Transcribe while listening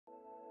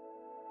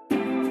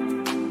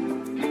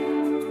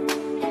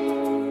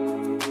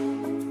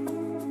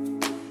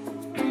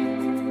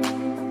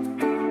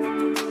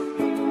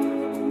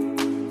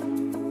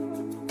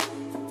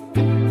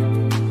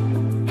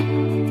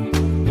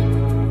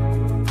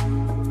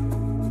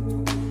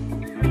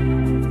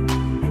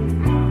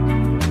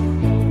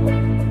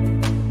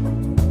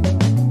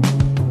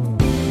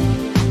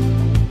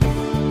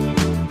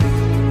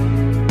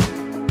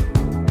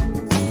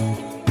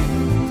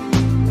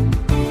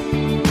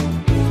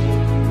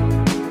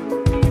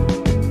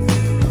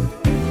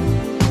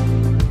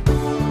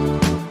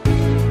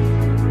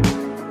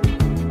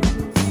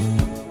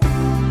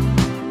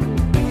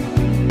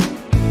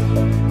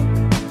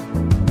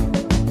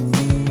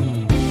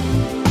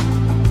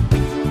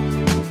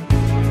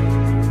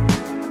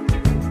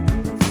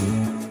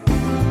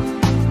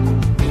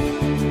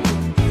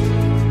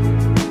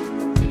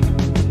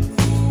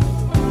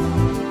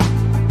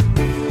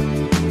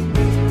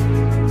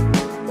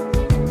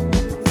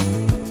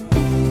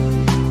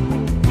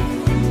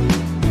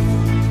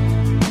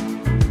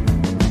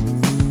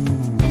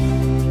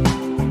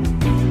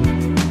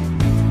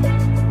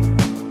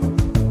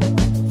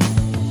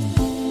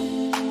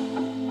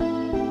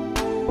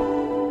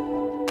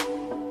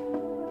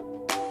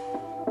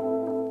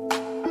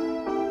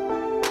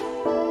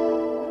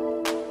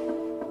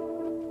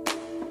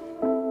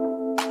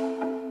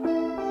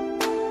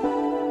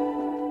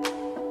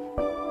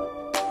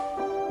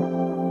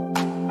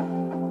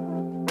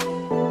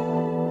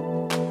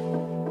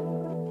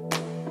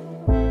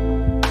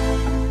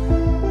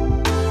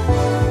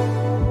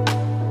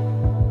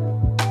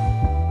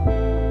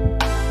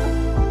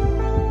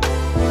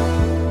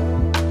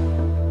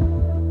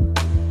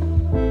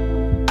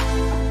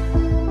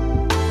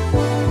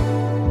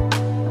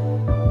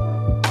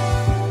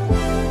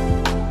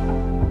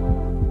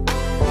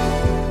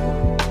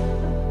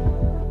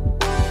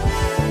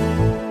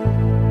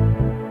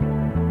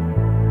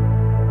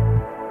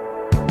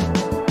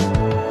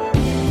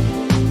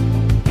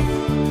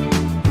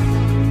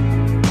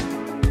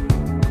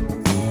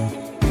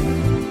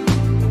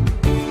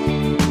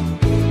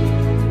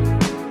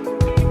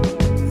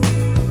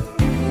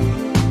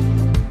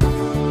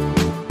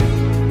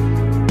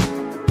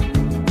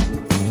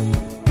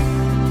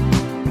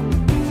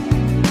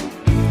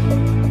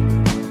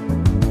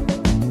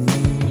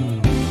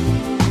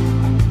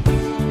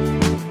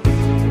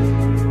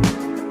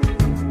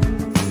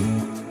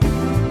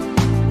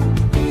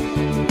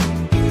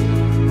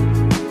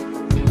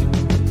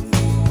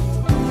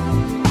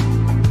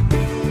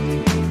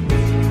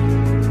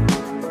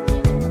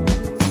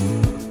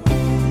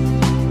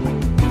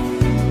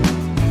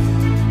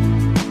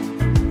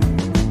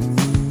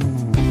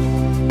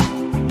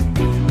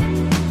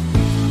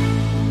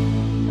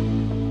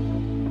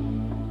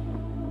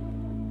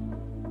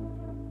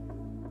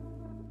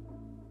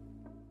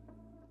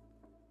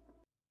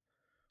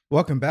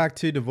Welcome back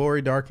to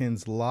Devori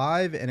Darkins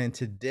Live. And in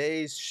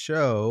today's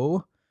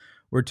show,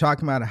 we're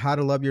talking about how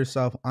to love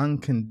yourself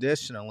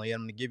unconditionally. I'm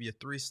going to give you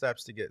 3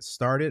 steps to get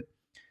started.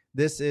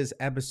 This is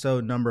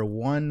episode number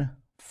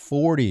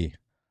 140.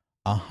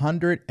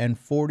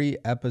 140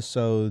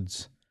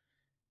 episodes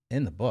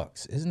in the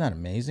books. Isn't that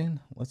amazing?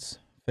 Let's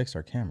fix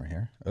our camera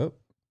here. Oh,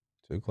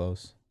 too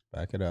close.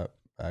 Back it up.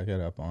 Back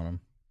it up on them.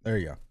 There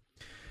you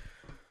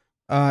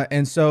go.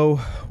 And so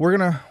we're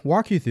going to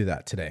walk you through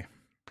that today.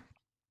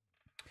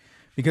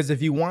 Because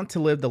if you want to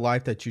live the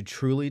life that you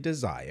truly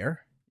desire,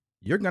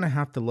 you're going to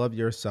have to love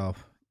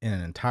yourself in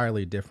an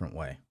entirely different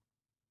way.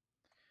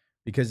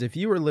 Because if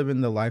you are living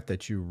the life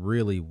that you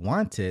really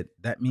wanted,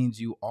 that means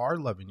you are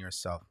loving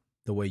yourself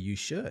the way you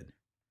should,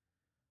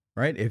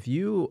 right? If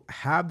you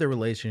have the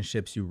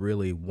relationships you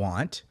really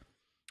want,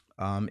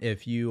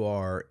 if you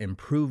are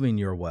improving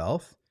your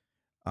wealth,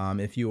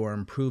 if you are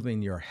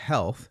improving your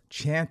health,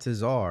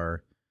 chances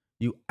are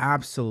you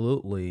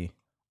absolutely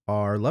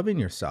are loving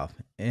yourself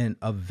in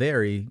a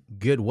very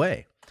good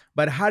way.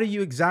 But how do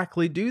you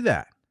exactly do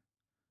that?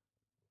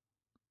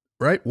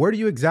 Right? Where do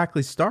you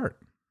exactly start?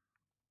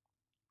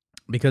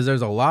 Because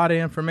there's a lot of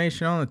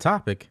information on the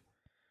topic,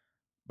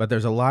 but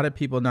there's a lot of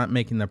people not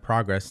making the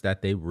progress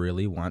that they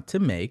really want to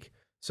make.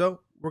 So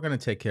we're going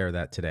to take care of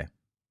that today.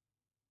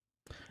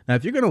 Now,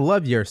 if you're going to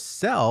love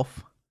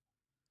yourself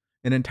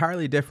in an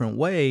entirely different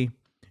way,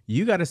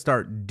 you got to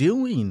start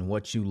doing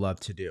what you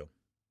love to do.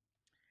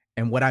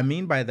 And what I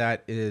mean by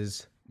that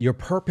is your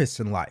purpose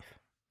in life.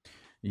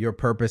 Your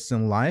purpose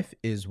in life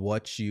is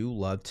what you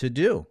love to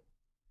do.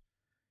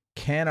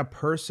 Can a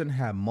person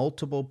have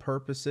multiple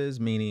purposes?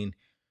 Meaning,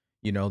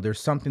 there's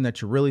something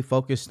that you're really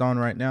focused on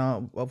right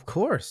now. Of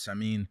course.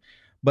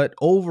 But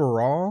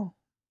overall,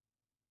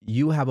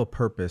 you have a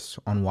purpose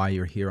on why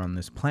you're here on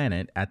this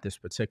planet at this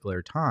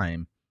particular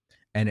time.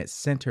 And it's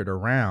centered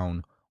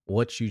around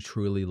what you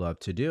truly love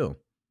to do.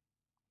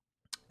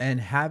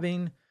 And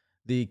having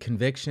the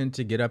conviction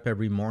to get up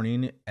every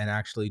morning and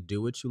actually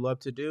do what you love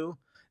to do,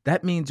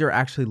 that means you're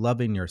actually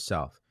loving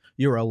yourself.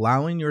 You're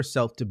allowing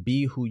yourself to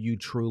be who you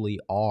truly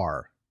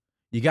are.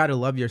 You got to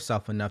love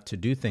yourself enough to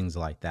do things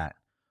like that.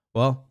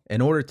 Well,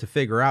 in order to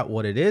figure out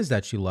what it is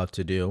that you love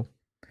to do,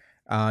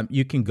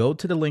 you can go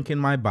to the link in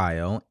my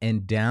bio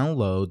and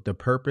download the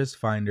Purpose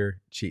Finder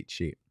cheat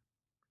sheet.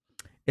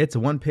 It's a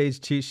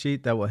 1-page cheat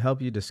sheet that will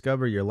help you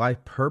discover your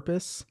life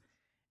purpose,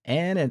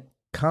 and it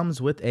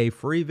comes with a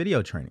free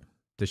video training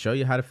to show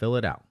you how to fill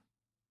it out.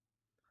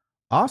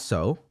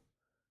 Also,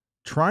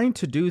 trying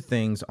to do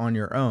things on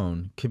your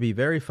own can be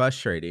very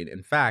frustrating.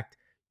 In fact,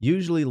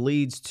 usually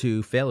leads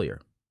to failure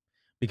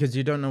because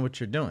you don't know what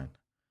you're doing,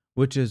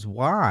 which is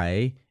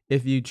why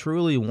if you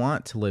truly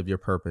want to live your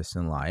purpose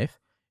in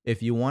life,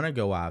 if you want to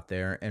go out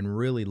there and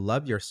really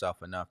love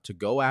yourself enough to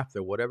go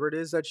after whatever it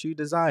is that you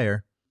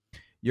desire,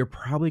 you're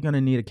probably going to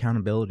need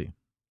accountability.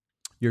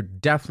 You're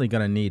definitely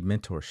going to need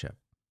mentorship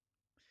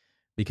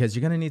because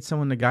you're going to need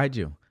someone to guide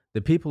you. The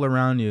people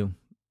around you,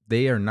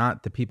 they are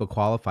not the people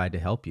qualified to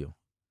help you.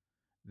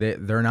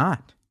 They're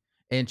not.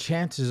 And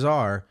chances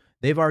are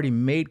they've already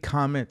made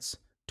comments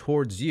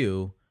towards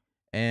you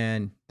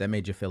and that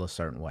made you feel a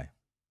certain way.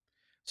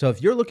 So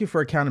if you're looking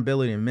for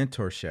accountability and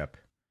mentorship,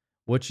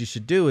 what you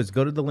should do is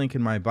go to the link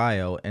in my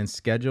bio and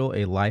schedule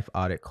a life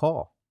audit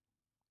call.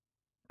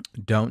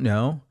 Don't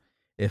know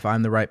if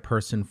I'm the right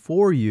person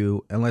for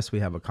you unless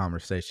we have a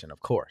conversation, of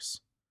course.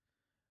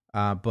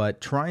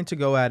 But trying to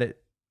go at it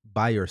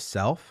by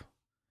yourself,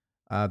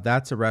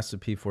 that's a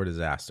recipe for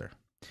disaster.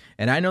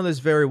 And I know this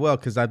very well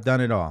because I've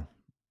done it all.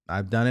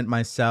 I've done it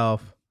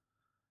myself.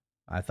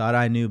 I thought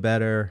I knew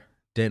better.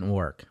 Didn't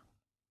work.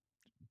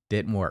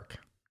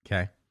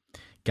 Okay.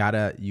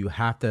 You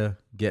have to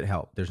get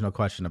help. There's no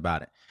question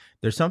about it.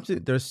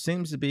 There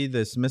seems to be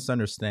this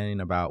misunderstanding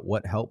about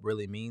what help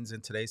really means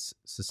in today's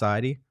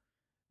society,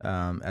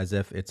 as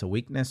if it's a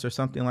weakness or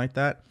something like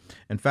that.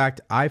 In fact,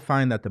 I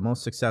find that the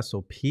most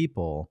successful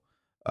people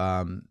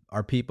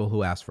are people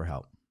who ask for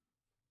help.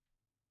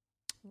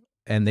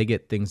 And they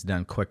get things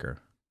done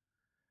quicker.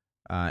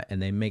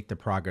 And they make the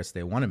progress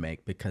they want to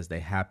make because they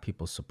have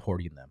people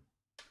supporting them.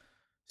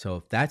 So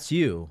if that's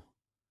you,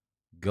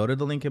 go to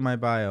the link in my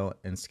bio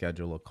and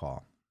schedule a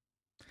call.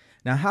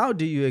 Now, how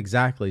do you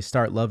exactly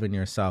start loving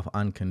yourself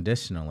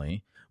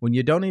unconditionally when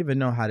you don't even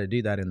know how to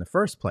do that in the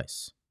first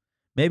place?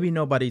 Maybe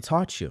nobody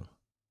taught you,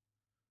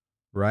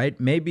 right?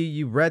 Maybe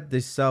you read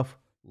the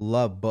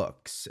self-love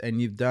books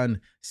and you've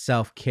done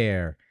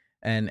self-care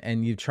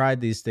and you've tried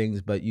these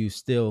things, but you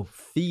still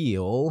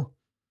feel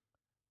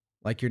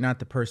like you're not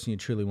the person you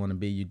truly want to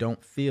be. You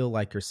don't feel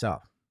like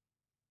yourself.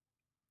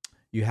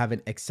 You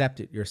haven't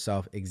accepted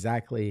yourself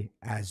exactly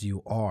as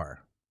you are.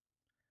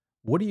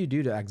 What do you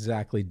do to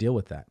exactly deal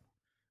with that?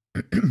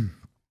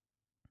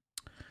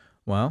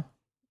 Well,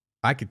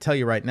 I could tell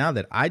you right now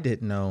that I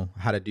didn't know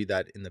how to do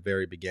that in the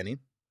very beginning.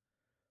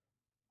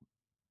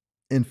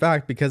 In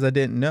fact, because I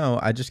didn't know,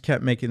 I just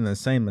kept making the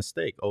same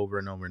mistake over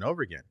and over and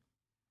over again.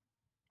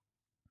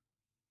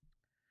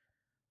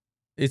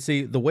 You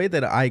see, the way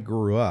that I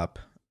grew up,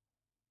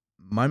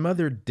 My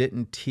mother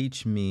didn't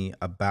teach me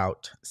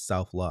about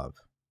self love.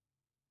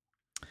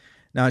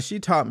 Now, she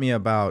taught me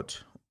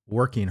about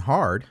working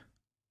hard.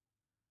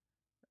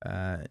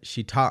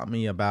 She taught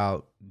me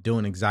about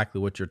doing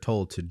exactly what you're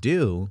told to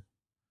do.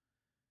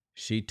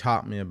 She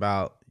taught me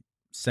about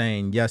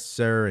saying yes,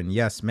 sir, and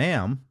yes,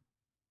 ma'am.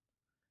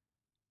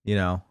 You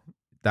know,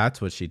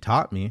 that's what she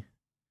taught me.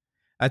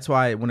 That's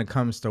why when it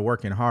comes to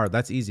working hard,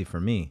 that's easy for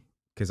me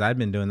because I've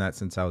been doing that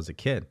since I was a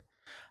kid.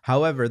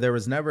 However, there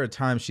was never a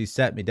time she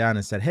sat me down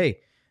and said,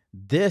 "Hey,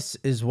 this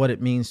is what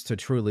it means to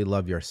truly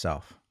love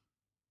yourself."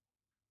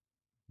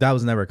 That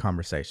was never a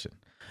conversation.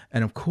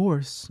 And of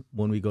course,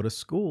 when we go to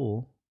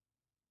school,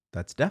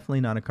 that's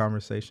definitely not a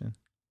conversation.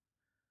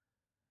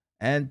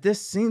 And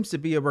this seems to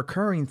be a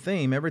recurring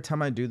theme every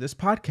time I do this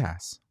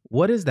podcast.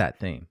 What is that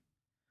theme?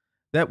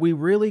 That we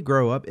really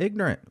grow up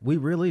ignorant. We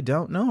really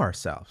don't know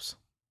ourselves.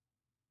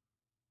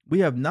 We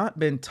have not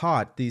been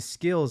taught these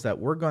skills that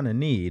we're going to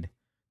need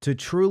to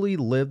truly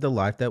live the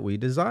life that we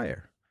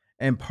desire.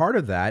 And part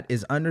of that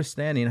is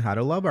understanding how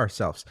to love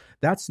ourselves.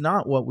 That's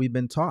not what we've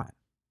been taught.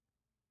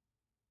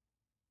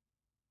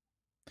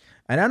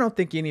 And I don't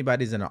think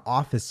anybody's in an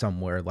office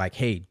somewhere like,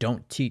 hey,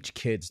 don't teach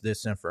kids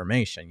this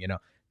information.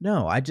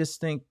 No, I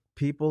just think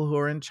people who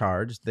are in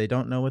charge, they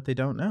don't know what they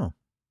don't know.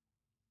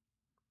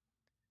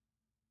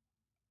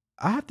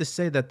 I have to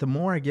say that the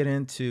more I get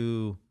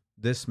into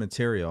this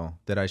material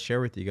that I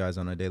share with you guys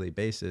on a daily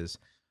basis,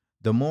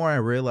 the more I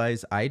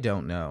realize I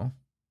don't know.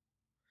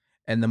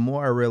 And the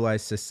more I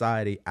realize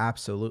society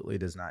absolutely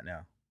does not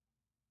know.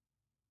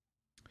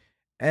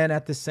 And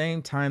at the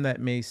same time, that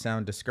may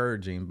sound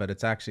discouraging, but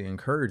it's actually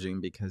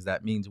encouraging because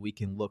that means we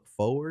can look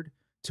forward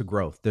to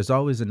growth. There's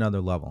always another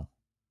level,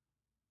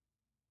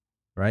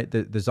 right?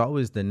 There's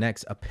always the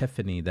next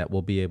epiphany that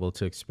we'll be able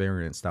to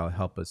experience that will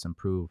help us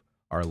improve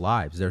our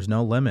lives. There's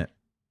no limit.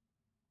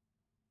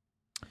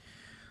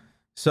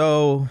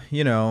 So,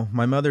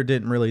 my mother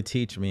didn't really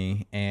teach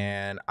me,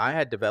 and I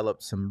had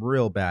developed some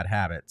real bad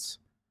habits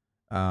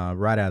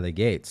right out of the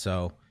gate.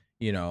 So,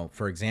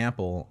 for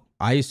example,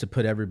 I used to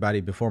put everybody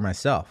before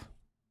myself.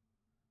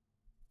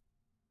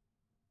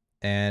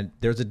 And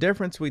there's a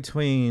difference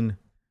between,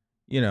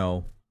 you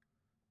know,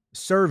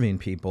 serving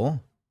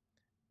people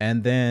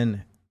and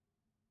then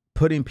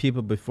putting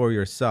people before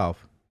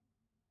yourself,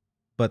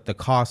 but the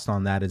cost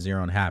on that is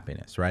your own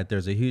happiness, right?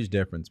 There's a huge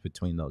difference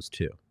between those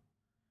two.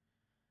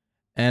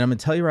 And I'm going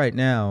to tell you right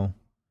now,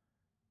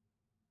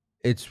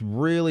 it's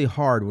really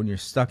hard when you're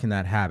stuck in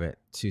that habit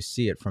to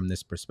see it from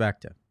this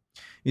perspective.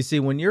 You see,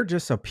 when you're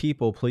just a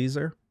people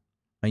pleaser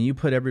and you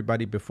put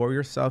everybody before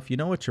yourself, you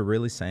know what you're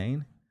really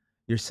saying?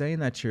 You're saying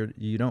that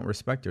you don't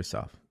respect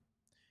yourself.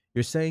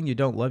 You're saying you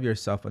don't love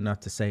yourself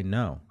enough to say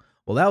no.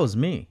 Well, that was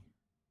me.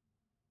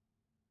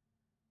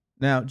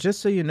 Now, just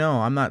so you know,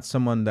 I'm not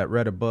someone that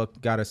read a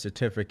book, got a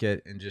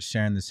certificate, and just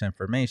sharing this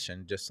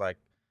information, just like,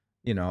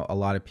 a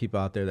lot of people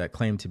out there that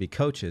claim to be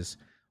coaches.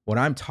 What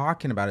I'm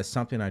talking about is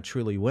something I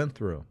truly went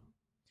through.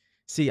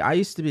 See, I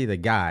used to be the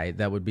guy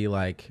that would be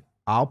like,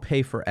 I'll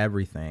pay for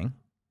everything.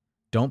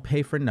 Don't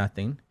pay for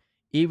nothing.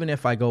 Even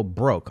if I go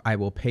broke, I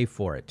will pay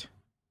for it.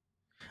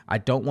 I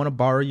don't want to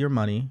borrow your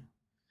money.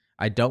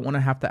 I don't want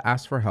to have to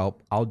ask for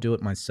help. I'll do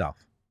it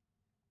myself.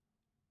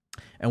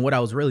 And what I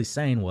was really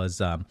saying was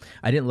I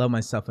didn't love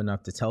myself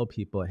enough to tell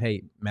people,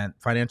 hey, man,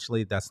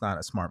 financially, that's not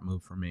a smart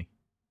move for me.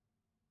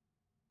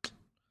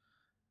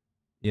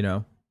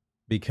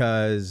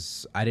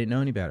 Because I didn't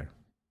know any better.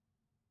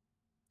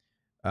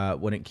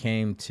 When it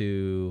came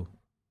to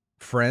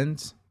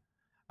friends,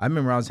 I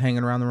remember I was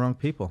hanging around the wrong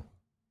people.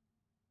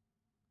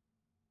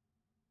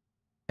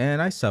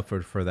 And I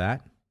suffered for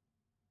that.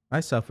 I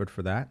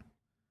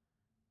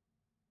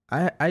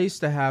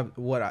used to have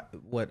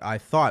what I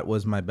thought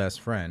was my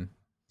best friend.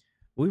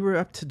 We were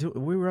up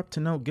to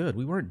no good.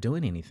 We weren't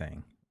doing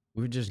anything.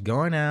 We were just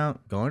going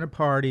out, going to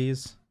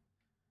parties.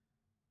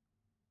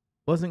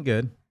 Wasn't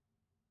good.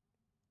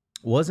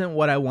 Wasn't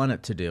what I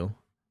wanted to do,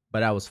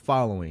 but I was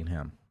following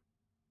him.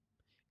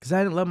 Because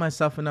I didn't love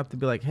myself enough to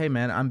be like, hey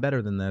man, I'm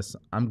better than this.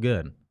 I'm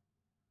good.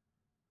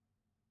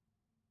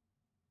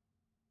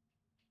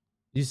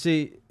 You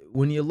see,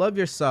 when you love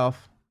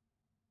yourself,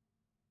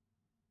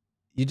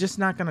 you're just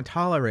not going to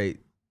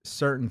tolerate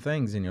certain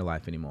things in your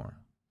life anymore.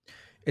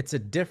 It's a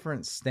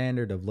different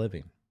standard of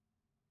living.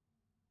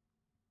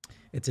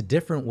 It's a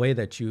different way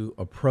that you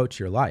approach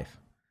your life.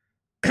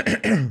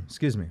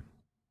 Excuse me.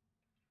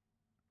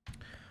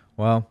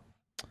 Well,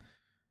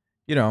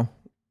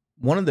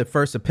 one of the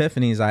first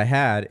epiphanies I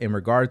had in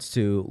regards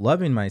to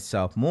loving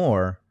myself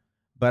more,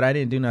 but I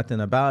didn't do nothing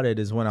about it,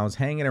 is when I was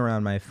hanging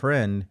around my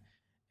friend.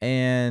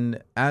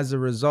 And as a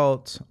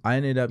result, I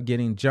ended up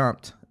getting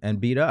jumped and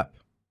beat up.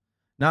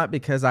 Not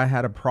because I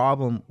had a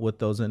problem with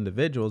those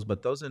individuals,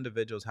 but those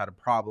individuals had a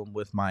problem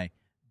with my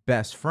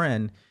best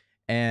friend,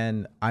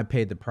 and I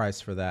paid the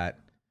price for that.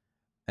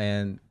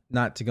 And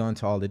not to go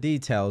into all the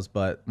details,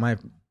 but my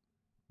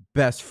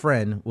best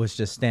friend was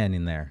just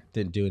standing there,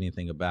 didn't do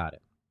anything about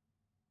it.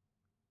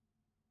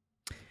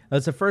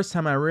 That's the first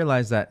time I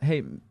realized that,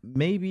 hey,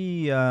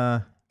 maybe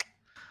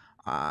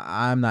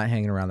I'm not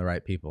hanging around the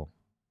right people.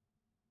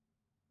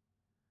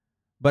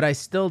 But I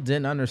still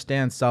didn't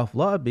understand self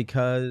love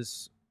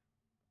because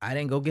I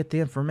didn't go get the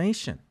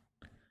information.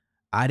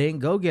 I didn't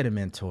go get a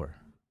mentor.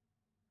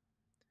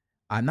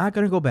 I'm not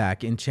going to go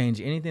back and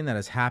change anything that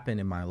has happened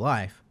in my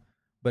life.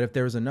 But if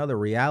there was another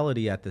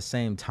reality at the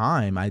same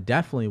time, I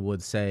definitely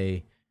would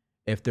say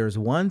if there's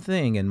one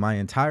thing in my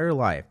entire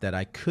life that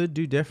I could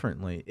do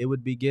differently, it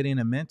would be getting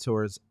a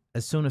mentor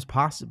as soon as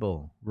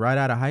possible, right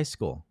out of high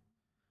school.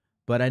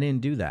 But I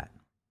didn't do that.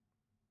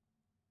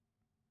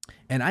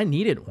 And I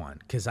needed one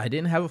because I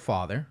didn't have a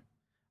father.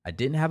 I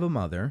didn't have a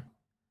mother.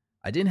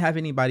 I didn't have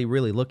anybody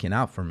really looking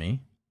out for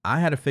me. I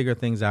had to figure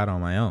things out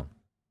on my own.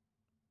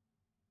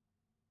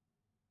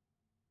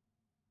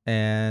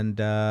 And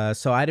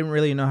so I didn't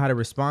really know how to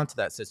respond to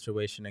that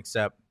situation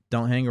except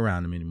don't hang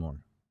around him anymore.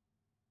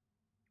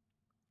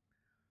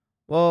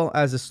 Well,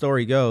 as the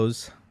story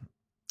goes,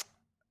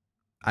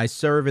 I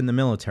serve in the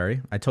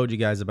military. I told you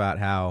guys about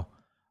how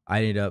I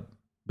ended up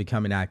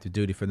becoming active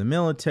duty for the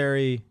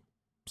military,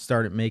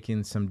 started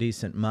making some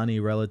decent money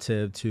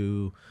relative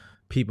to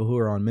people who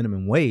are on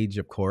minimum wage,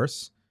 of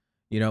course.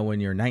 You know, when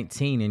you're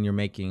 19 and you're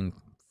making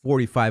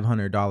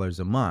 $4,500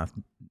 a month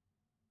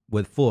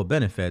with full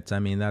benefits, I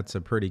mean, that's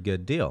a pretty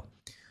good deal.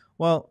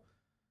 Well,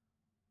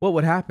 what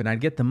would happen?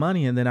 I'd get the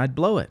money and then I'd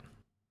blow it.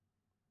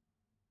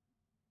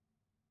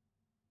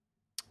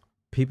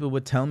 People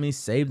would tell me,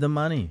 save the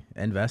money,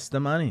 invest the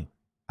money.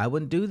 I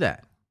wouldn't do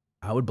that.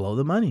 I would blow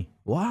the money.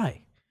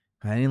 Why?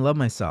 I didn't love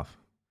myself.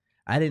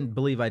 I didn't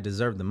believe I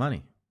deserved the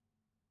money.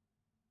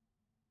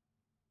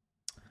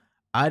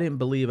 I didn't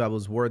believe I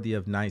was worthy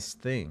of nice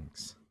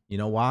things. You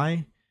know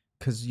why?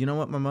 Because you know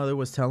what my mother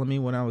was telling me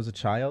when I was a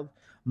child?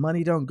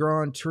 Money don't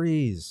grow on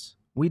trees.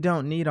 We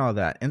don't need all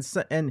that.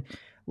 And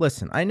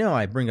listen, I know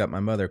I bring up my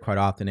mother quite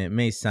often. It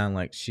may sound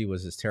like she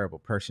was this terrible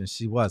person.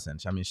 She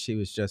wasn't. I mean, she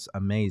was just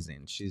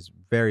amazing. She's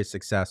very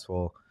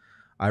successful.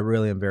 I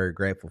really am very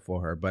grateful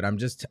for her. But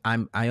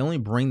I only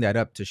bring that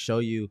up to show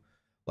you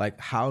like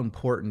how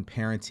important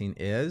parenting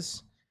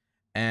is.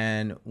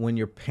 And when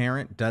your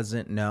parent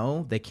doesn't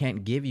know, they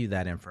can't give you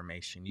that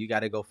information. You got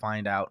to go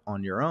find out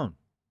on your own.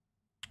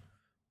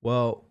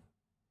 Well,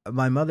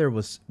 my mother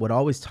would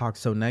always talk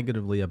so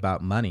negatively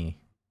about money.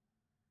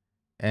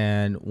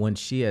 And when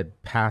she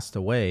had passed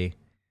away,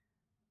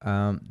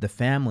 the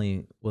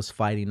family was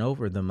fighting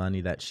over the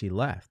money that she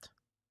left.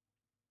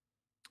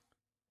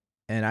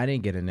 And I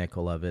didn't get a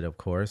nickel of it, of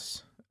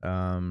course.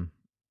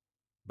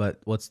 But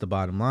what's the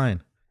bottom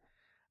line?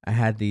 I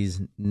had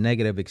these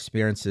negative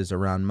experiences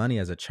around money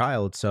as a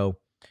child. So,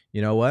 you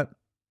know what?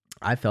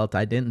 I felt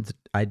I didn't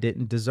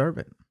deserve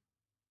it.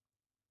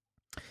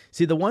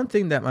 See, the one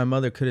thing that my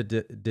mother could have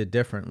did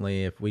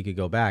differently, if we could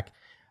go back,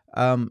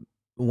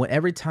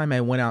 every time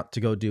I went out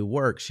to go do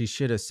work, she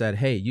should have said,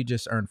 "Hey, you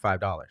just earned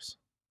 $5."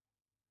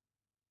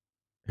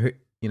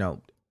 You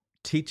know,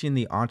 teaching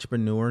the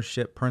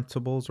entrepreneurship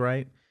principles,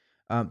 right?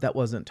 That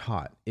wasn't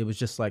taught. It was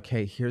just like,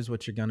 "Hey, here's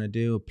what you're gonna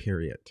do."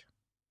 Period.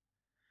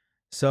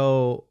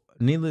 So,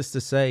 needless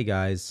to say,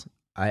 guys,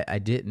 I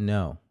didn't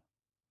know.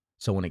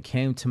 So when it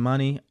came to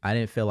money, I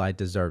didn't feel I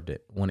deserved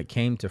it. When it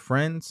came to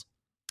friends,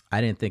 I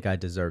didn't think I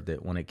deserved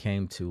it. When it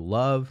came to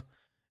love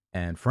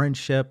and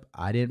friendship,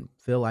 I didn't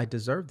feel I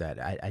deserved that.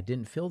 I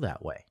didn't feel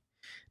that way.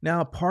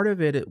 Now, part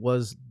of it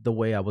was the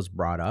way I was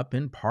brought up,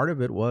 and part of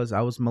it was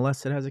I was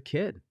molested as a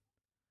kid.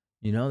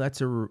 You know,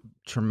 that's a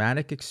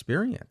traumatic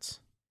experience.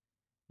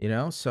 You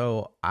know,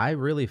 so I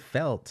really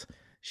felt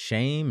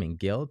shame and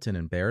guilt and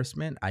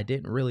embarrassment. I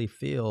didn't really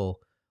feel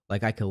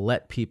like I could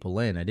let people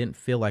in. I didn't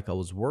feel like I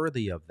was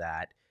worthy of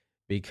that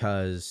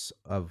because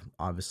of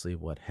obviously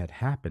what had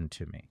happened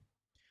to me.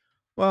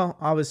 Well,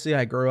 obviously,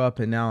 I grew up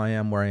and now I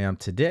am where I am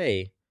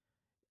today.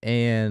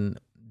 And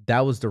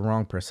that was the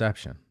wrong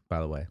perception, by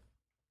the way.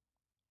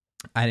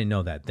 I didn't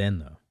know that then,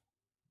 though.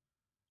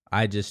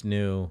 I just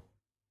knew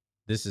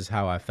this is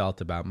how I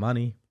felt about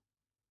money.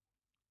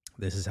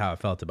 This is how I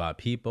felt about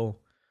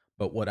people.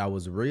 But what I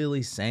was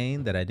really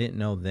saying that I didn't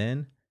know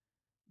then,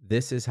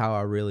 this is how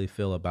I really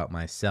feel about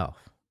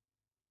myself.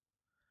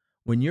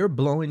 When you're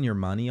blowing your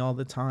money all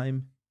the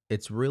time,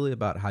 it's really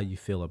about how you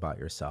feel about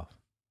yourself.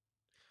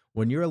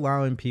 When you're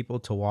allowing people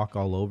to walk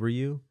all over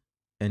you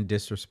and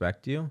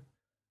disrespect you,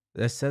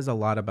 that says a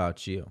lot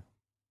about you.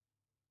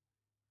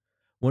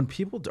 When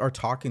people are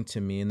talking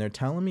to me and they're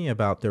telling me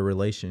about their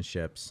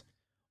relationships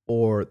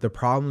or the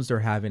problems they're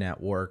having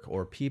at work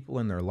or people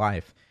in their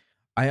life,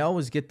 I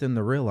always get them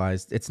to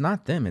realize it's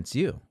not them, it's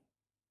you.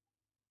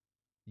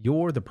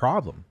 You're the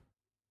problem.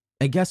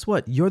 And guess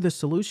what? You're the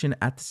solution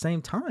at the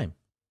same time.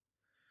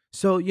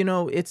 So, you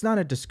know, it's not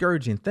a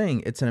discouraging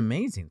thing, it's an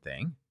amazing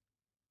thing.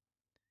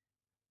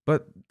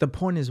 But the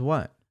point is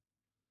what?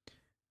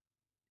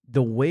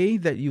 The way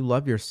that you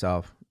love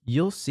yourself,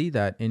 you'll see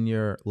that in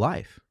your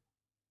life.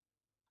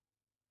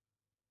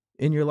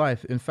 In your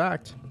life. In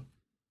fact,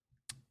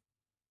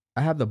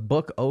 I have the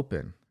book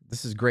open.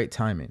 This is great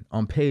timing.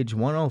 On page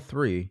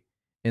 103,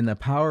 in The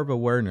Power of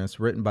Awareness,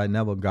 written by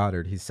Neville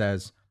Goddard, he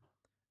says,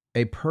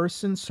 "A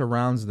person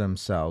surrounds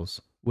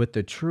themselves with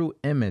the true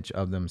image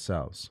of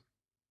themselves.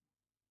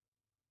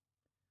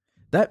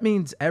 That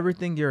means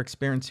everything you're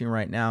experiencing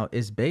right now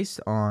is based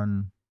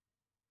on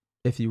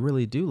if you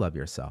really do love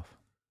yourself.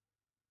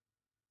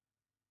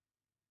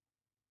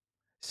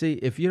 See,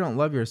 if you don't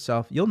love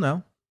yourself, you'll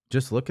know.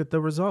 Just look at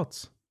the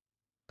results.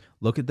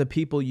 Look at the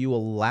people you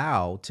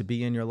allow to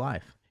be in your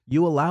life.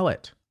 You allow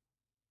it.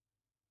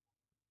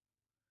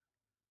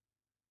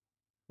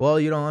 Well,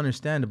 you don't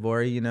understand,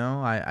 Devori.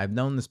 I've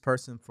known this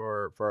person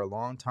for a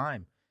long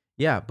time.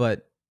 Yeah,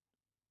 but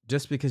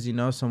just because you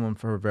know someone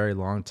for a very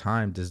long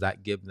time, does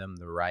that give them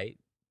the right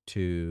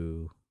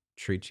to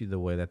treat you the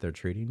way that they're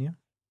treating you?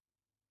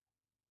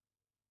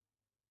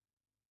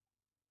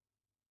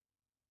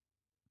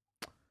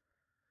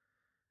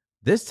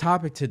 This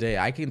topic today,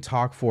 I can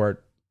talk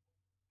for,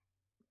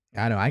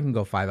 I know, I can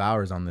go 5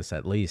 hours on this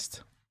at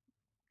least,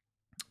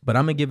 but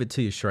I'm going to give it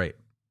to you straight.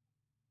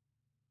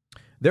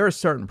 There are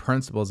certain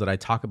principles that I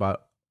talk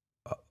about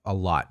a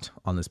lot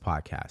on this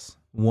podcast.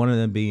 One of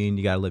them being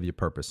you got to live your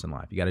purpose in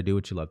life. You got to do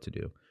what you love to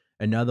do.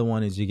 Another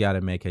one is you got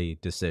to make a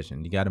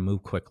decision. You got to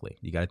move quickly.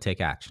 You got to take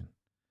action.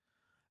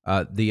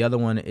 The other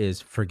one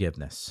is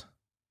forgiveness.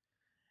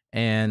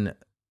 And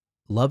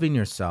loving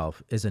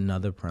yourself is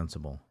another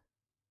principle.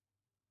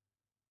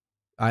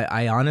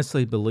 I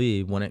honestly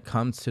believe when it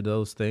comes to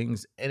those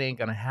things, it ain't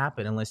going to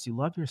happen unless you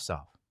love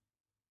yourself.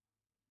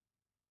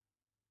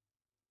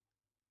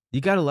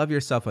 You got to love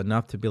yourself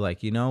enough to be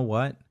like, you know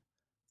what?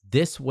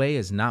 This way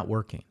is not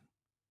working.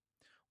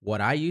 What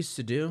I used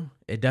to do,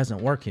 it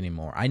doesn't work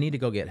anymore. I need to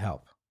go get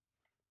help.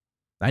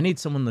 I need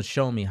someone to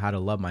show me how to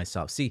love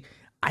myself. See,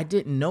 I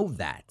didn't know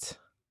that.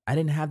 I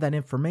didn't have that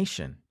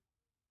information.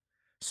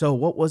 So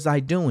what was I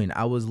doing?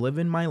 I was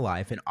living my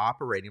life and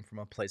operating from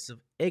a place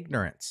of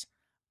ignorance.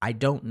 I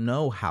don't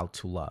know how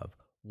to love.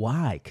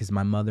 Why? Because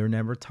my mother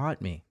never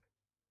taught me.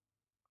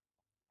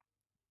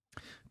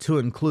 To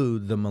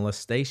include the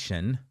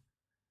molestation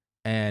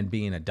and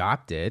being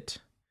adopted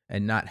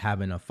and not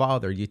having a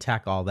father, you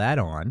tack all that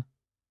on.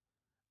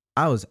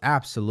 I was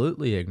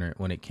absolutely ignorant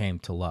when it came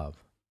to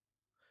love.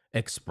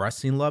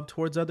 Expressing love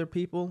towards other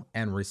people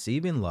and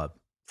receiving love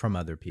from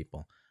other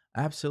people.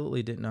 I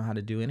absolutely didn't know how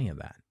to do any of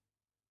that.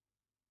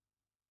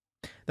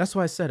 That's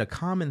why I said a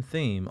common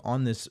theme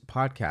on this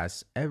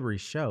podcast, every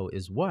show,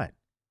 is what?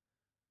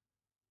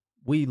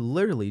 We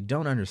literally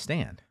don't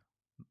understand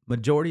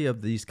majority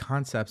of these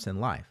concepts in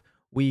life.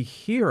 We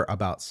hear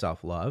about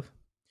self-love.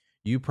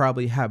 You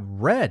probably have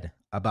read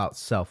about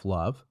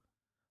self-love,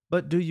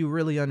 but do you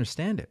really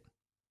understand it?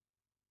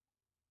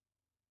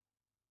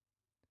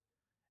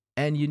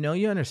 And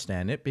you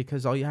understand it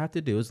because all you have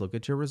to do is look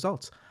at your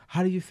results.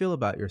 How do you feel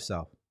about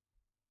yourself?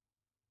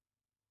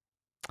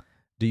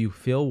 Do you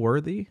feel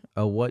worthy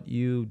of what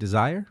you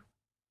desire?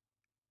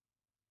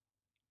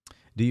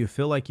 Do you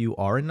feel like you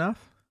are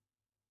enough?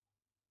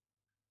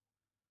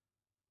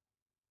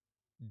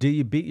 Do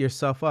you beat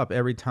yourself up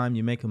every time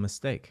you make a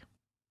mistake?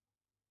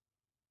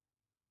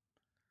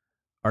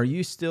 Are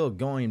you still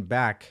going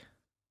back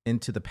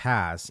into the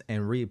past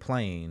and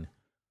replaying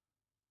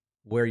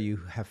where you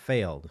have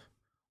failed,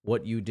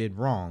 what you did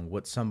wrong,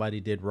 what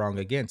somebody did wrong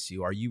against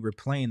you? Are you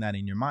replaying that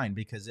in your mind?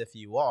 Because if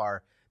you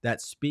are,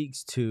 that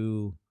speaks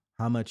to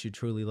how much you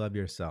truly love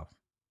yourself.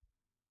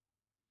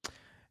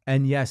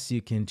 And yes,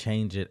 you can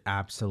change it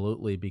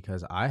absolutely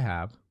because I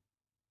have.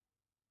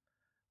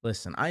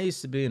 Listen, I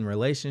used to be in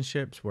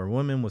relationships where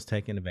women was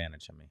taking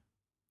advantage of me.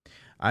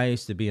 I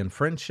used to be in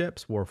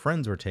friendships where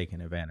friends were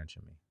taking advantage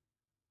of me.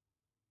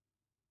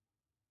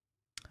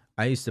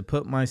 I used to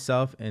put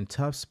myself in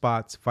tough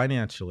spots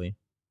financially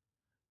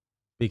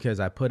because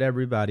I put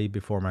everybody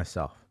before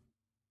myself.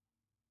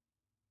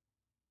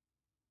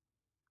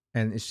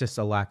 And it's just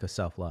a lack of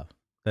self love.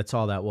 That's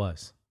all that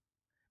was.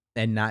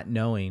 And not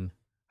knowing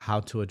how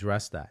to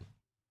address that.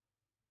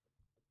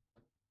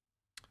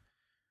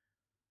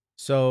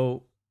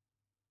 So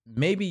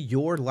maybe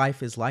your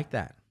life is like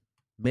that.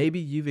 Maybe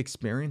you've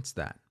experienced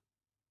that.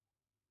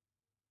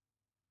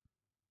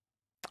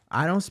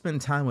 I don't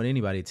spend time with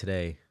anybody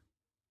today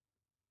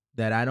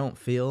that I don't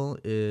feel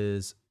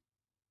is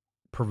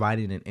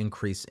providing an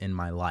increase in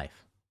my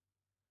life.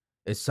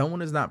 If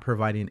someone is not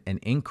providing an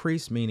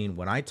increase, meaning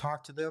when I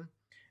talk to them,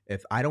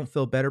 if I don't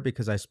feel better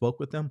because I spoke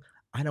with them,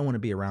 I don't want to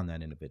be around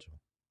that individual.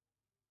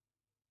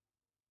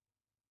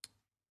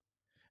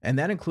 And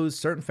that includes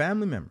certain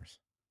family members.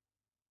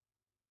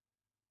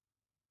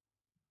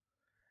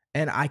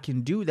 And I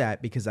can do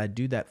that because I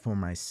do that for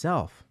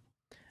myself.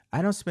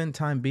 I don't spend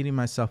time beating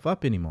myself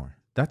up anymore.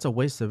 That's a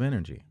waste of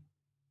energy.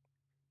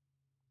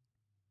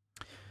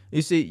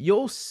 You see,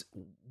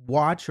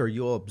 watch or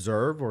you'll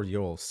observe or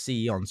you'll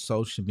see on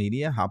social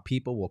media how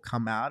people will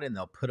come out and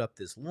they'll put up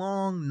this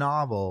long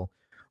novel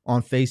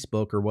on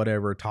Facebook or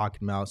whatever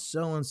talking about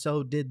so and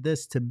so did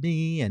this to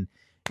me. And,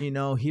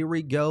 here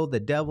we go. The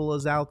devil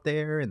is out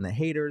there and the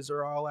haters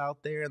are all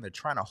out there and they're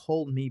trying to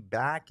hold me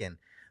back and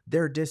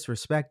they're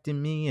disrespecting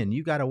me. And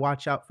you got to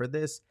watch out for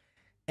this.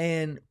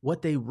 And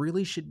what they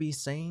really should be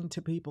saying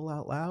to people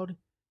out loud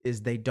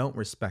is they don't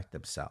respect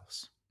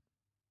themselves.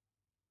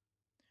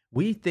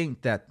 We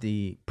think that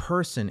the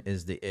person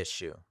is the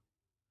issue.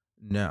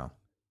 No,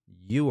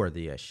 you are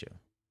the issue.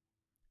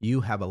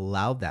 You have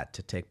allowed that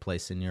to take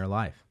place in your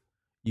life.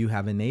 You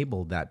have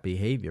enabled that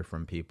behavior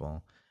from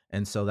people.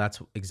 And so that's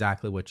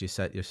exactly what you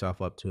set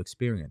yourself up to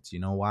experience.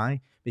 You know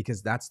why?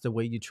 Because that's the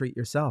way you treat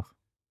yourself.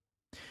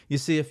 You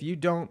see, if you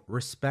don't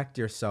respect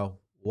yourself,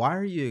 why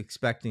are you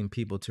expecting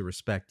people to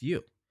respect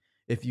you?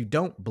 If you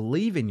don't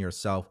believe in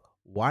yourself,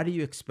 why do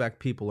you expect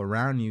people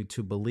around you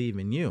to believe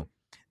in you?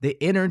 The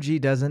energy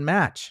doesn't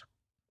match.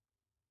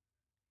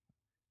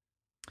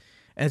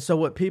 And so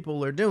what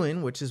people are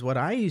doing, which is what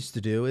I used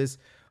to do, is,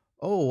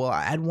 oh, well,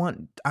 I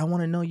want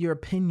to know your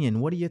opinion.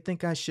 What do you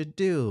think I should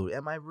do?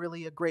 Am I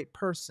really a great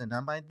person?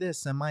 Am I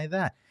this? Am I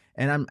that?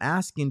 And I'm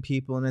asking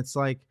people, and it's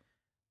like,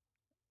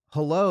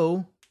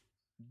 hello,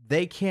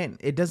 they can't,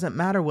 it doesn't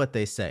matter what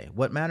they say.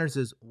 What matters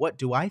is, what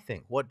do I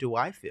think? What do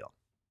I feel?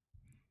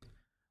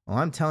 Well,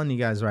 I'm telling you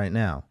guys right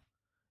now,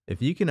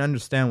 if you can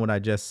understand what I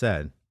just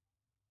said,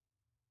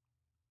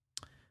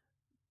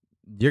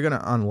 you're going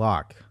to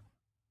unlock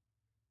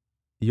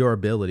your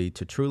ability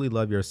to truly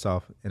love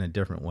yourself in a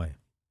different way.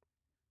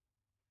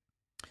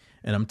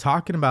 And I'm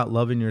talking about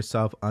loving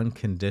yourself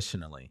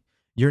unconditionally.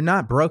 You're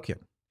not broken.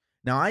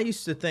 Now, I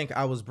used to think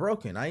I was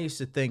broken. I used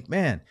to think,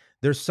 man,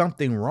 there's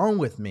something wrong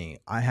with me.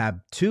 I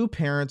have two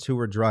parents who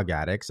were drug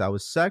addicts. I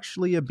was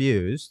sexually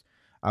abused.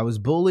 I was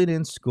bullied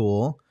in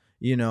school.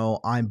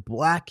 I'm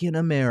black in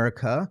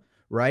America,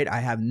 right? I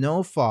have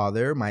no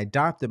father. My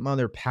adopted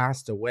mother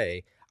passed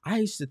away. I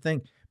used to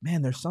think,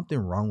 man, there's something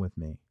wrong with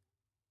me.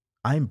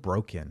 I'm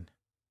broken.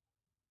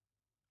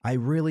 I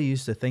really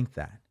used to think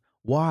that.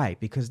 Why?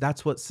 Because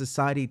that's what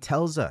society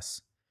tells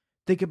us.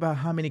 Think about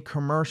how many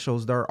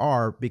commercials there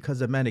are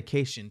because of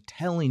medication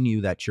telling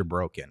you that you're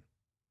broken.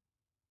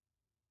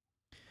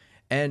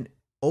 And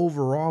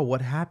overall,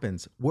 what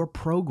happens? We're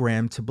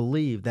programmed to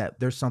believe that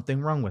there's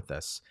something wrong with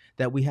us,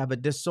 that we have a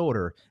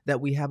disorder,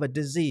 that we have a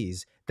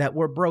disease, that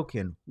we're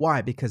broken.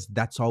 Why? Because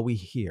that's all we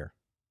hear.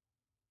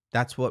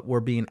 That's what we're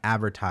being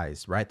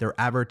advertised, right? They're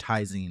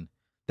advertising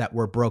that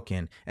we're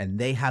broken and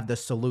they have the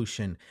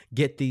solution.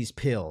 Get these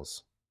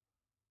pills.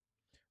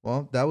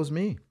 Well, that was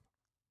me.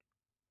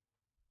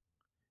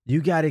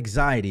 You got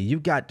anxiety, you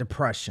got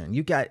depression,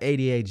 you got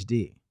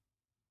ADHD.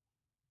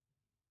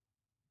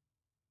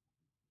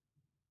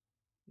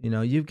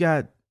 You've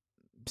got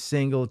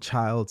single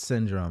child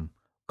syndrome.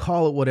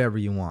 Call it whatever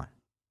you want.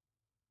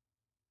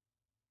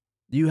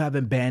 You have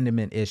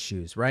abandonment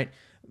issues, right?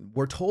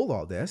 We're told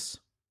all this.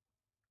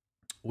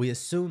 We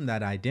assume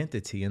that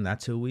identity, and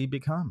that's who we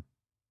become.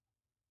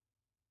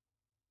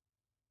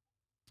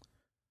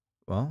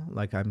 Well,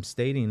 like I'm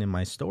stating in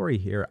my story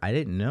here, I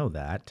didn't know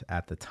that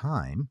at the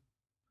time.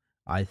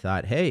 I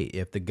thought, hey,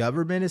 if the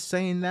government is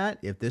saying that,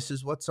 if this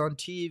is what's on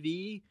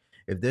TV,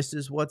 if this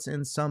is what's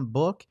in some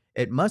book,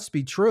 it must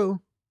be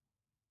true.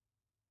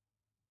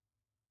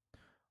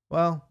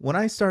 Well, when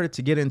I started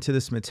to get into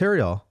this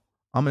material,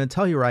 I'm going to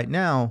tell you right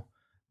now,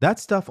 that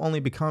stuff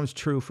only becomes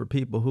true for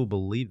people who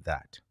believe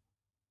that.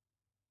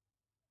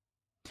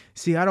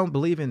 See, I don't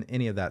believe in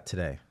any of that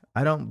today.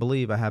 I don't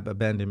believe I have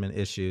abandonment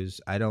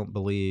issues. I don't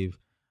believe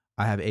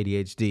I have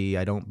ADHD.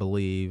 I don't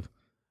believe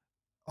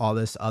all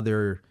this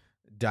other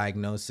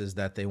diagnosis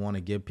that they want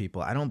to give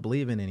people. I don't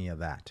believe in any of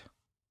that.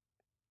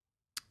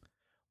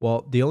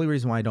 Well, the only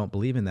reason why I don't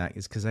believe in that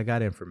is because I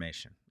got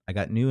information. I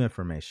got new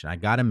information. I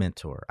got a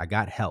mentor. I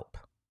got help.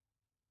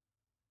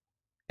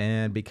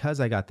 And because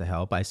I got the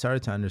help, I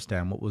started to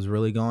understand what was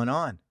really going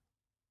on.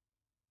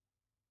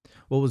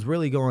 What was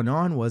really going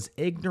on was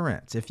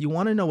ignorance. If you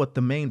want to know what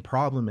the main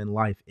problem in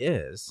life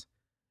is,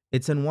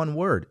 it's in one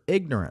word: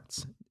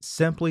 ignorance,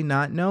 simply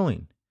not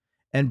knowing.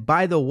 And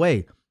by the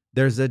way,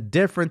 there's a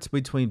difference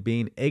between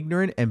being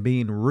ignorant and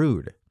being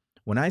rude.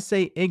 When I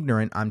say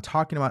ignorant, I'm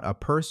talking about a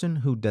person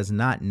who does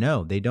not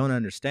know. They don't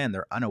understand.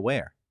 They're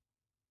unaware.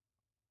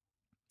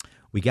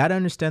 We got to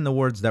understand the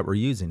words that we're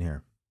using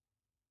here.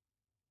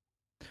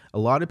 A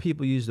lot of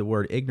people use the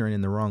word ignorant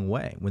in the wrong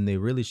way when they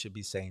really should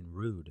be saying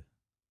rude.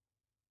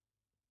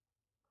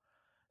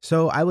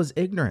 So I was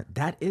ignorant.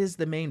 That is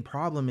the main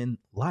problem in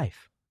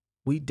life.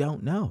 We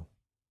don't know.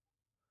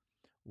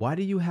 Why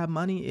do you have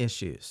money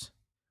issues?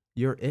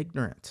 You're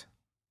ignorant.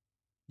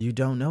 You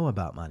don't know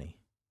about money.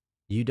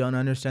 You don't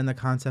understand the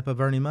concept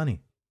of earning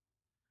money.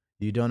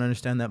 You don't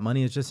understand that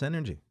money is just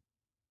energy.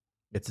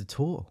 It's a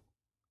tool.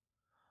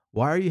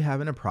 Why are you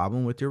having a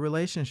problem with your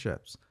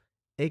relationships?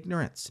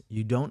 Ignorance.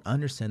 You don't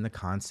understand the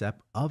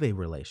concept of a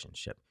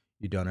relationship.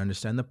 You don't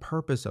understand the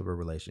purpose of a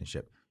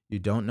relationship. You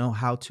don't know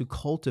how to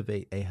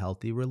cultivate a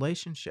healthy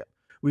relationship.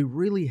 We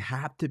really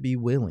have to be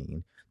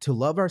willing to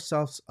love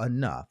ourselves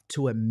enough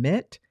to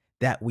admit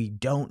that we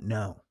don't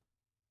know,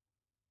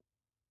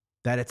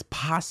 that it's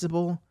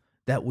possible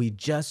that we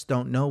just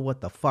don't know what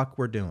the fuck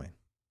we're doing.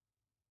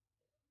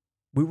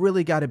 We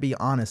really got to be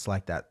honest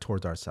like that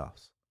towards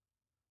ourselves.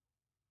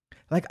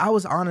 Like I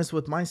was honest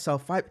with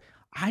myself.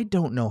 I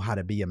don't know how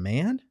to be a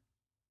man.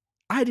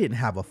 I didn't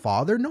have a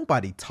father.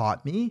 Nobody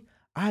taught me.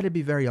 I had to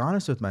be very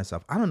honest with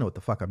myself. I don't know what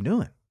the fuck I'm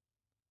doing.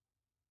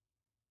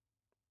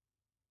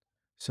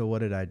 So what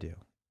did I do?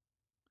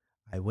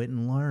 I went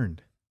and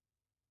learned.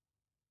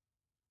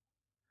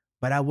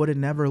 But I would have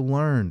never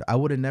learned. I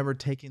would have never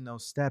taken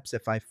those steps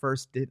if I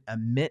first didn't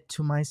admit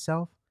to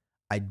myself,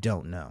 I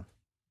don't know.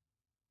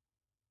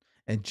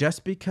 And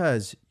just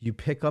because you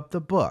pick up the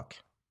book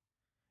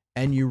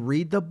and you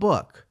read the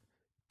book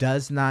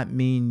does not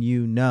mean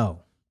you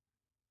know.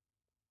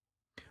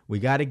 We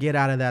got to get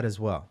out of that as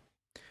well,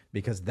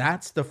 because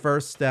that's the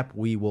first step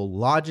we will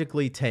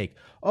logically take.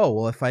 Oh,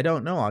 well, if I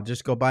don't know, I'll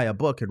just go buy a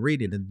book and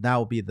read it, and that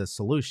will be the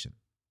solution.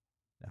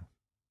 No.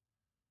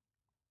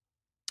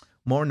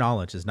 More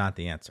knowledge is not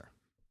the answer.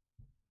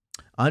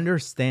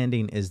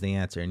 Understanding is the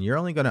answer, and you're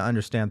only going to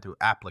understand through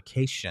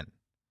application.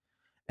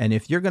 And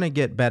if you're going to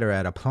get better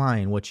at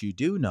applying what you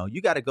do know,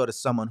 you got to go to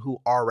someone who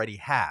already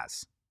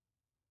has.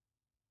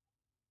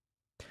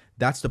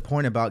 That's the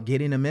point about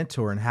getting a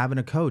mentor and having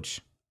a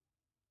coach.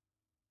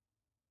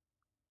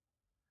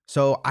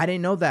 So I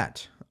didn't know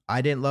that.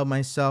 I didn't love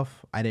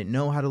myself. I didn't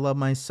know how to love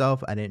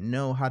myself. I didn't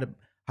know how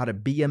to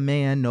be a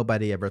man.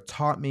 Nobody ever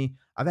taught me.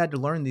 I've had to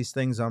learn these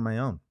things on my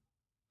own.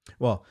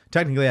 Well,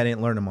 technically I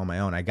didn't learn them on my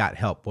own. I got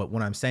help. But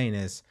what I'm saying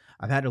is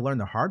I've had to learn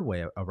the hard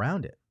way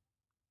around it.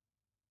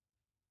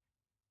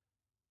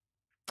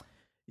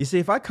 You see,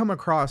 if I come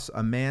across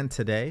a man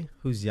today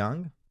who's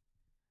young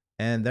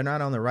and they're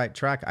not on the right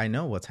track, I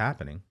know what's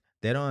happening.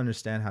 They don't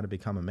understand how to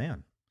become a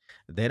man.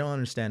 They don't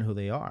understand who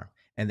they are,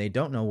 and they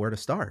don't know where to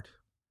start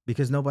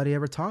because nobody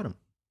ever taught them.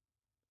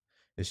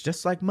 It's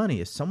just like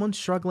money. If someone's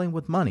struggling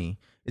with money,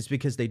 it's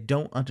because they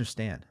don't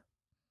understand.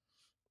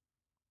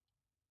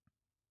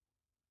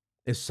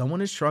 If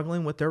someone is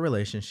struggling with their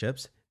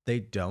relationships, they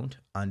don't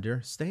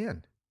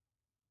understand.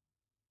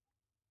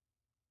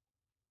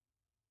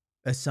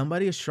 If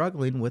somebody is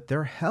struggling with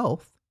their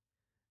health,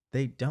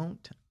 they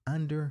don't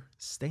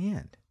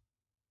understand.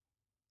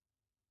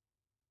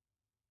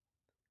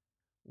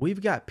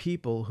 We've got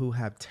people who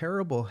have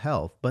terrible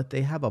health, but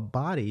they have a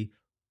body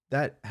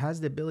that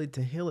has the ability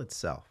to heal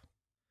itself.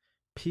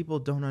 People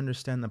don't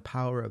understand the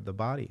power of the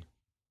body.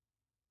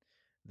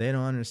 They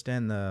don't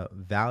understand the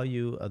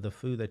value of the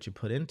food that you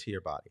put into your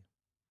body.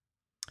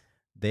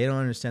 They don't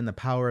understand the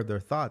power of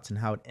their thoughts and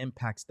how it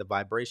impacts the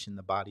vibration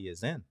the body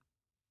is in.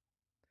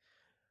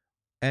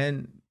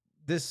 And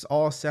this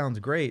all sounds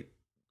great.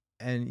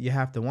 And you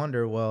have to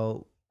wonder,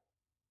 well,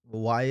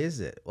 why is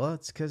it? Well,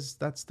 it's because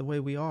that's the way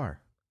we are.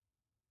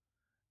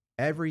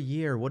 Every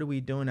year, what are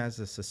we doing as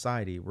a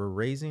society? We're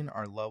raising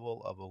our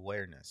level of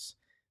awareness.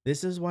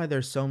 This is why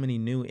there's so many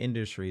new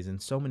industries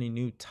and so many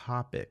new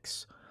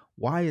topics.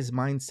 Why is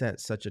mindset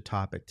such a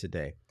topic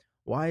today?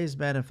 Why is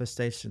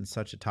manifestation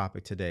such a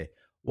topic today?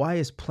 Why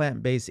is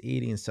plant-based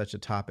eating such a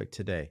topic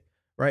today?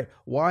 Right?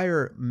 Why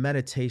are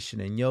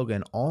meditation and yoga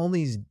and all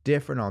these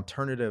different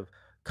alternative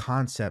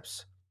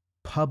concepts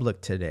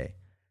public today?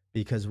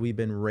 Because we've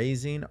been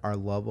raising our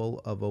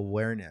level of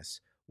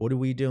awareness. What are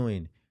we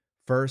doing?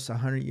 First,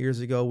 100 years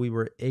ago, we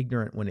were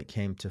ignorant when it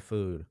came to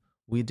food.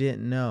 We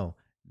didn't know.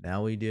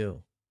 Now we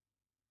do.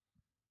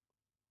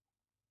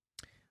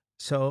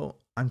 So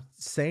I'm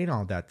saying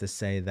all that to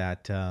say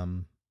that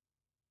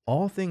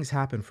all things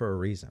happen for a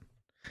reason.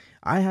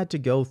 I had to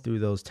go through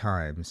those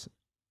times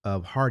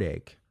of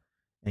heartache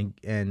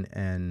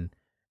and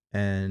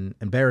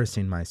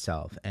embarrassing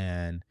myself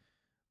and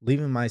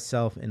leaving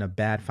myself in a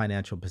bad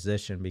financial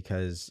position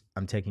because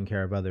I'm taking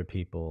care of other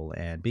people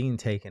and being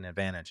taken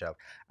advantage of.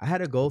 I had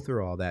to go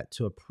through all that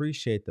to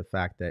appreciate the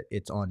fact that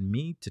it's on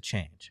me to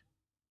change.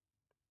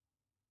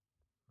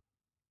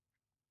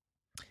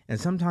 And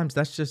sometimes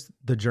that's just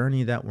the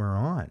journey that we're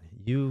on.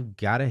 You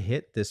got to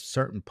hit this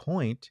certain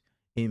point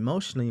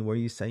emotionally where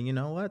you say, you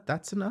know what,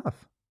 that's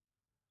enough.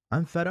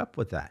 I'm fed up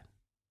with that.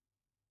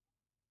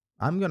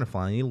 I'm going to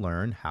finally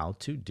learn how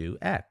to do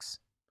X.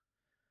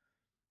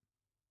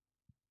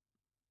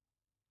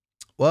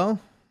 Well,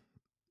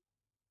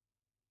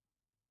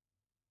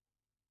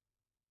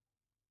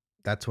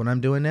 that's what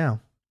I'm doing now.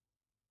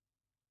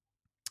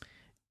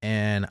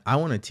 And I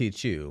want to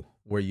teach you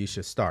where you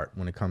should start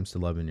when it comes to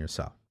loving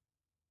yourself.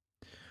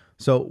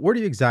 So, where do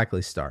you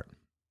exactly start?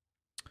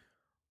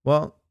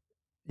 Well,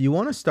 you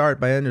want to start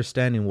by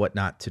understanding what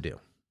not to do.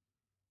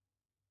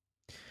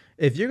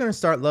 If you're going to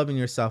start loving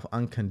yourself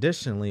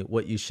unconditionally,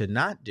 what you should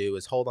not do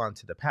is hold on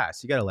to the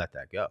past. You got to let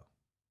that go.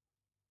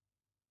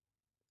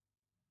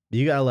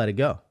 You got to let it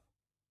go.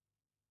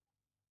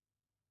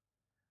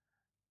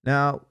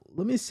 Now,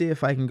 let me see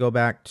if I can go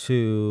back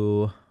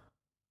to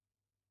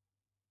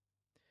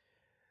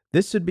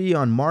this should be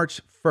on March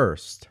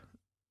 1st,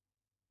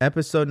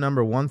 episode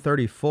number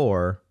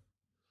 134.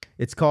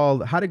 It's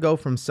called How to Go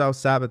from Self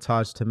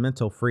Sabotage to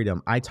Mental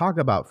Freedom. I talk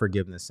about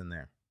forgiveness in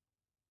there.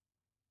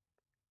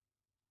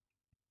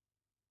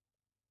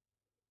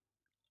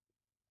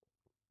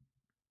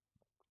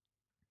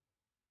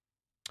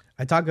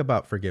 I talk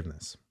about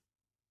forgiveness.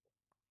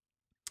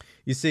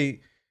 You see,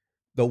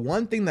 the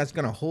one thing that's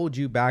going to hold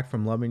you back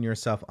from loving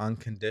yourself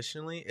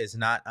unconditionally is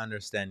not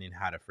understanding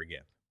how to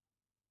forgive.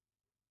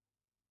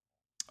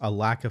 A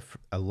lack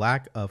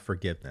of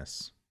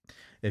forgiveness.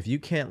 If you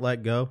can't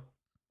let go,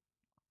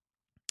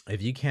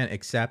 If you can't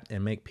accept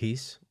and make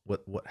peace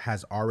with what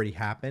has already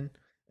happened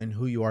and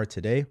who you are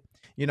today,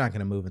 you're not going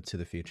to move into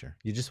the future.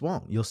 You just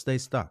won't. You'll stay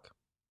stuck.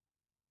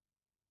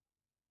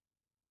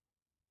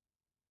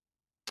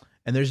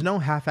 And there's no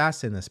half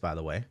ass in this, by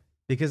the way,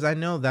 because I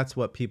know that's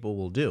what people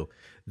will do.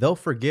 They'll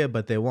forgive,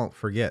 but they won't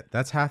forget.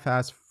 That's half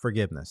ass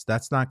forgiveness.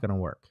 That's not going to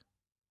work.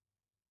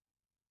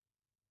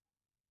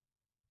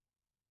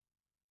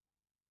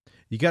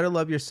 You got to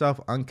love yourself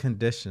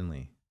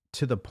unconditionally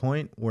to the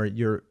point where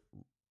you're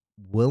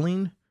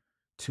willing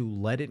to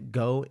let it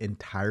go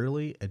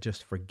entirely and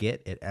just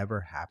forget it ever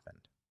happened.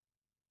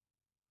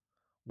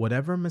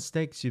 Whatever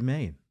mistakes you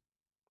made,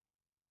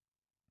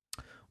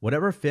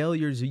 whatever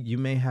failures you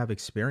may have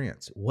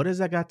experienced, what has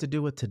that got to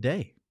do with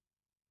today?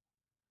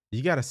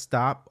 You got to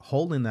stop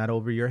holding that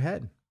over your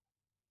head.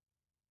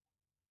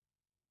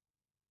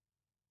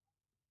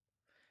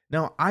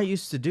 Now, I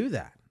used to do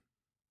that.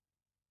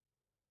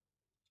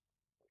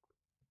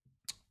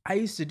 I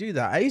used to do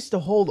that. I used to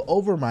hold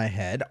over my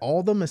head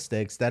all the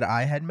mistakes that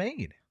I had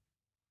made.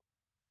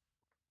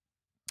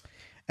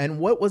 And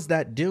what was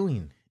that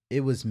doing?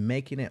 It was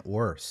making it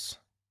worse.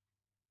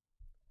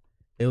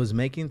 It was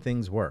making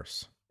things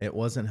worse. It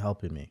wasn't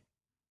helping me.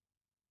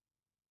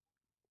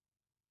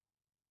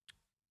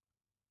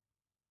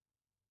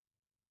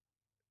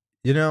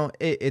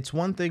 It's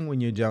one thing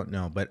when you don't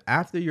know, but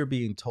after you're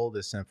being told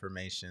this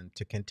information,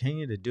 to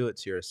continue to do it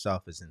to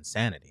yourself is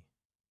insanity.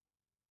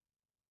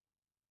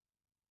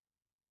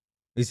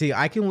 You see,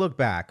 I can look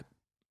back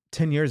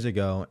 10 years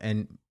ago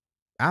and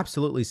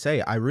absolutely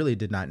say I really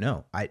did not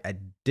know. I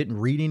didn't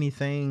read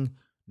anything.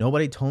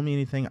 Nobody told me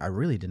anything. I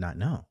really did not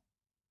know.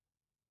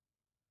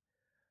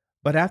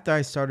 But after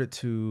I started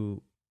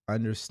to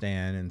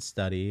understand and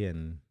study,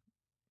 and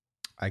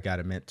I got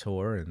a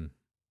mentor, and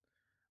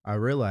I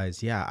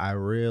realized, yeah, I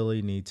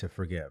really need to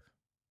forgive.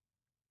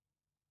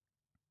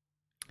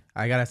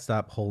 I got to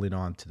stop holding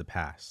on to the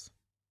past.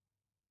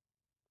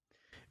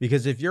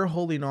 Because if you're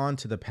holding on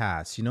to the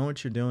past, you know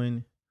what you're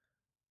doing?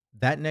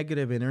 That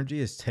negative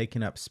energy is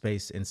taking up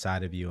space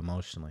inside of you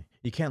emotionally.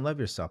 You can't love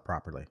yourself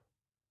properly.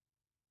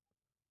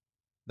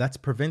 That's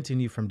preventing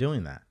you from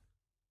doing that.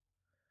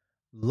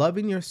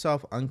 Loving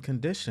yourself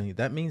unconditionally,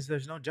 that means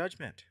there's no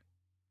judgment.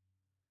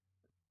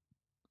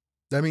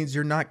 That means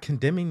you're not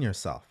condemning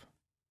yourself.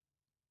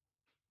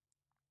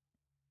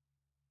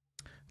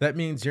 That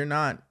means you're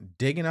not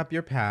digging up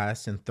your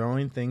past and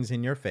throwing things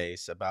in your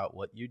face about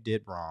what you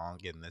did wrong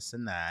and this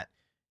and that.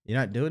 You're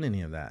not doing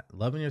any of that.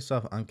 Loving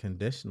yourself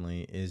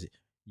unconditionally is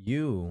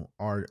you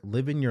are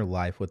living your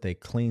life with a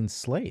clean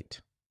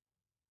slate.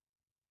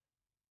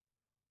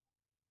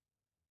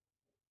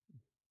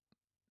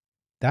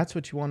 That's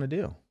what you want to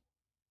do.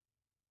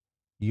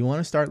 You want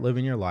to start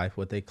living your life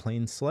with a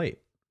clean slate.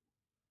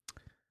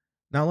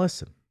 Now,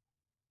 listen,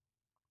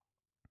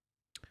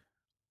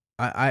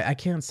 I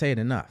can't say it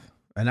enough.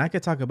 And I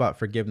could talk about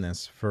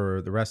forgiveness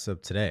for the rest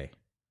of today.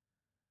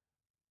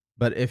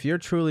 But if you're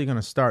truly going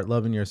to start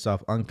loving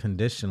yourself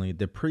unconditionally,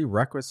 the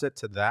prerequisite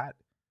to that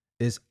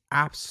is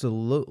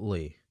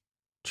absolutely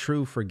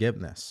true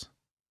forgiveness.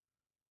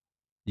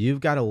 You've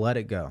got to let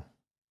it go.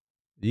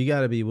 You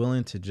got to be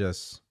willing to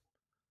just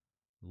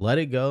let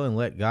it go and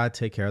let God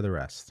take care of the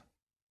rest.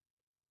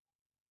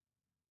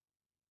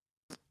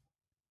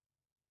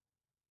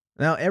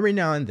 Now, every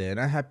now and then,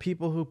 I have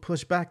people who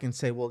push back and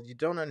say, well, you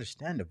don't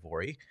understand,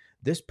 Avori.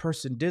 This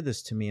person did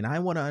this to me, and I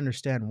want to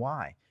understand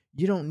why.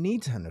 You don't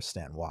need to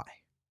understand why.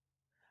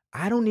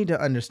 I don't need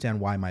to understand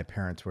why my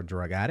parents were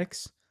drug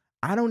addicts.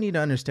 I don't need to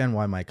understand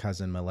why my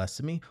cousin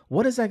molested me.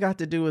 What has that got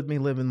to do with me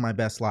living my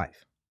best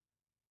life?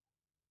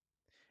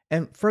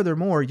 And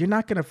furthermore, you're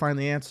not going to find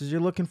the answers you're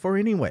looking for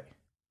anyway.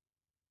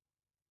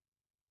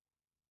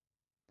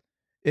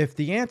 If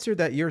the answer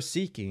that you're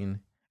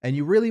seeking and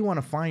you really want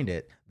to find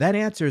it, that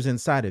answer is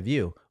inside of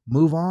you.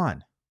 Move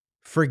on.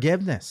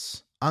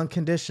 Forgiveness,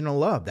 unconditional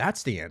love.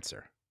 That's the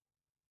answer.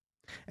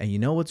 And you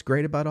know what's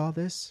great about all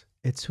this?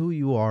 It's who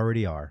you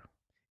already are.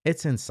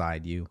 It's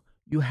inside you.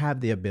 You have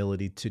the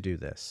ability to do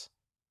this.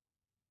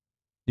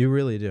 You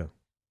really do.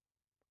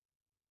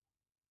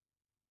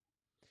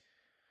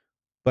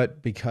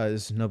 But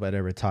because nobody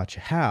ever taught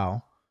you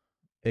how,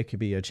 it could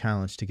be a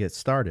challenge to get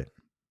started.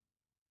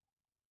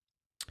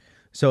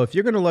 So if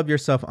you're going to love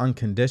yourself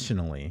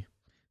unconditionally,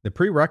 the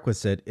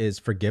prerequisite is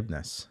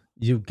forgiveness.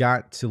 You've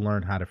got to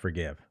learn how to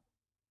forgive.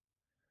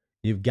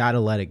 You've got to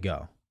let it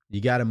go.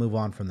 You got to move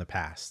on from the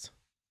past.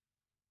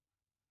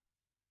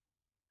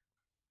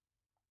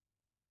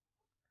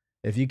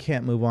 If you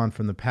can't move on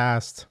from the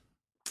past,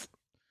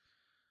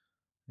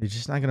 you're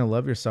just not going to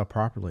love yourself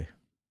properly.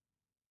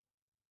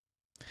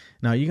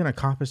 Now, are you going to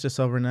accomplish this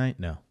overnight?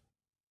 No.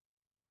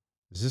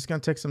 Is this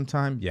going to take some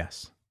time?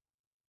 Yes.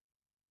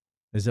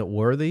 Is it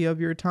worthy of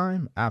your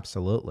time?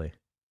 Absolutely.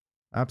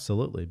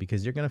 Absolutely.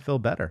 Because you're going to feel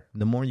better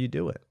the more you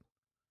do it.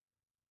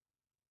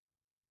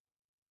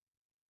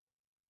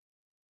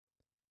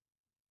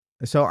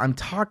 So I'm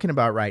talking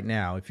about right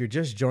now, if you're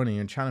just joining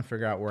and trying to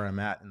figure out where I'm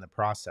at in the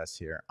process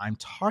here, I'm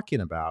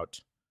talking about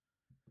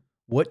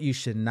what you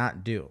should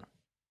not do.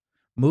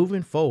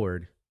 Moving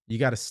forward, You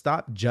got to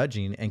stop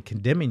judging and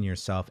condemning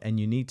yourself, and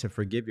you need to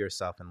forgive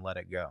yourself and let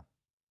it go.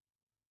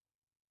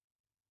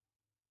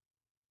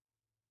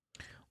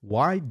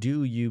 Why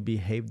do you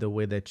behave the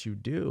way that you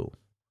do?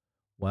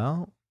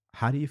 Well,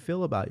 how do you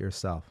feel about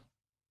yourself?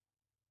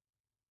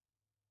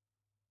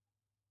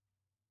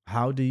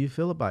 How do you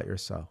feel about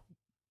yourself?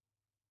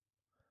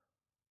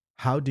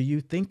 How do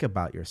you think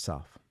about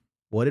yourself?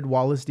 What did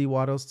Wallace D.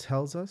 Wattles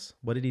tells us?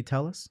 What did he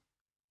tell us?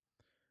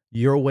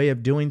 Your way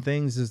of doing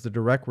things is the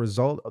direct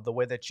result of the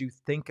way that you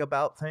think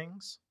about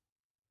things.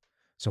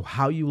 So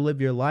how you live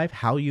your life,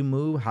 how you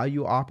move, how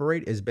you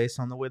operate is based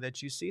on the way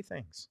that you see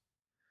things.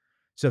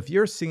 So if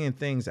you're seeing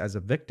things as a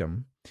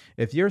victim,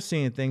 if you're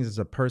seeing things as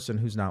a person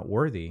who's not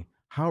worthy,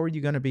 how are you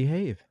going to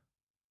behave?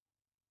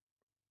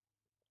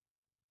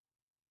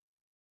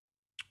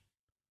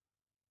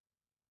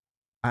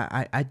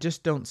 I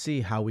just don't see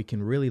how we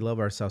can really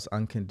love ourselves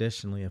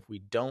unconditionally if we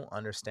don't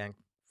understand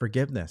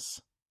forgiveness.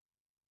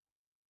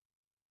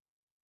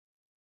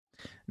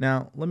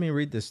 Now, let me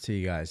read this to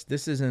you guys.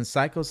 This is in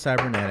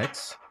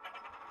Psycho-Cybernetics.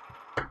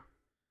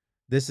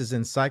 This is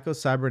in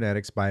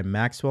Psycho-Cybernetics by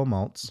Maxwell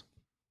Maltz.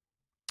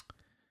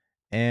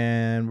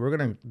 And we're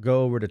going to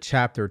go over to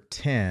chapter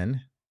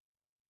 10.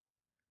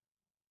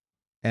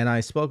 And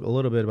I spoke a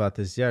little bit about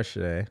this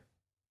yesterday.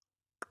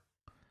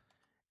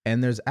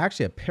 And there's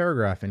actually a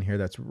paragraph in here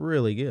that's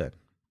really good.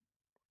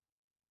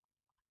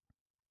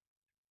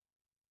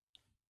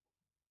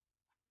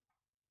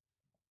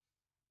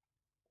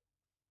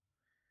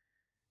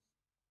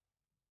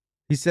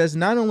 He says,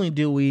 not only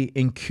do we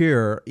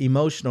incur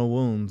emotional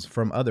wounds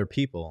from other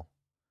people,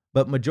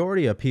 but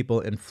majority of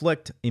people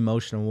inflict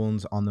emotional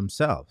wounds on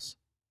themselves.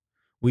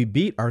 We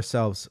beat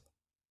ourselves,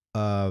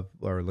 or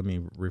let me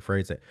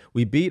rephrase it.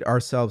 We beat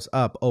ourselves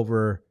up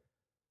over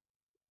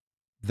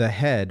the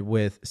head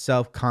with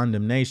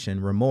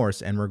self-condemnation,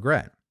 remorse, and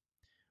regret.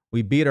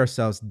 We beat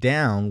ourselves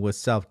down with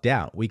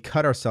self-doubt. We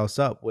cut ourselves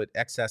up with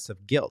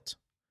excessive guilt.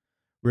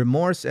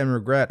 Remorse and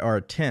regret are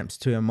attempts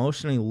to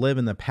emotionally live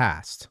in the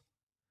past.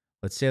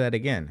 Let's say that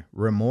again.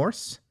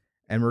 Remorse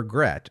and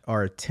regret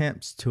are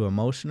attempts to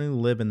emotionally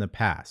live in the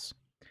past.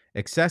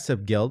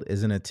 Excessive guilt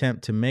is an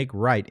attempt to make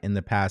right in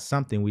the past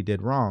something we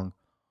did wrong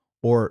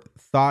or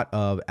thought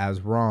of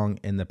as wrong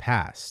in the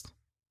past.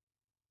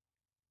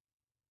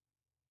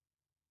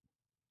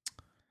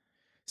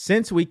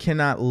 Since we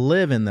cannot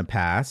live in the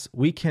past,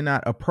 we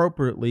cannot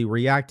appropriately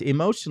react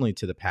emotionally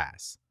to the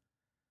past.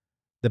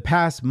 The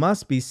past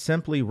must be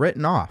simply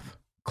written off,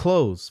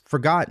 closed,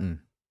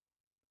 forgotten.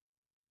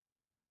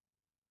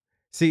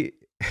 See,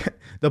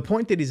 the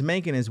point that he's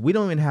making is we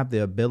don't even have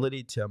the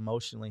ability to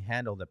emotionally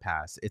handle the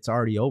past. It's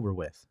already over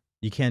with.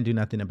 You can't do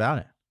nothing about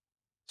it.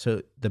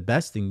 So the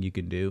best thing you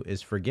can do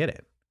is forget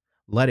it.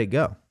 Let it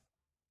go.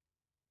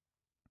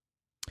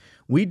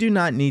 We do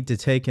not need to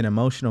take an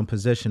emotional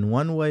position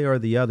one way or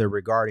the other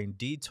regarding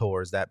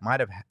detours that might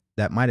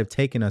have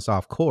taken us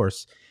off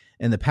course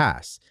in the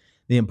past.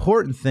 The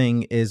important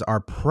thing is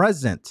our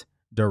present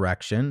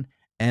direction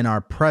and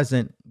our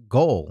present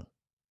goal.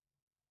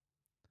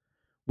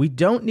 We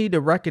don't need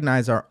to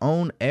recognize our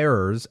own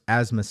errors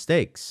as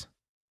mistakes.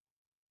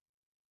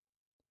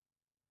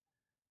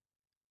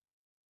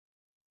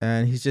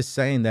 And he's just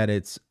saying that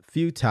it's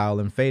futile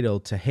and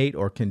fatal to hate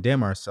or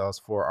condemn ourselves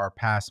for our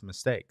past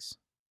mistakes.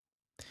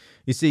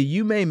 You see,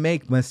 you may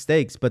make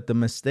mistakes, but the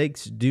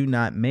mistakes do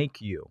not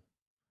make you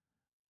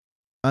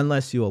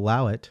unless you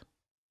allow it.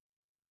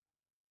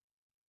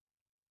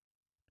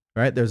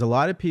 Right? There's a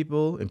lot of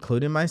people,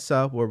 including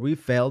myself, where we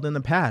failed in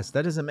the past.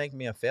 That doesn't make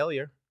me a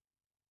failure.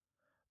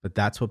 But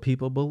that's what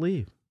people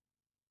believe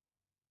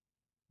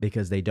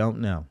because they don't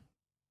know.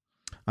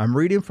 I'm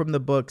reading from the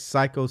book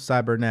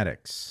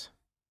Psycho-Cybernetics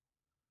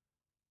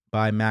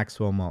by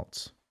Maxwell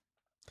Maltz.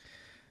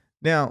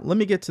 Now, let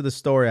me get to the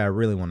story I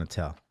really want to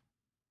tell.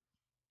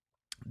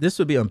 This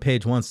would be on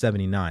page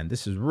 179.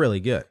 This is really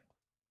good.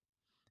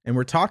 And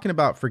we're talking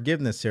about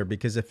forgiveness here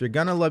because if you're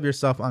going to love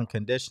yourself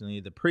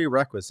unconditionally, the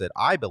prerequisite,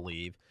 I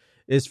believe,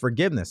 is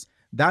forgiveness.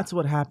 That's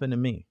what happened to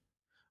me.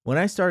 When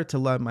I started to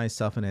love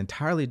myself in an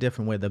entirely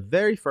different way, the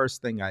very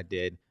first thing I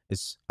did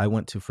is I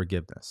went to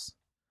forgiveness.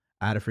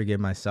 I had to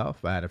forgive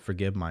myself. I had to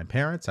forgive my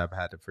parents. I've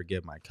had to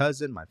forgive my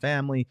cousin, my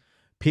family,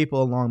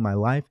 people along my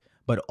life.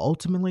 But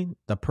ultimately,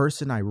 the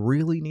person I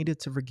really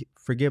needed to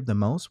forgive the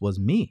most was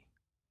me.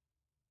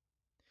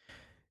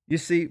 You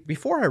see,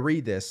 before I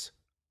read this,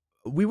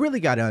 we really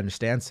got to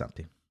understand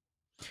something.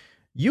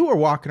 You are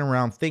walking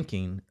around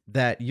thinking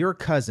that your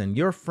cousin,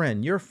 your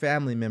friend, your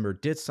family member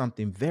did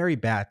something very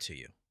bad to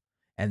you,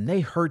 and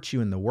they hurt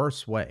you in the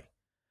worst way.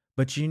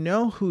 But you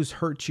know who's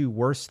hurt you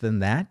worse than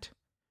that?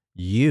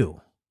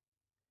 You.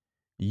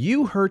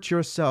 You hurt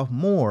yourself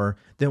more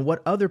than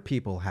what other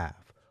people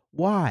have.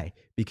 Why?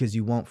 Because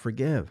you won't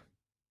forgive.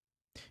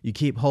 You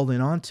keep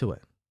holding on to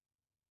it.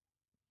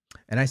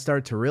 And I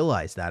started to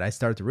realize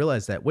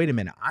that. Wait a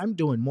minute, I'm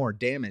doing more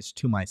damage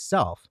to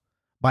myself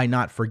by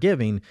not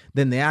forgiving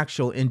than the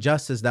actual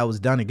injustice that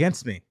was done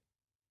against me.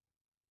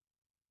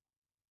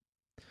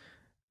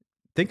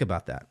 Think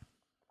about that.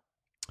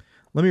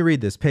 Let me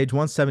read this, page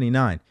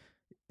 179.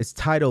 It's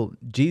titled,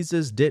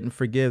 Jesus Didn't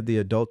Forgive the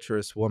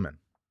Adulterous Woman.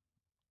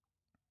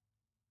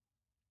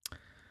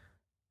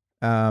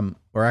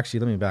 Or actually,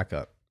 let me back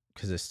up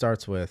because it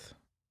starts with,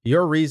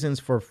 your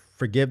reasons for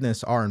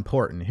forgiveness are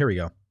important. Here we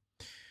go.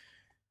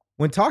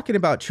 When talking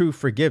about true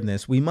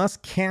forgiveness, we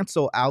must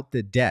cancel out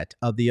the debt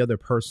of the other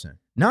person,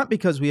 not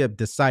because we have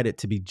decided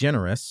to be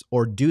generous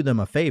or do them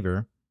a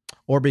favor,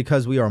 or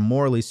because we are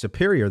morally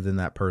superior than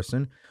that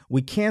person.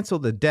 We cancel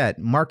the debt,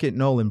 mark it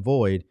null and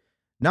void,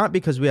 not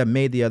because we have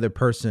made the other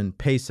person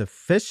pay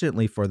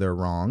sufficiently for their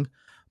wrong,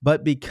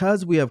 but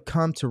because we have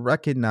come to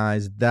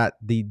recognize that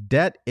the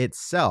debt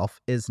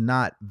itself is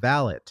not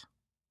valid.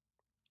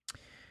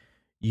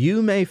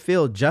 You may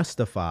feel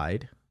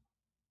justified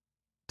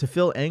to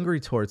feel angry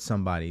towards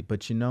somebody,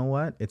 but you know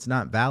what? It's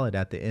not valid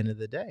at the end of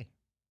the day.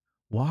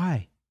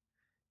 Why?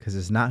 Because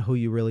it's not who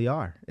you really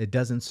are. It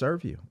doesn't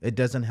serve you. It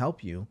doesn't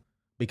help you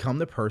become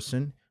the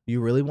person you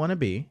really want to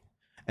be,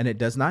 and it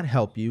does not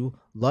help you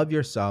love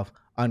yourself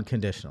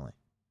unconditionally.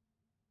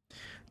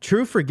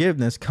 True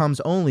forgiveness comes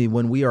only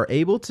when we are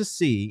able to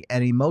see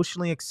and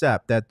emotionally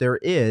accept that there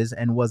is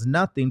and was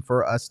nothing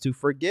for us to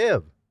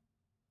forgive.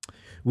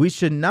 We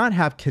should not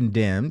have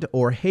condemned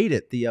or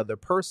hated the other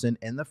person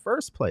in the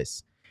first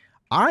place.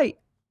 I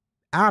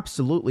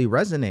absolutely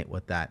resonate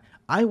with that.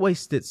 I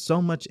wasted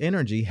so much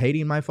energy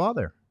hating my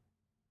father.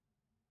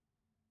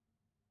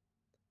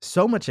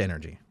 So much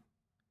energy.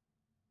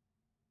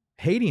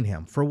 Hating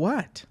him for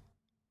what?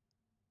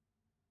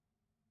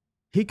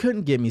 He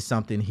couldn't give me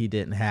something he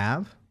didn't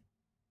have.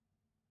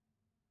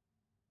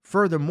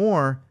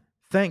 Furthermore,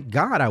 thank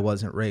God I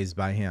wasn't raised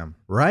by him,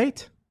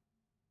 right?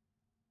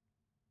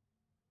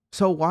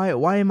 So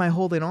why am I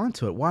holding on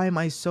to it? Why am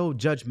I so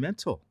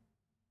judgmental?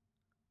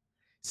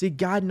 See,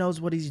 God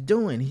knows what he's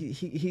doing.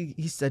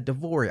 He said,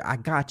 Devori, I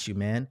got you,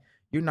 man.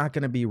 You're not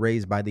going to be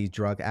raised by these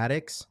drug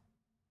addicts.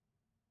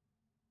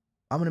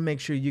 I'm going to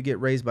make sure you get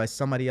raised by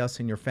somebody else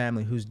in your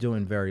family who's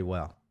doing very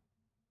well.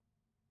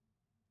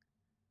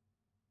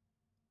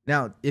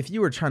 Now, if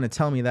you were trying to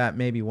tell me that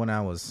maybe when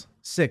I was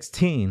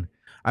 16,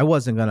 I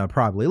wasn't going to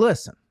probably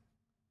listen.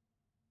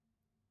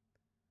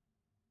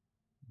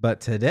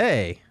 But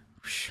today,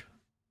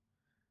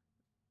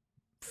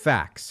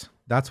 facts.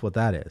 That's what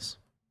that is.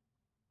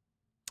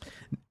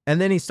 And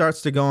then he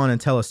starts to go on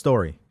and tell a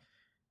story.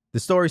 The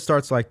story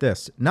starts like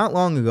this. Not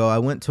long ago, I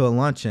went to a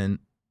luncheon,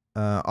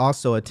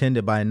 also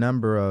attended by a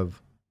number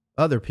of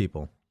other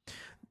people.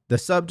 The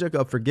subject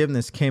of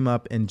forgiveness came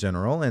up in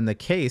general, and the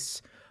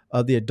case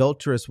of the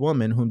adulterous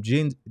woman whom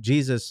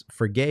Jesus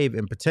forgave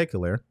in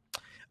particular.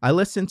 I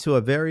listened to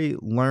a very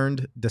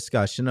learned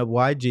discussion of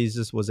why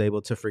Jesus was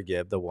able to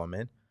forgive the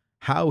woman,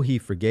 how he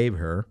forgave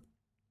her,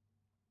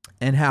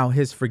 and how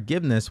his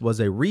forgiveness was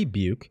a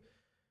rebuke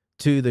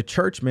to the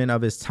churchmen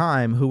of his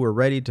time who were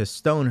ready to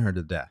stone her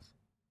to death.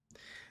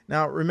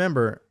 Now,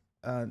 remember,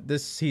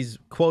 he's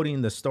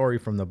quoting the story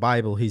from the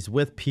Bible. He's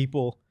with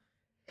people.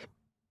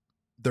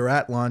 They're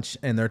at lunch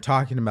and they're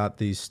talking about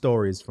these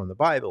stories from the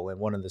Bible. And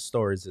one of the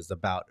stories is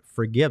about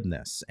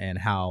forgiveness and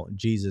how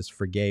Jesus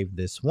forgave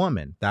this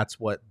woman. That's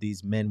what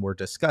these men were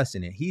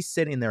discussing. And he's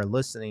sitting there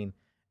listening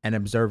and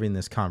observing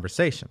this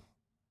conversation.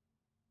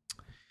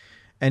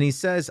 And he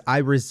says, I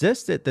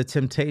resisted the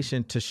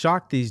temptation to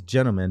shock these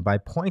gentlemen by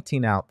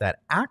pointing out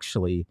that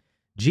actually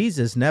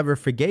Jesus never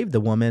forgave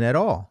the woman at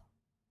all.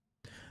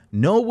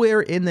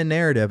 Nowhere in the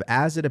narrative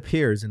as it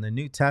appears in the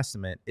New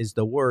Testament is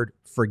the word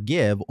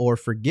forgive or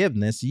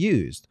forgiveness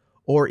used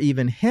or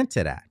even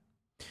hinted at,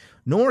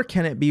 nor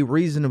can it be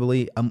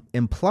reasonably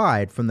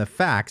implied from the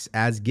facts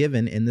as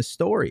given in the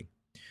story.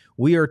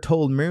 We are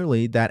told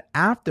merely that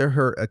after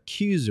her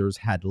accusers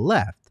had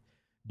left,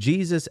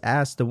 Jesus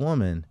asked the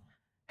woman,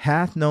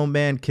 hath no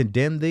man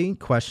condemned thee? ?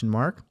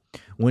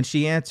 When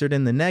she answered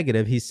in the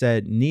negative, he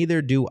said,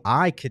 neither do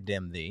I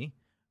condemn thee.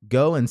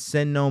 Go and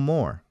sin no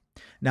more.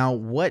 Now,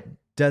 what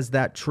does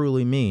that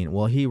truly mean?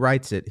 Well, he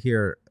writes it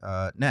here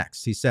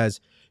next. He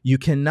says, you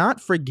cannot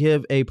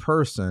forgive a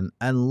person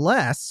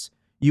unless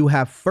you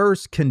have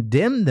first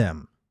condemned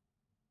them.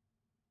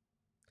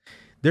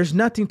 There's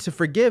nothing to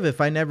forgive if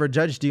I never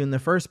judged you in the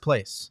first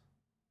place.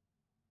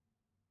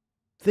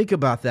 Think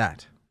about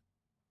that.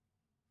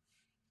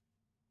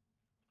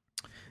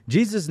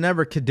 Jesus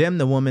never condemned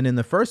the woman in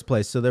the first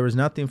place, so there was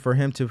nothing for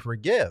him to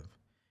forgive.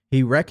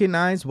 He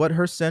recognized what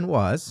her sin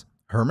was,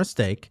 her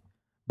mistake,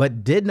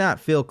 but did not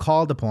feel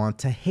called upon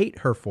to hate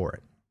her for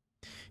it.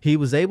 He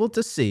was able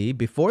to see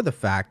before the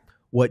fact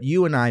what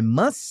you and I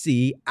must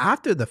see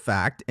after the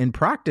fact in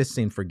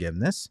practicing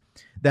forgiveness,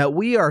 that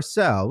we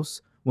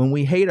ourselves, when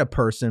we hate a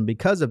person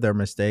because of their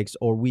mistakes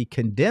or we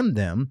condemn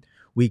them,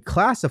 we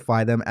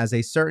classify them as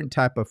a certain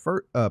type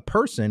of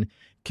person,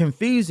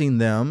 confusing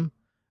them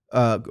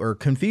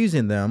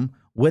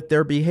with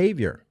their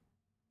behavior.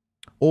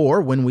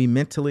 Or when we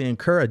mentally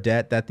incur a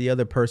debt that the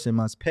other person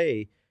must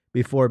pay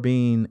before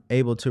being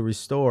able to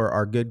restore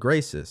our good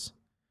graces.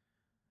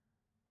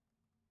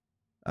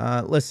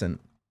 Listen,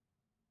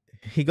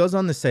 he goes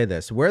on to say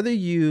this, whether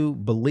you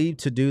believe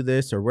to do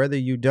this or whether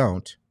you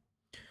don't,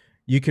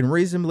 you can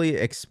reasonably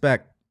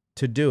expect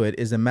to do it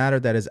is a matter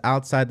that is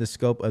outside the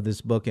scope of this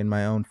book in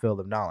my own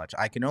field of knowledge.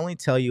 I can only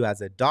tell you as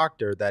a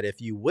doctor that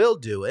if you will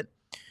do it,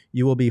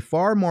 you will be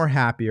far more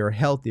happier,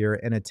 healthier,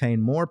 and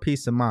attain more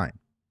peace of mind.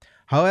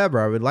 However,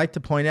 I would like to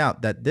point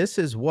out that this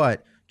is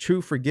what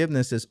true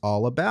forgiveness is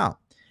all about.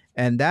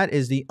 And that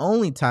is the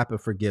only type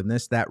of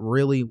forgiveness that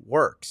really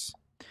works.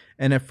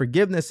 And if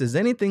forgiveness is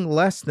anything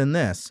less than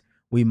this,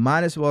 we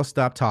might as well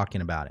stop talking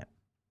about it.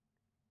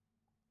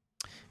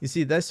 You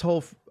see, this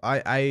whole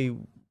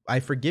I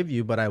forgive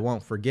you, but I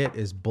won't forget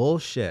is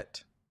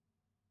bullshit.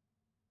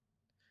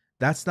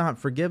 That's not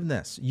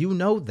forgiveness. You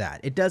know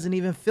that. It doesn't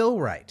even feel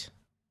right.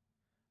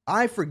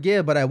 I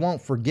forgive, but I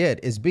won't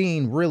forget is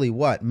being really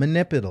what?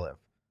 Manipulative,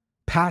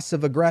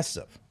 passive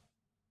aggressive.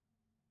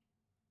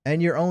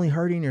 And you're only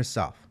hurting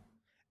yourself.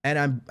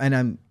 And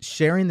I'm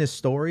sharing this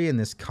story and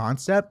this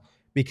concept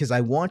because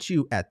I want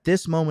you at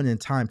this moment in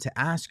time to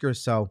ask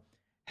yourself,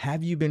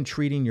 have you been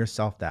treating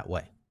yourself that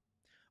way?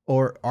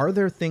 Or are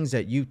there things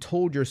that you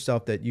told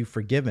yourself that you've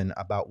forgiven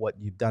about what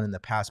you've done in the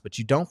past, but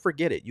you don't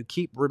forget it? You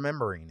keep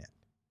remembering it.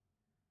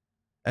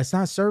 It's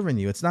not serving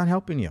you. It's not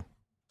helping you.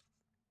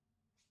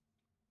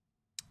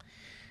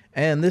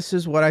 And this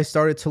is what I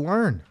started to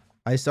learn.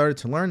 I started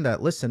to learn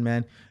that, listen,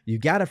 man, you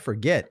got to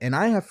forget. And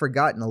I have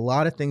forgotten a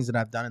lot of things that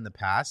I've done in the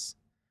past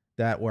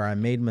that where I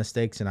made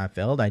mistakes and I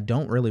failed. I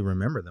don't really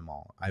remember them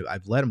all.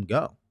 I've let them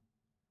go.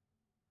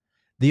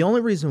 The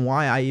only reason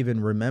why I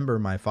even remember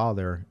my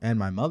father and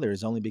my mother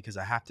is only because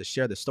I have to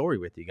share the story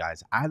with you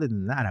guys. Other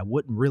than that, I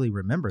wouldn't really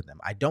remember them.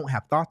 I don't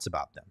have thoughts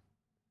about them.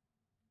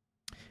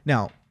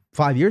 Now,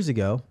 5 years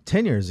ago,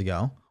 10 years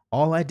ago,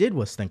 all I did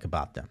was think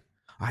about them.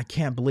 I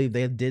can't believe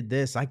they did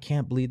this. I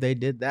can't believe they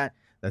did that.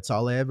 That's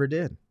all I ever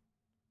did.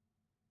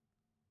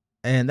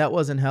 And that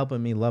wasn't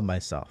helping me love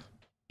myself.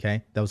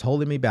 Okay. That was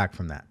holding me back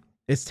from that.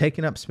 It's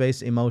taking up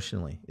space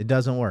emotionally. It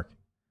doesn't work.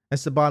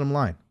 That's the bottom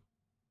line.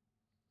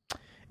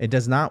 It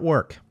does not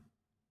work.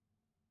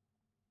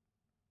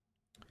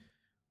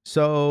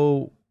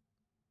 So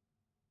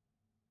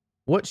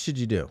what should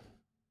you do?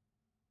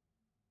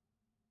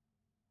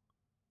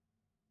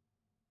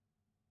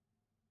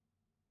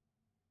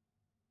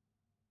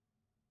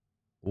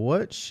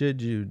 What should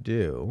you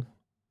do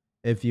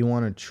if you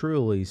want to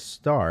truly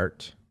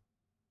start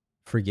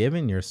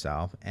forgiving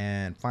yourself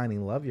and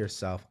finding love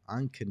yourself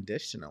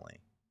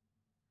unconditionally?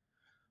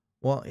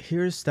 Well,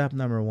 here's step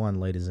number 1,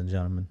 ladies and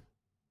gentlemen.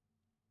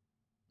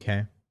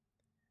 Okay.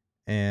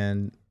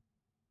 And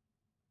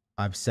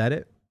I've said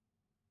it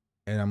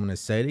and I'm going to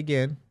say it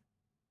again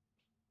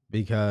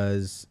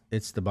because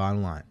it's the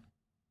bottom line.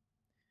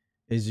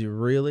 Is you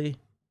really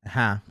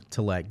have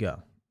to let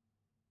go.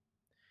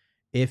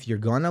 If you're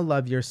going to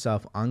love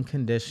yourself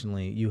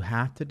unconditionally, you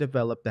have to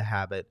develop the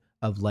habit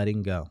of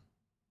letting go.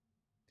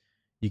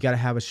 You got to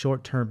have a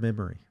short-term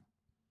memory.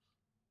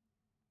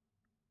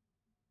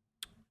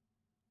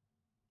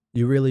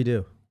 You really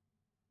do.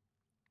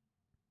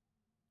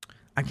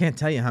 I can't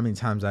tell you how many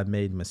times I've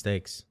made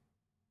mistakes.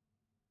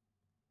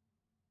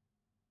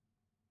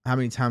 How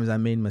many times I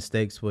made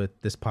mistakes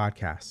with this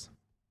podcast,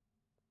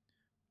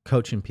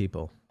 coaching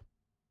people,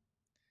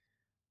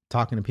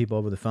 talking to people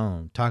over the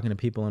phone, talking to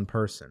people in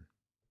person.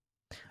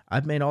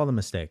 I've made all the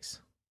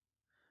mistakes,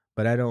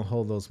 but I don't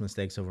hold those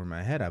mistakes over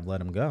my head. I've let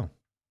them go.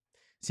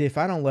 See, if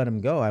I don't let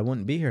them go, I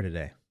wouldn't be here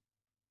today.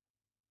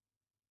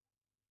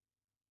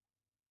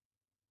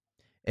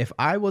 If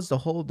I was to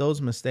hold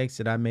those mistakes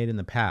that I made in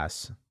the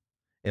past,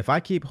 if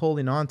I keep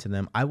holding on to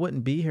them, I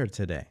wouldn't be here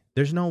today.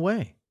 There's no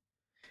way.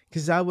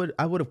 Because I would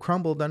have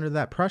crumbled under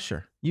that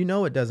pressure. You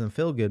know it doesn't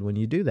feel good when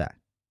you do that.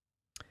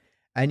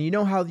 And you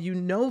know how you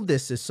know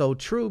this is so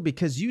true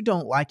because you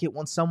don't like it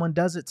when someone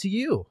does it to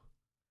you.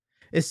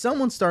 If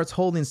someone starts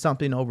holding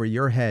something over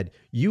your head,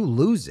 you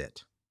lose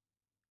it.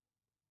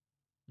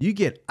 You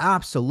get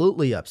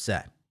absolutely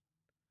upset.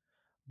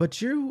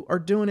 But you are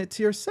doing it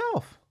to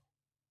yourself.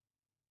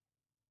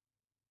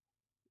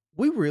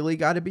 We really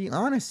got to be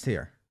honest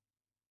here.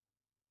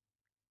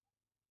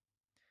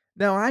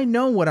 Now, I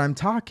know what I'm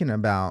talking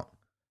about.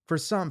 For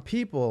some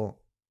people,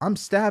 I'm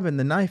stabbing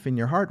the knife in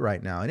your heart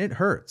right now, and it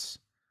hurts.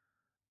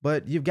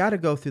 But you've got to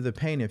go through the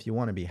pain if you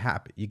want to be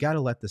happy. You got to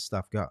let this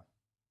stuff go.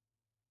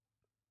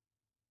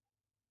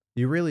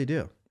 You really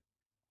do.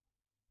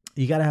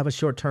 You got to have a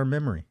short-term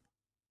memory.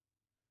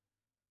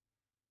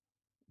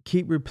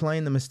 Keep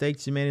replaying the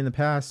mistakes you made in the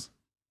past.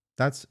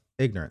 That's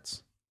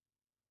ignorance.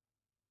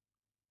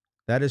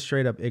 That is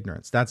straight up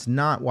ignorance. That's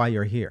not why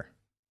you're here.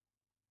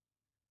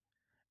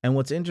 And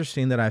what's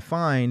interesting that I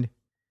find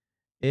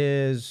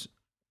is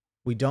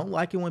we don't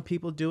like it when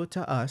people do it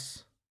to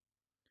us.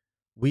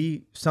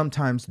 We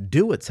sometimes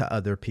do it to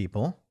other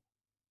people.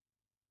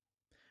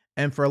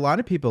 And for a lot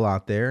of people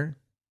out there,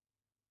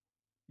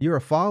 you're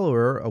a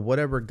follower of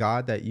whatever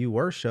God that you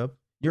worship.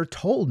 You're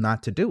told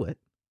not to do it,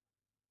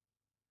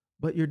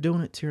 but you're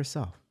doing it to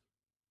yourself.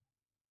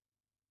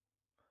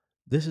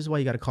 This is why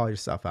you got to call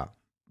yourself out.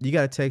 You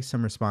got to take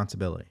some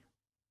responsibility.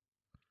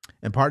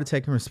 And part of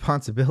taking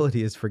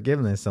responsibility is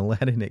forgiveness and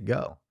letting it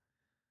go.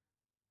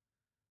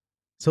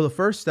 So, the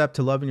first step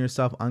to loving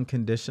yourself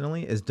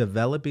unconditionally is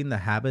developing the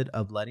habit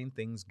of letting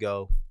things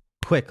go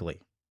quickly.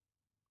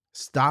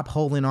 Stop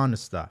holding on to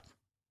stuff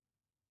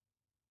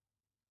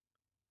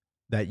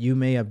that you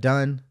may have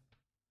done,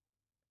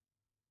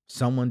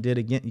 someone did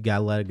again. You got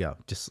to let it go.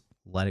 Just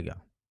let it go.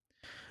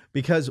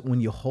 Because when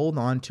you hold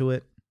on to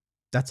it,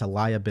 that's a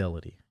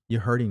liability.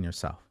 You're hurting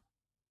yourself.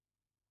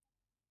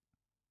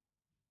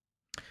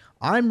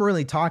 I'm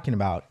really talking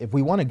about, if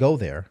we want to go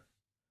there,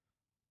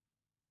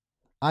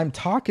 I'm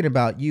talking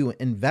about you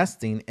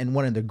investing in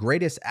one of the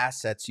greatest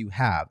assets you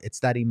have.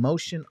 It's that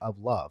emotion of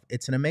love.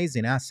 It's an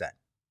amazing asset.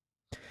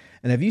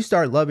 And if you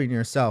start loving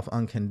yourself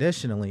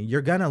unconditionally,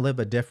 you're going to live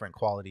a different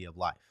quality of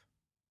life.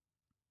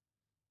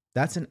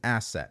 That's an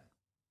asset.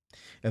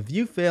 If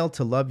you fail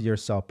to love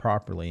yourself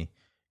properly,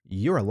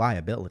 you're a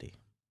liability.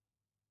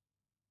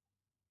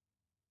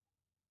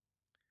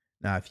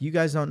 Now, if you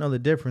guys don't know the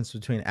difference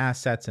between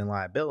assets and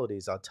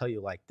liabilities, I'll tell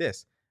you like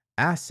this.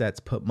 Assets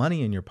put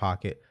money in your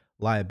pocket,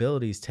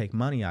 liabilities take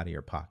money out of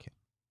your pocket.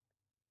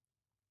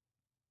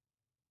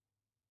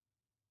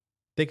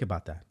 Think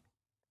about that.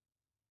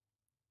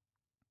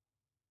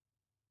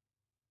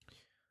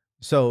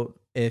 So,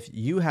 if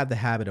you have the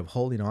habit of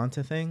holding on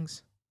to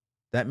things,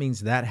 that means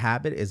that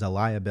habit is a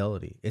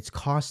liability. It's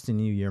costing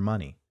you your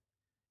money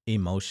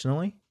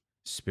emotionally,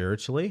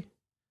 spiritually,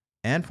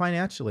 and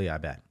financially, I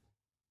bet.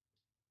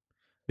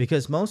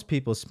 Because most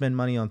people spend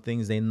money on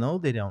things they know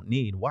they don't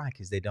need. Why?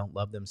 Because they don't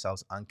love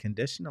themselves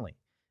unconditionally.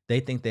 They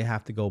think they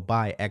have to go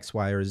buy X,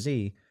 Y, or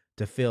Z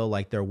to feel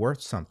like they're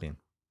worth something.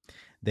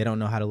 They don't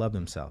know how to love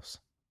themselves.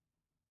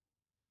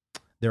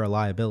 They're a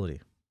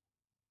liability.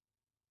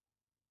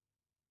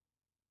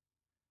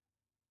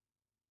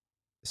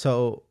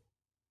 So,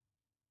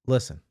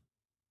 listen,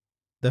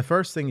 the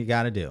first thing you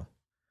got to do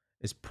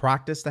is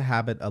practice the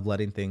habit of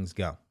letting things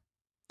go.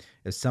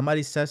 If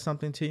somebody says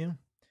something to you,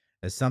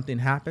 if something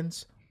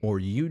happens, or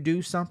you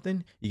do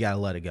something, you got to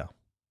let it go.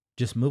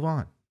 Just move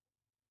on.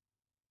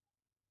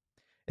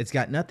 It's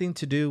got nothing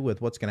to do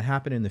with what's going to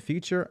happen in the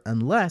future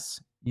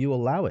unless you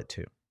allow it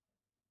to.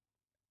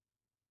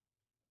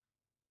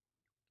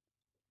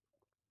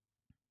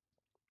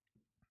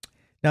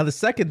 Now, the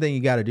second thing you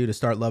got to do to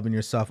start loving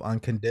yourself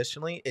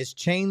unconditionally is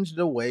change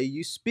the way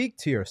you speak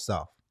to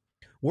yourself.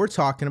 We're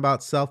talking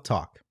about self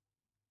talk.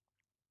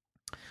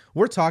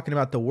 We're talking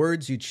about the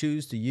words you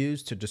choose to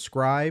use to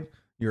describe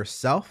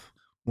yourself,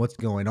 what's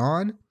going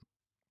on,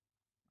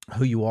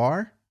 who you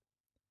are.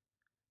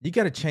 You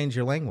got to change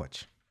your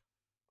language.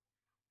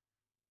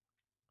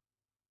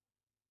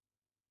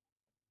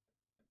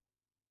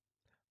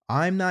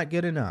 I'm not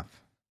good enough.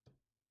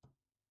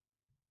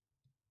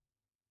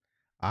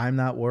 I'm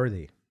not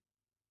worthy.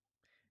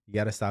 You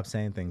got to stop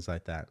saying things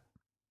like that.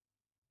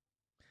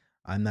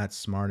 I'm not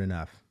smart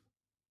enough.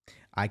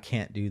 I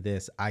can't do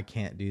this. I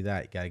can't do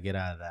that. You got to get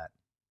out of that.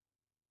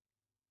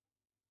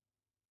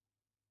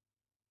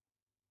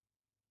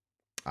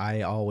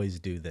 I always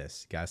do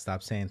this. You got to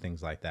stop saying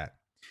things like that.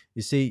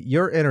 You see,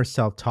 your inner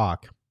self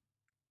talk,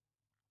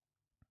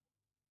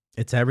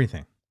 it's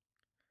everything.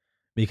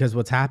 Because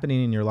what's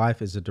happening in your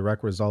life is a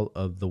direct result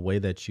of the way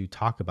that you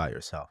talk about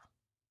yourself.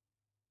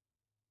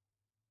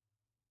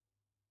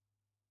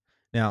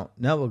 Now,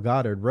 Neville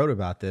Goddard wrote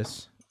about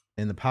this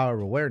in The Power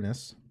of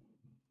Awareness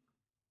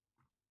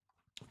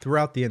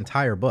throughout the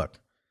entire book.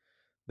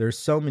 There's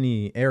so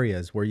many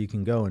areas where you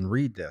can go and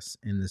read this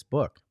in this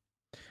book.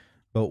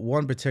 But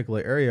one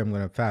particular area, I'm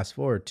going to fast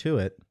forward to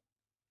it,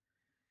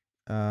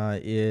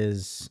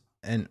 is,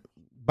 and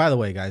by the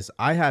way, guys,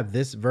 I have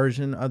this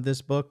version of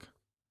this book.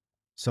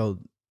 So,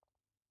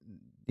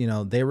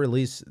 they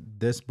release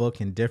this book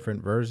in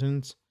different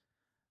versions.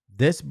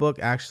 This book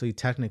actually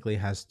technically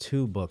has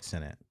two books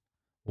in it.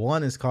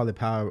 One is called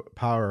The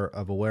Power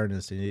of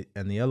Awareness,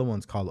 and the other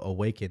one's called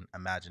Awaken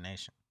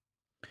Imagination.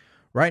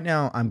 Right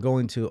now, I'm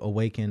going to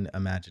Awaken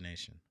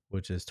Imagination,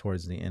 which is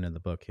towards the end of the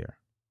book here.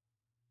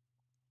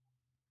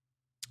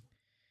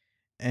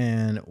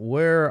 And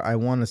where I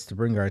want us to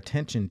bring our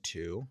attention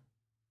to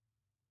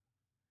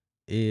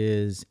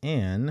is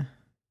in,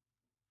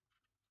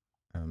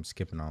 I'm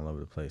skipping all over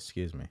the place,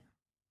 excuse me.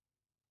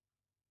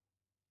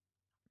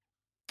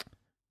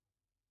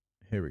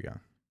 Here we go.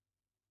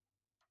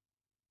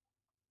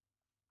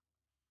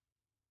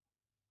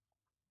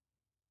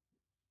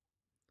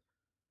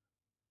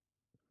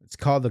 It's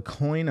called The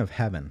Coin of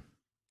Heaven.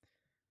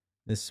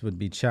 This would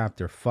be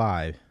chapter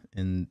 5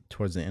 and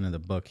towards the end of the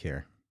book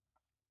here.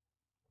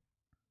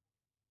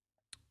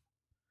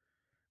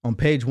 On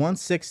page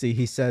 160,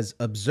 he says,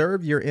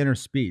 observe your inner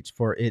speech,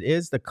 for it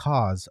is the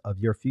cause of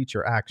your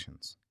future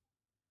actions.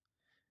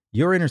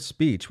 Your inner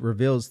speech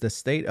reveals the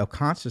state of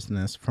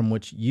consciousness from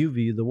which you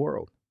view the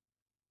world.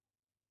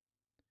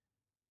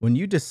 When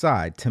you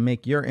decide to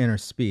make your inner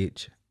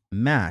speech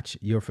match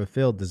your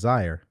fulfilled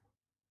desire,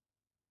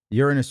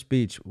 your inner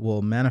speech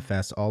will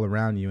manifest all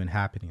around you in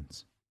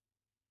happenings.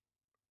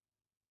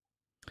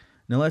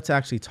 Now let's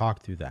actually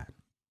talk through that.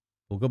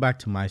 We'll go back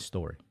to my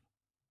story.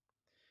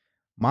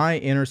 My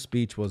inner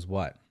speech was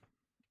what?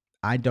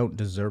 I don't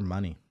deserve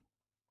money.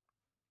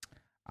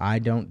 I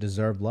don't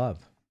deserve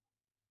love.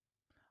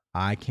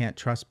 I can't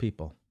trust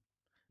people.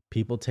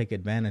 People take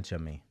advantage of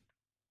me.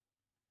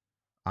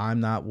 I'm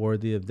not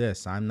worthy of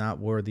this. I'm not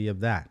worthy of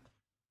that.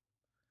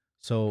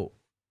 So,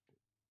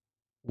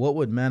 what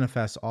would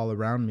manifest all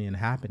around me in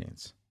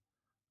happenings?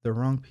 The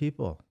wrong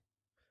people,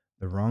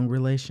 the wrong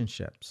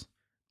relationships,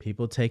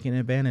 people taking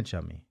advantage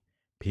of me,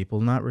 people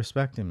not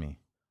respecting me.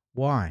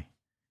 Why?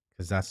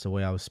 Because that's the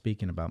way I was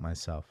speaking about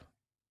myself.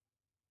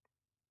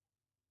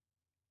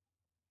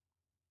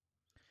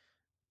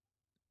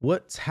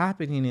 What's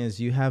happening is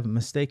you have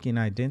mistaken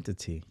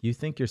identity. You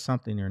think you're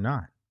something you're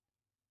not.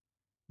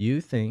 You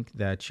think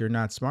that you're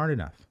not smart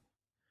enough.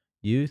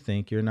 You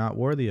think you're not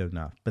worthy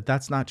enough, but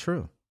that's not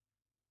true.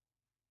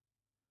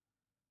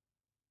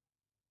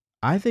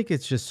 I think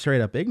it's just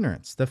straight up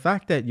ignorance. The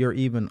fact that you're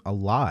even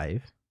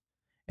alive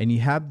and you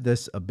have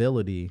this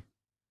ability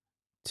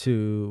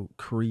to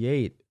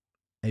create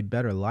a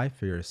better life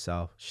for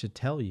yourself should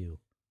tell you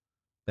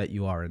that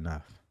you are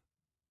enough.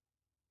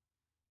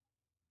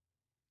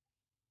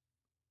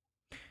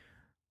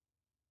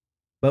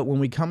 But when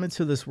we come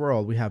into this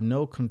world, we have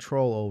no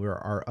control over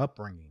our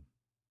upbringing.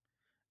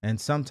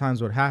 And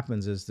sometimes what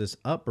happens is this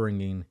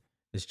upbringing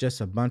is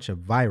just a bunch of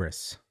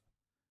virus,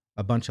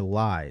 a bunch of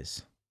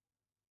lies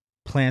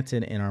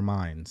planted in our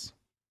minds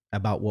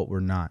about what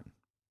we're not.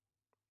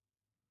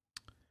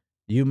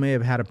 You may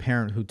have had a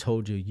parent who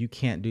told you, you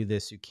can't do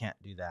this, you can't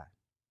do that.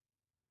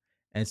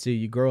 And so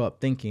you grow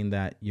up thinking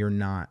that you're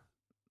not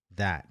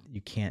that,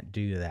 you can't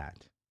do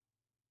that.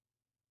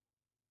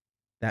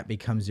 That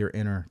becomes your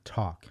inner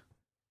talk.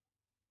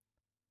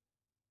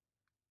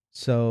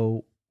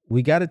 So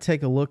we got to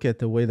take a look at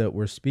the way that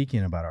we're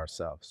speaking about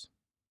ourselves.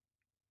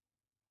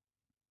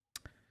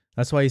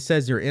 That's why he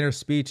says your inner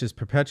speech is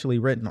perpetually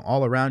written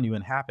all around you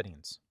in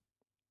happenings.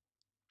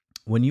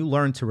 When you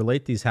learn to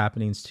relate these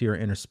happenings to your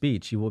inner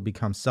speech, you will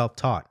become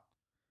self-taught.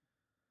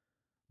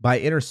 By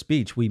inner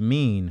speech, we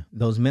mean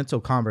those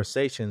mental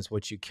conversations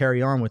which you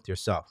carry on with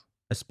yourself,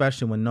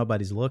 especially when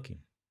nobody's looking.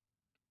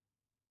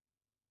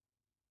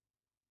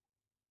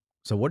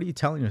 So what are you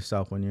telling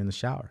yourself when you're in the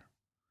shower?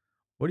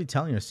 What are you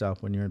telling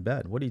yourself when you're in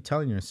bed? What are you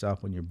telling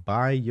yourself when you're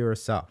by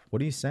yourself?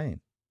 What are you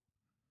saying?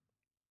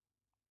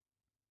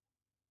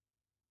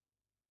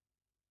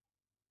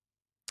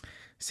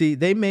 See,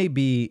 they may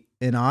be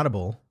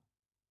inaudible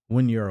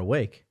when you're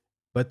awake,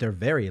 but they're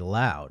very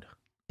loud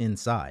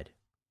inside.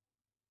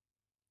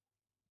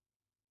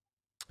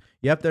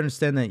 You have to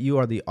understand that you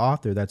are the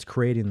author that's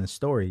creating the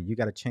story. You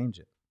got to change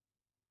it.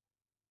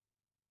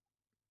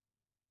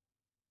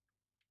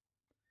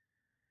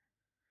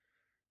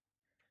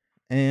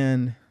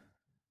 And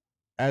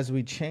as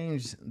we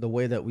change the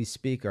way that we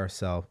speak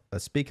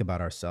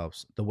about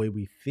ourselves, the way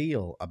we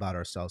feel about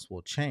ourselves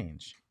will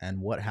change.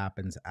 And what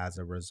happens as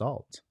a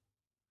result?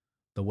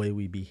 The way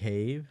we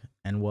behave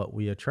and what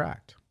we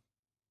attract.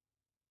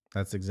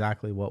 That's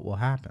exactly what will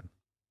happen.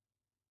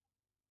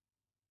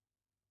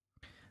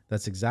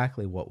 That's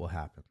exactly what will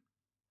happen.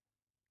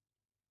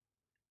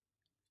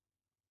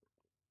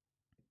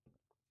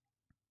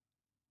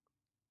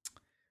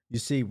 You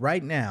see,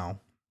 right now,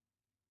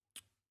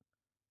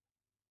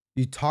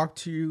 you talk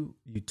to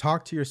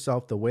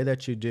yourself the way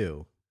that you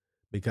do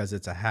because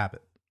it's a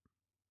habit.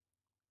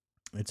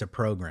 It's a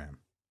program.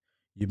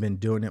 You've been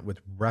doing it with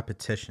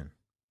repetition.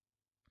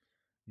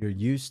 You're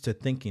used to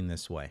thinking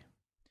this way.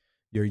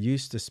 You're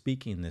used to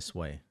speaking this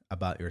way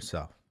about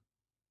yourself.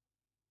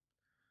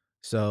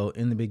 So,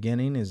 in the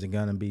beginning, is it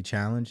going to be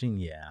challenging?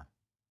 Yeah.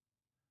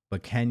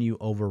 But can you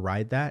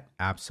override that?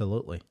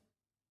 Absolutely.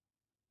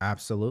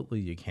 Absolutely,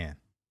 you can.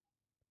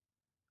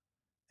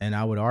 And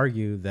I would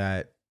argue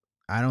that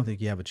I don't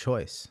think you have a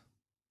choice.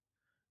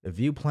 If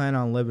you plan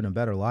on living a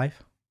better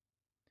life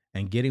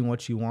and getting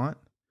what you want,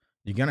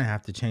 you're going to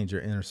have to change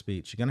your inner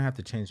speech. You're going to have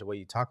to change the way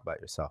you talk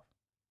about yourself.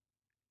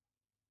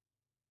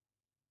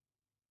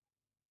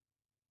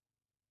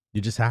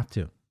 You just have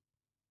to.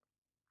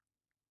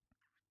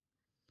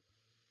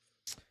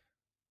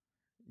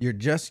 You're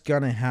just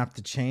going to have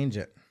to change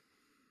it.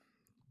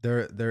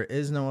 There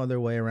is no other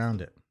way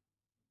around it.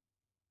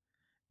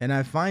 And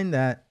I find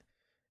that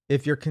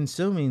if you're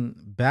consuming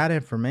bad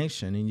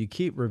information and you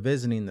keep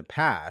revisiting the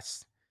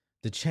past,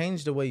 to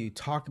change the way you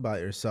talk about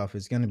yourself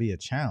is going to be a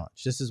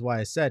challenge. This is why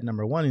I said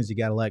number one is you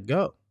got to let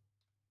go.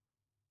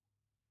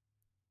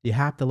 You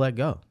have to let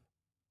go.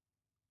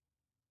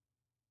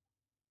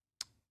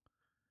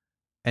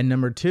 And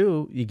number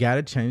two, you got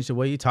to change the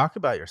way you talk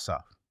about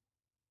yourself.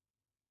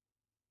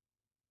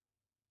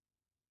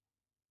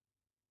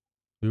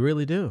 You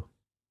really do.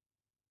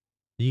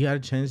 You got to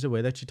change the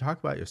way that you talk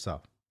about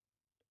yourself.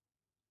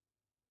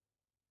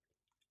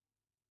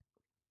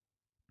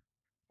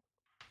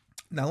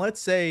 Now, let's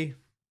say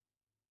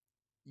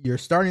you're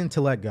starting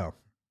to let go.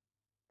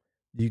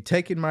 You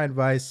taking my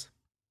advice,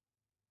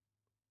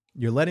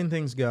 you're letting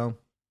things go.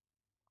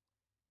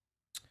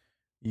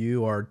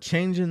 You are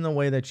changing the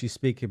way that you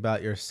speak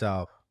about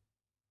yourself.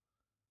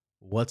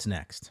 What's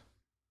next?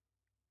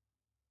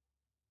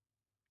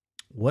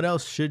 What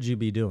else should you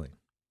be doing?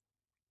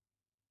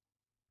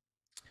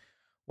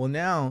 Well,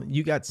 now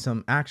you got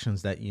some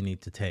actions that you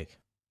need to take.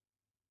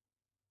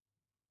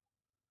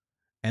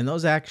 And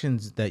those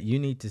actions that you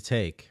need to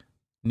take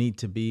need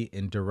to be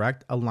in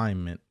direct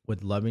alignment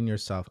with loving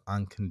yourself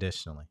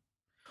unconditionally.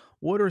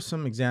 What are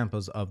some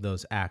examples of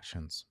those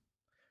actions?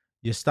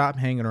 You stop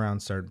hanging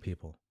around certain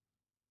people.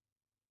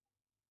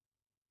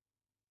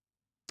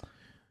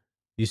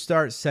 You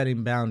start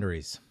setting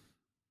boundaries.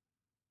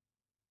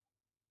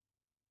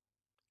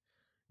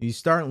 You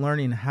start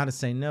learning how to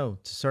say no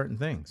to certain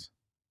things.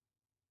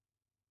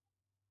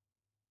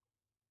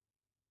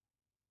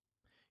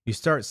 You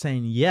start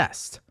saying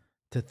yes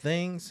to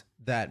things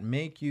that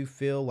make you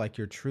feel like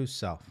your true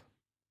self.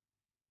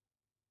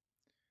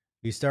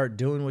 You start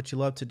doing what you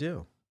love to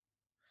do.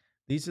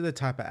 These are the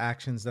type of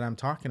actions that I'm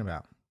talking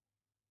about.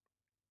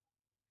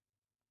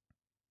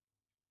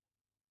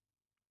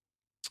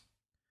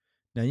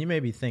 Now, you may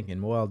be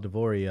thinking, well,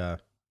 Devori,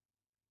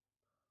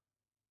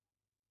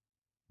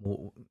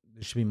 well,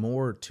 there should be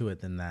more to it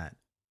than that.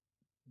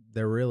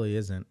 There really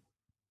isn't.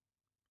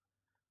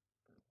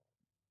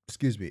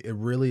 Excuse me. It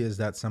really is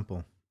that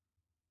simple.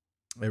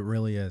 It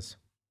really is.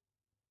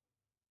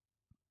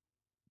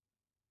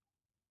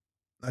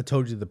 I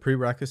told you the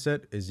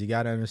prerequisite is you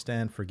got to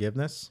understand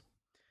forgiveness.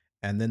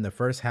 And then the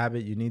first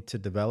habit you need to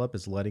develop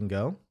is letting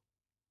go.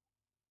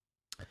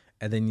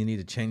 And then you need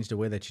to change the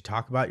way that you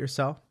talk about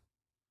yourself.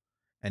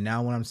 And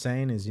now what I'm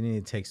saying is you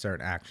need to take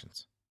certain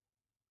actions,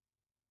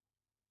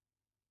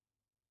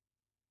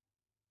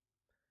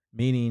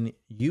 meaning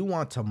you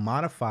want to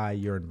modify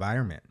your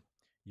environment,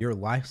 your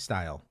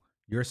lifestyle,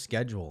 your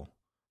schedule,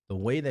 the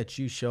way that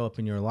you show up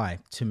in your life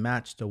to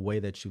match the way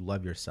that you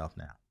love yourself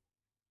now.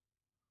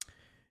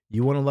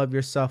 You want to love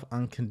yourself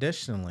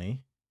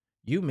unconditionally,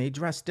 you may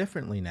dress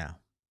differently now.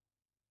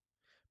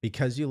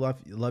 Because you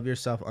love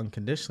yourself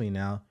unconditionally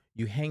now,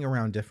 you hang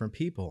around different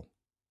people.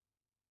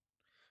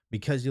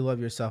 Because you love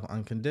yourself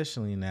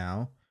unconditionally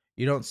now,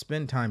 you don't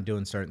spend time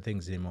doing certain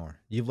things anymore.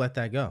 You've let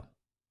that go.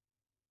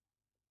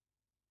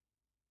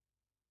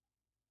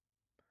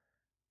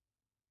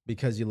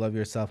 Because you love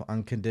yourself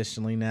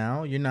unconditionally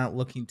now, you're not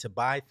looking to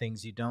buy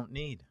things you don't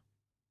need.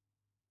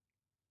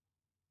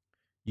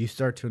 You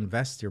start to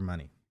invest your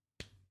money.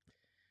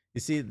 You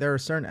see, there are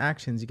certain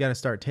actions you got to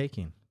start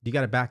taking. You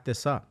got to back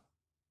this up.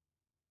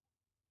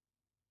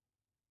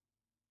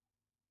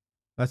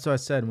 That's what I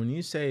said. When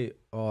you say,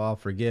 oh, I'll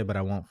forgive, but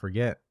I won't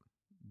forget,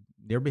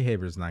 your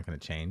behavior is not going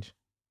to change.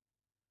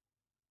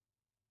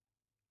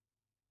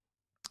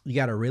 You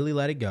got to really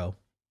let it go.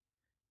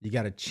 You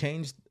got to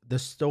change the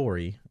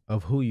story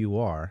of who you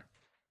are.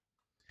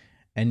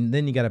 And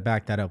then you got to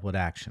back that up with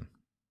action.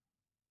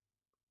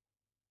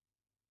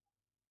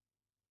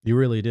 You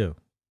really do.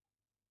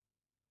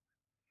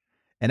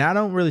 And I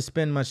don't really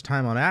spend much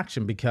time on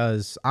action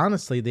because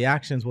honestly, the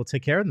actions will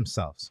take care of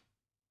themselves.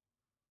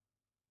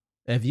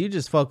 If you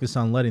just focus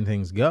on letting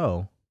things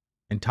go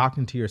and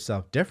talking to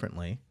yourself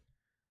differently,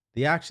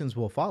 the actions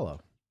will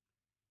follow.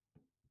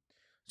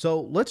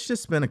 So let's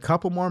just spend a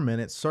couple more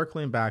minutes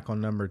circling back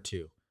on number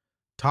 2,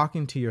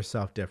 talking to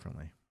yourself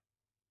differently.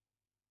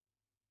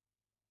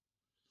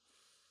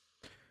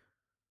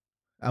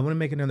 I want to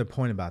make another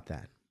point about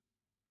that.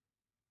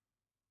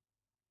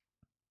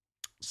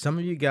 Some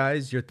of you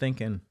guys, you're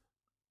thinking,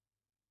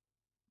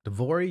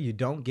 Devori, you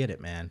don't get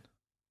it, man.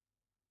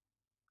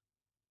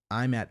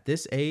 I'm at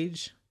this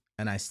age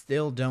and I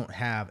still don't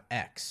have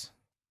X.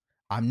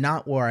 I'm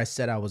not where I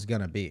said I was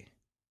going to be.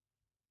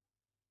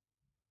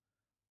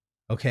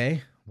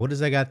 Okay, what does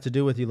that got to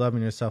do with you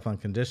loving yourself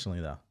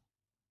unconditionally, though?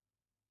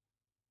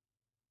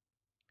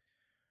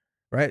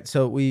 Right.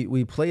 So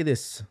we play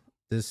this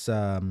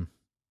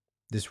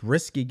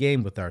risky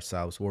game with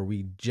ourselves where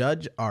we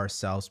judge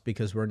ourselves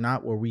because we're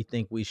not where we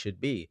think we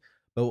should be.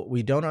 But what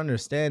we don't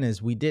understand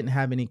is we didn't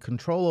have any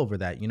control over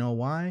that. You know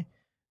why?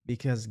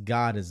 Because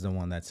God is the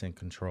one that's in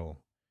control.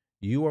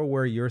 You are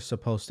where you're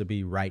supposed to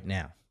be right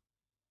now.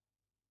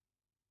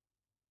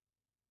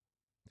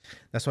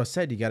 That's why I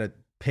said you got to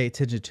pay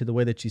attention to the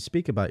way that you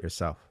speak about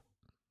yourself.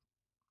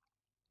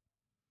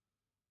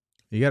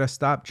 You got to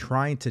stop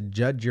trying to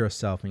judge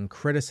yourself and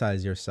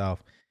criticize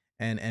yourself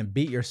and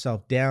beat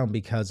yourself down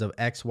because of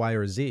X, Y,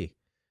 or Z.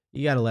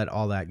 You got to let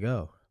all that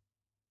go.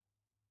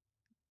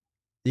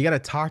 You got to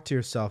talk to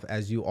yourself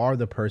as you are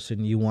the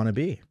person you want to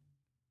be.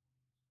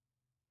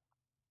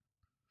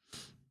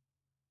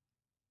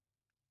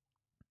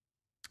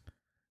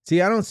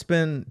 See, I don't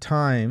spend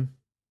time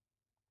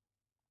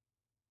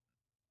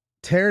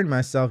tearing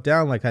myself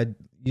down like I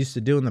used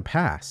to do in the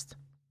past.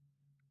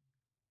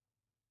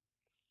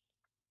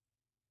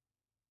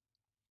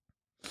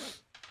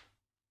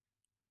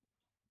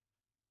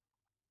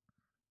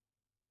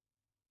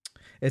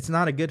 It's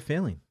not a good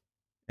feeling.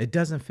 It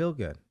doesn't feel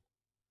good.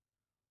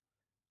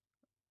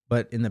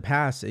 But in the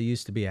past, it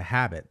used to be a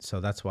habit.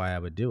 So that's why I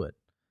would do it.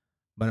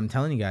 But I'm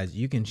telling you guys,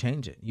 you can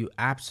change it. You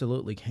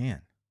absolutely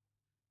can.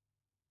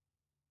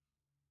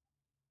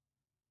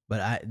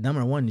 But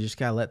number one, you just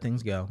got to let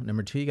things go.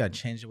 Number two, you got to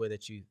change the way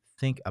that you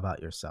think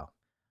about yourself,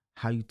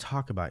 how you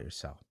talk about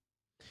yourself.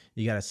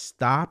 You got to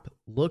stop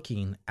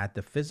looking at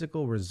the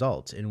physical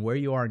results and where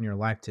you are in your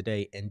life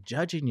today and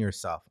judging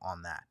yourself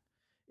on that.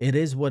 It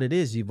is what it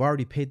is. You've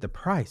already paid the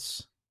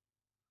price.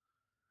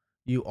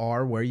 You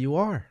are where you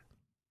are.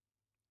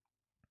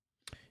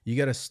 You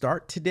got to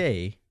start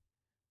today,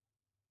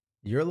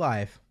 your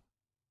life,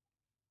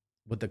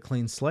 with a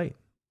clean slate.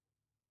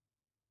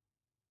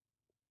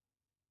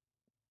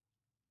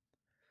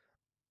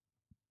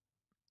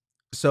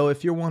 So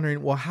if you're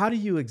wondering, well, how do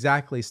you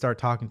exactly start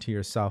talking to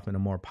yourself in a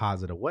more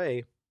positive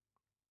way?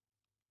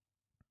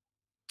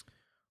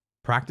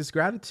 Practice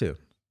gratitude.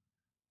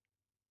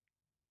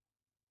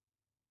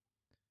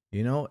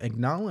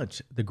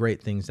 Acknowledge the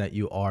great things that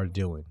you are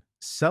doing.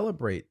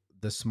 Celebrate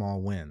the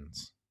small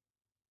wins.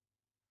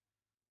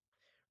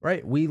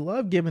 Right? We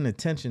love giving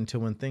attention to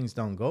when things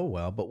don't go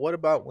well, but what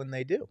about when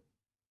they do?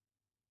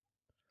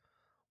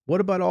 What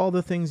about all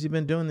the things you've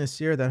been doing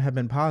this year that have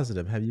been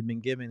positive? Have you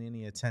been giving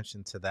any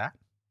attention to that?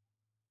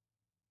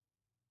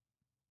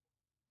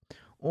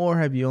 Or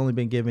have you only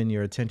been giving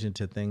your attention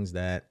to things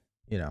that,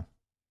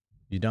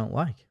 you don't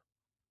like?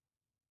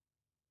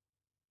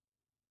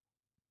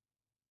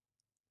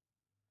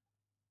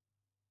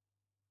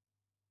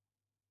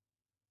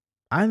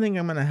 I think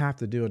I'm going to have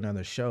to do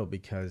another show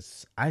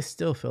because I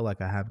still feel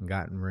like I haven't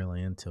gotten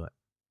really into it.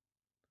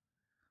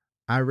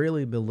 I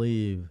really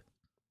believe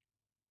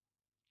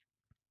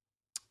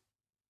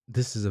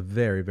this is a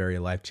very, very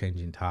life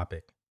changing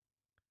topic.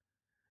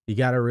 You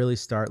got to really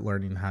start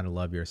learning how to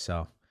love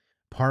yourself.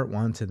 Part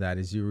one to that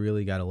is you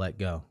really got to let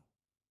go.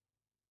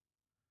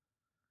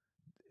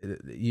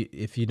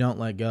 If you don't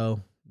let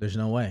go, there's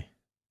no way.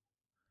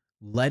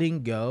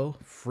 Letting go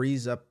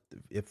frees up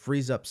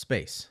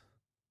space.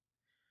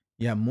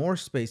 You have more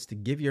space to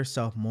give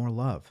yourself more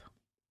love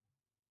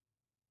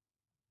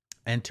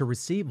and to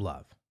receive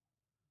love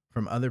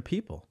from other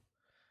people.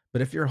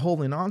 But if you're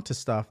holding on to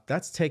stuff,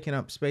 that's taking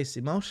up space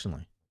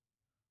emotionally.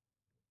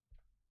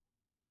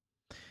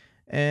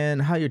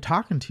 And how you're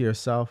talking to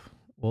yourself,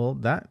 well,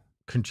 that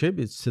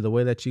contributes to the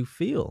way that you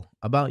feel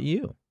about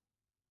you.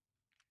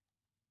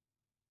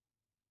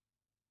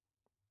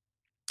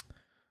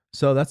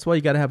 So that's why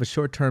you got to have a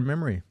short term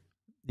memory.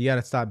 You got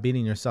to stop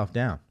beating yourself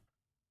down.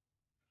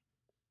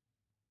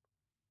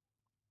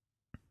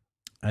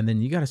 And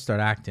then you got to start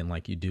acting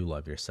like you do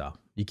love yourself.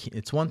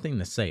 It's one thing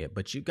to say it,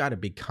 but you got to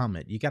become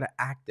it. You got to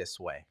act this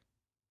way.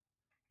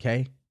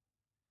 Okay?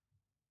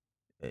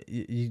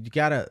 You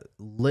got to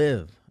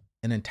live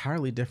an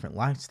entirely different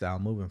lifestyle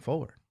moving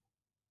forward.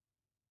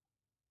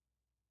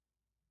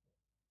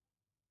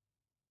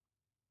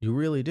 You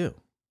really do.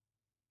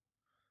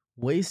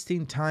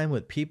 Wasting time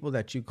with people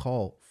that you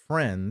call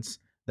friends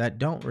that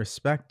don't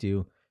respect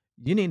you,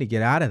 you need to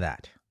get out of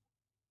that.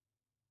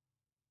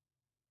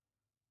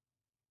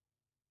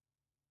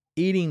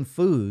 Eating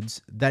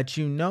foods that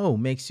you know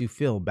makes you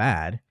feel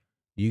bad,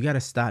 you got to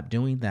stop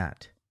doing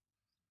that.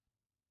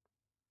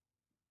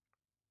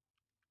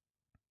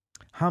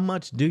 How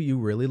much do you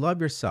really love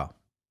yourself?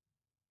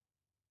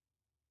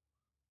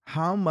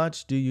 How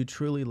much do you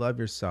truly love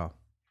yourself?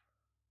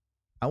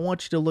 I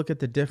want you to look at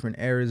the different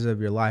areas of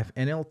your life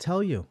and it'll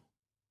tell you.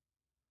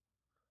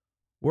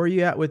 Where are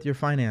you at with your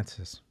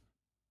finances?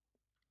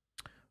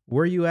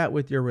 Where are you at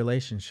with your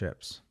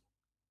relationships?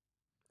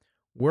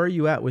 Where are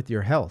you at with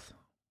your health?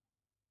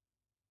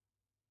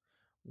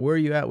 Where are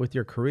you at with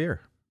your career?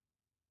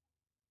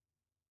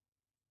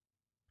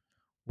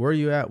 Where are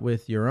you at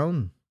with your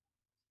own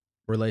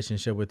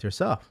relationship with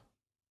yourself?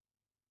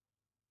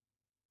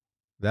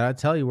 That'll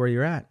tell you where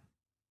you're at.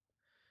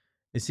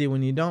 You see,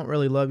 when you don't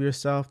really love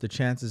yourself, the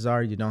chances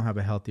are you don't have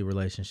a healthy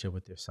relationship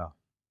with yourself.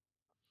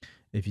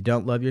 If you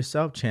don't love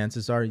yourself,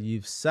 chances are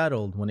you've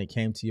settled when it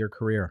came to your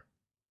career.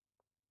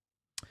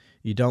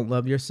 You don't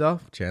love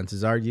yourself,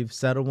 chances are you've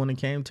settled when it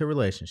came to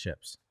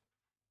relationships.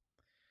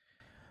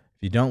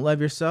 If you don't love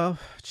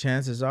yourself,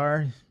 chances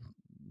are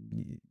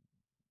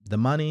the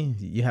money,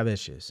 you have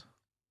issues.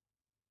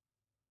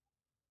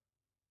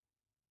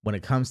 When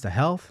it comes to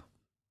health,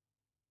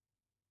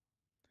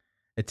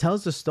 it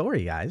tells the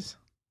story, guys.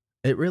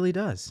 It really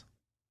does.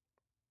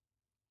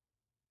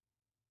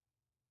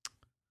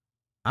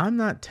 I'm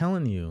not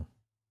telling you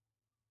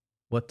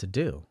what to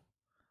do.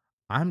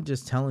 I'm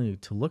just telling you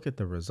to look at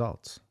the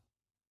results.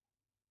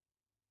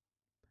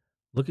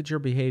 Look at your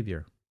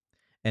behavior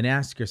and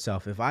ask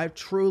yourself, if I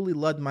truly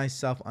loved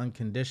myself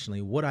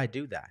unconditionally, would I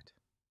do that?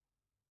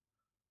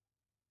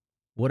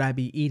 Would I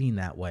be eating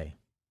that way?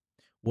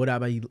 Would I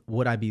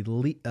be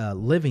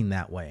living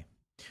that way?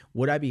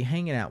 Would I be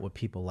hanging out with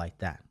people like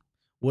that?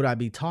 Would I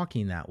be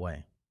talking that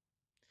way?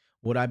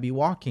 Would I be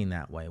walking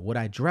that way? Would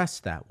I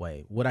dress that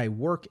way? Would I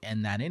work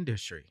in that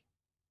industry?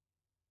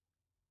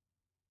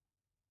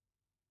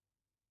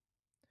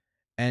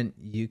 And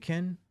you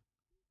can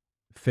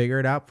figure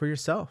it out for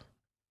yourself.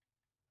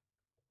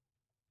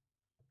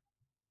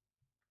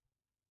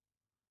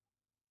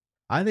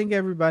 I think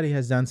everybody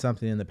has done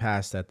something in the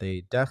past that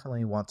they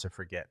definitely want to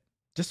forget.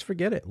 Just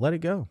forget it. Let it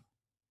go.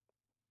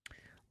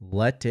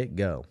 Let it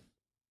go.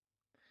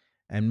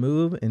 And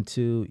move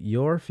into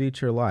your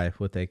future life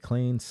with a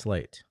clean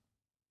slate.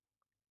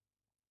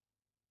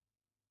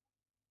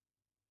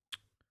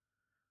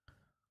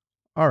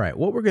 All right,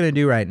 what we're going to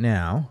do right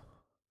now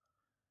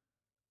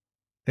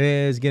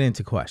is get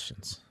into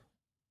questions.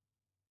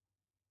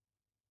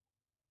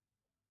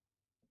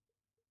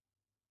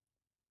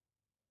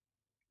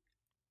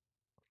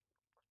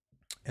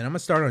 And I'm going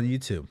to start on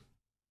YouTube.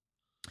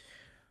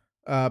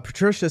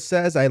 Patricia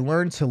says, I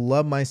learned to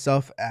love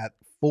myself at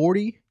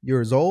 40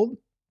 years old.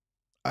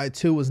 I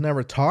too was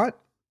never taught.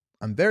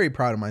 I'm very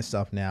proud of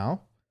myself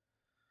now,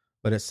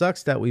 but it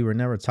sucks that we were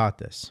never taught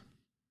this.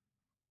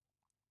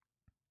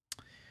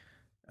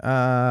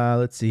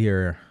 Let's see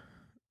here.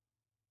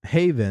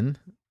 Haven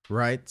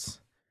writes,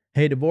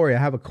 Hey, Devori, I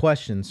have a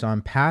question. So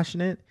I'm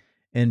passionate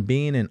in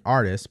being an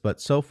artist, but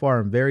so far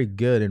I'm very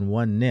good in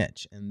one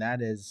niche, and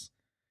that is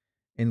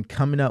in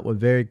coming up with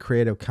very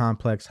creative,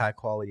 complex, high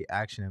quality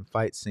action and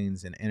fight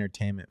scenes and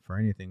entertainment for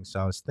anything. So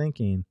I was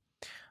thinking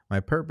my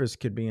purpose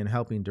could be in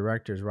helping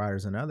directors,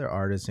 writers, and other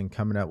artists in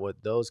coming up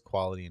with those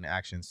quality and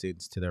action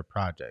scenes to their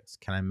projects.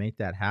 Can I make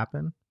that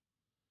happen?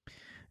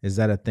 Is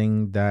that a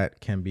thing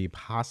that can be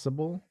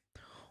possible?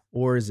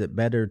 Or is it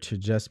better to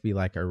just be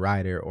like a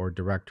writer or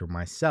director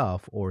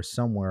myself or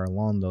somewhere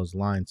along those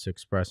lines to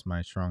express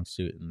my strong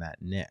suit in that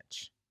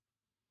niche?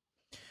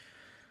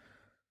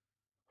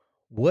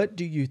 What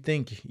do you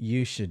think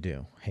you should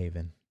do,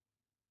 Haven?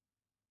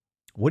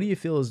 What do you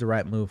feel is the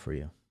right move for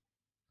you?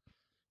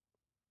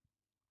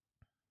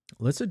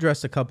 Let's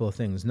address a couple of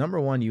things. Number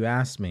one, you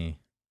asked me,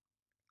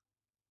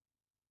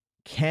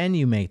 can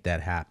you make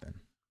that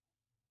happen?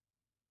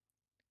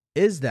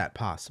 Is that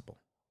possible?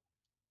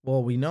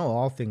 Well, we know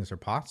all things are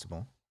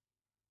possible.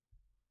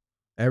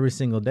 Every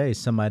single day,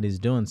 somebody's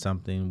doing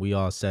something we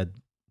all said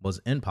was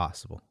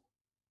impossible.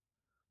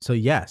 So,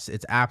 yes,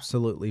 it's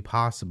absolutely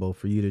possible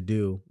for you to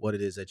do what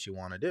it is that you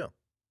want to do.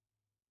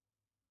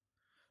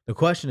 The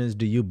question is,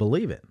 do you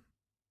believe it?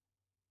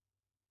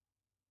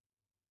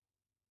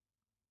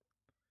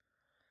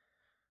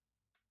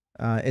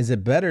 Is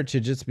it better to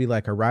just be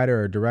like a writer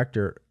or a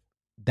director?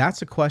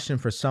 That's a question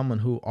for someone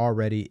who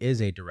already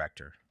is a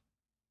director.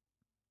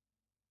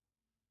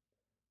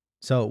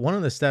 So, one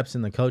of the steps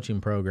in the coaching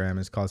program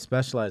is called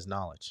specialized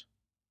knowledge.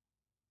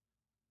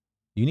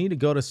 You need to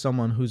go to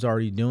someone who's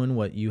already doing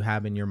what you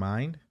have in your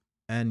mind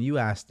and you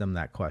ask them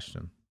that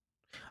question.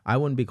 I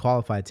wouldn't be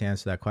qualified to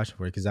answer that question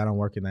for you because I don't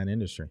work in that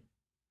industry.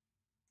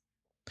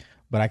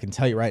 But I can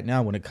tell you right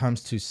now, when it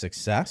comes to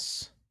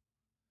success,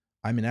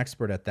 I'm an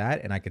expert at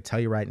that. And I can tell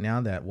you right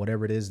now that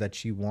whatever it is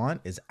that you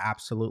want is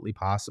absolutely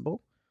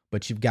possible,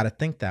 but you've got to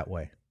think that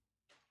way.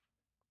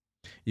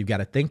 You've got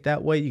to think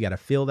that way. You got to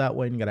feel that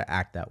way and you got to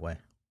act that way.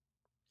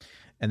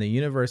 And the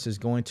universe is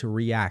going to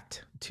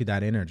react to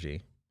that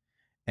energy.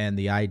 And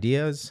the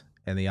ideas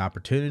and the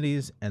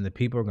opportunities and the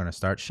people are going to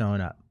start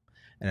showing up.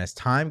 And as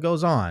time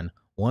goes on,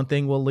 one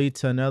thing will lead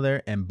to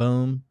another and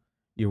boom,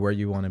 you're where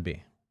you want to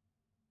be.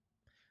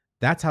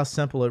 That's how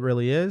simple it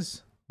really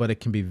is, but it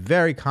can be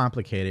very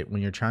complicated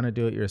when you're trying to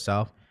do it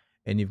yourself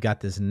and you've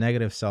got this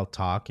negative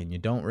self-talk and you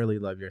don't really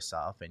love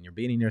yourself and you're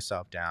beating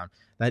yourself down.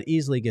 That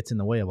easily gets in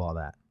the way of all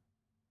that.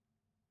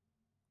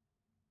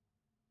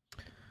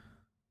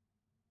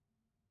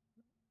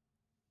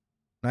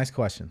 Nice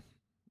question.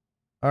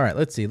 All right,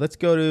 let's see. Let's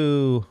go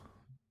to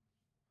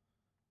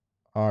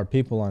our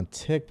people on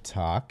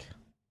TikTok.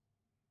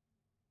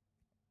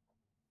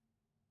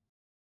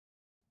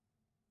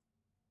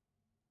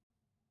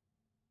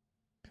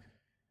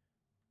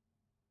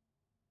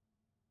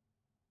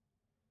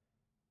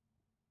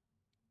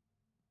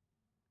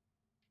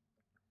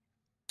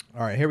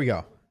 All right, here we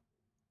go.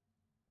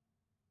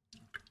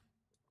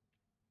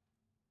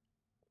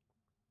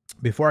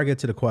 Before I get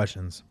to the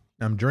questions,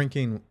 I'm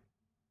drinking,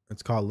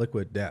 it's called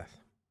Liquid Death.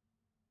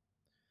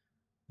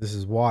 This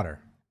is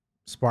water,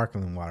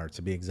 sparkling water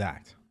to be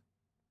exact.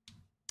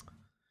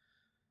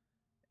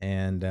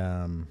 And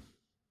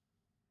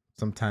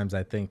sometimes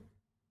I think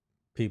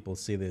people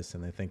see this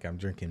and they think I'm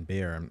drinking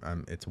beer.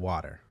 It's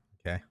water,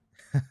 okay?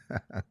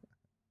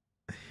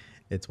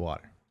 It's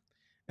water.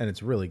 And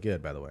it's really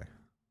good, by the way.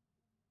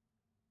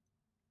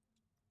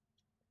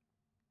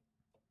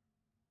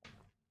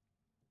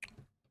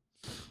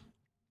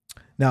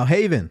 Now,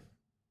 Haven,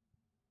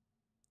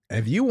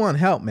 if you want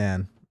help,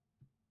 man,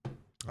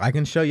 I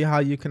can show you how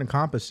you can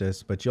accomplish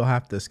this, but you'll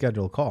have to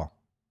schedule a call.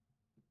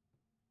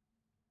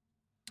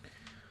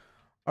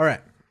 All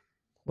right.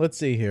 Let's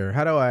see here.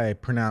 How do I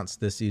pronounce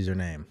this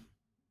username?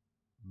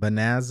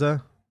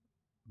 Banana?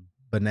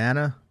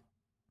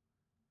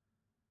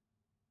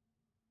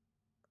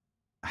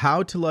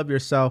 How to love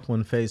yourself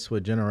when faced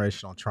with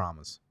generational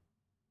traumas.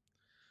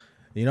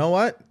 You know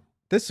what?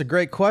 This is a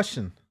great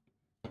question.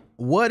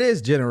 What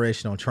is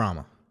generational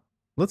trauma?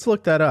 Let's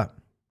look that up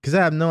because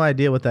I have no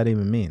idea what that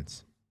even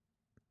means.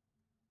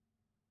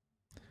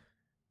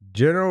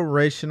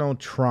 Generational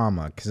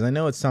trauma, because I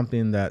know it's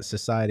something that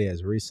society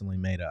has recently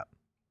made up.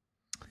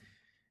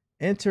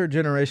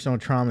 Intergenerational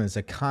trauma is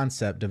a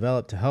concept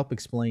developed to help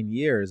explain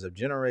years of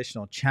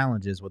generational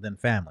challenges within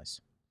families.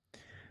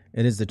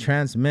 It is the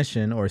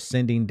transmission or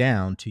sending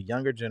down to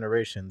younger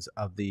generations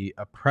of the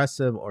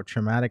oppressive or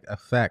traumatic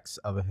effects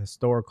of a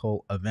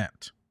historical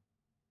event.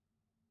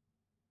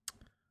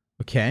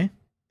 Okay.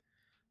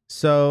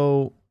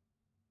 So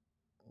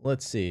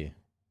let's see.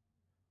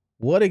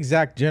 What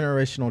exact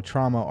generational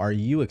trauma are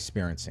you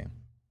experiencing?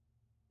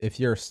 If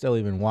you're still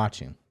even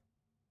watching,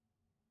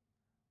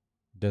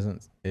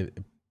 doesn't it,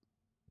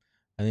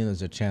 I think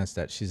there's a chance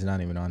that she's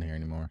not even on here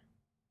anymore.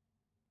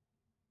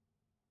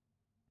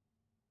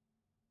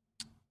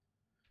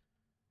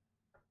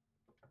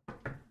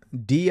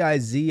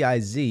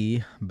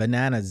 DIZIZ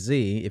Banana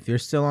Z. If you're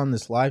still on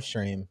this live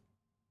stream,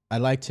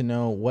 I'd like to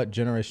know what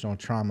generational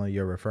trauma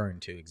you're referring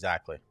to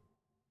exactly.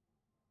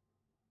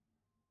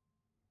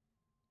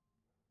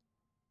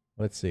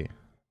 Let's see.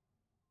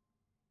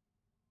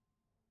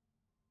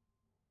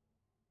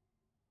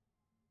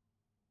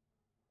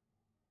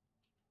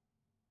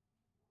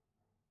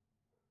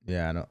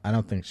 Yeah, I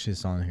don't think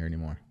she's on here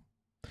anymore.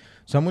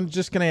 So I'm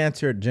just gonna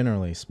answer it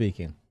generally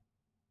speaking.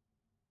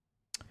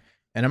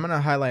 And I'm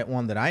gonna highlight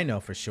one that I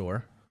know for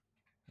sure.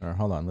 Or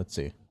hold on, let's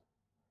see.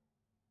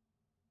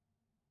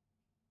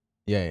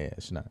 Yeah,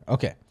 it's not.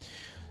 Okay.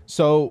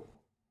 So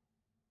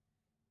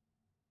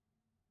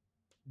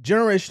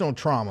generational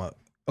trauma,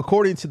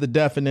 according to the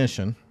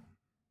definition,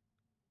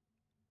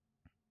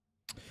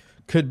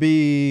 could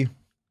be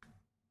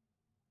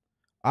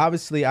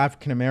obviously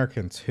African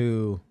Americans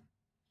who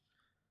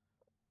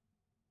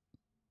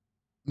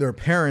their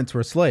parents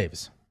were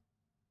slaves.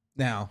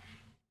 Now,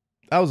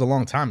 that was a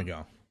long time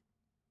ago.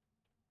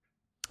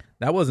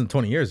 That wasn't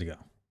 20 years ago,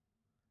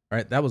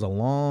 right? That was a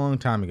long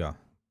time ago.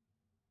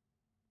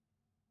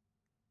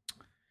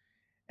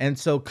 And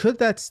so, could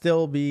that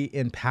still be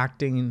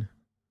impacting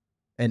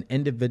an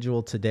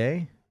individual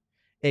today?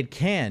 It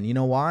can. You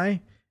know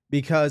why?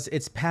 Because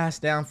it's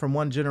passed down from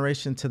one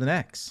generation to the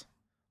next.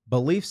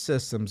 Belief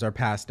systems are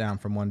passed down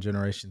from one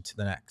generation to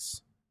the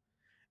next.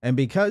 And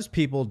because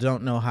people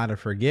don't know how to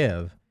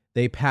forgive,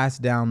 they pass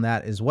down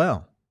that as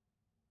well.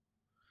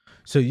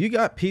 So you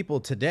got people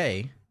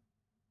today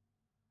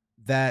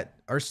that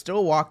are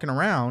still walking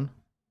around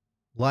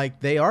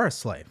like they are a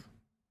slave,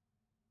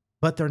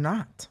 but they're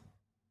not.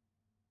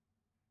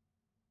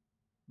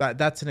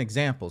 That's an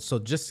example. So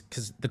just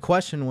because the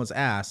question was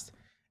asked,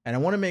 and I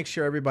want to make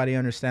sure everybody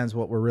understands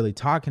what we're really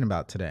talking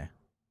about today.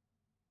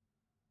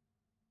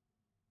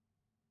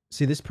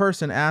 See, this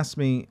person asked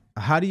me,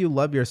 how do you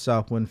love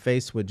yourself when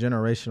faced with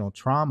generational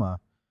trauma?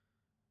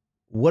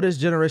 What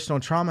does generational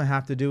trauma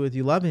have to do with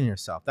you loving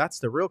yourself? That's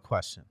the real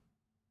question.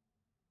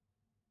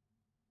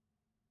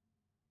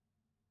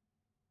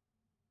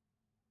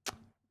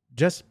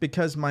 Just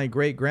because my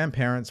great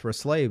grandparents were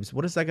slaves,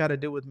 what does that got to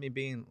do with me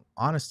being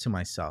honest to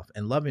myself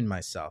and loving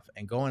myself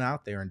and going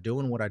out there and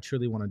doing what I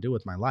truly want to do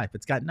with my life?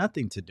 It's got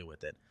nothing to do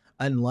with it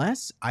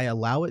unless I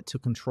allow it to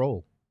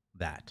control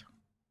that.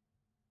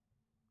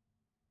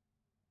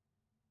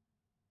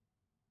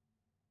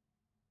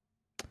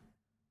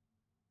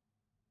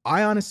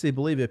 I honestly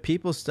believe if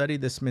people study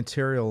this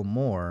material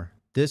more,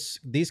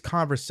 these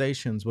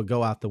conversations would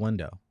go out the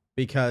window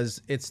because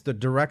it's the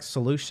direct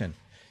solution.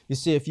 You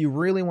see, if you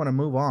really want to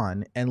move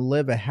on and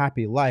live a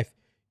happy life,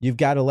 you've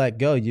got to let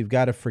go, you've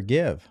got to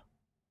forgive.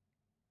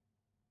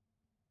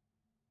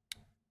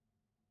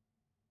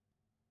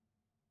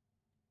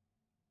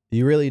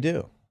 You really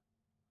do.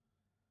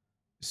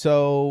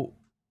 So,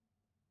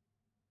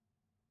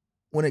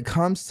 when it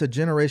comes to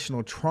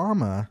generational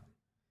trauma,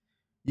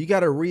 you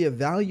got to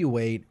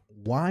reevaluate,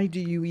 why do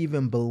you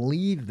even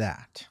believe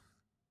that?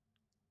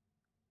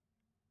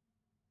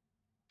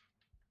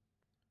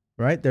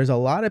 Right? There's a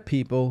lot of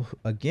people,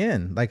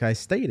 again, like I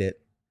stated,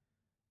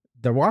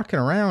 they're walking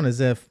around as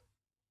if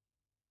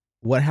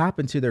what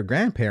happened to their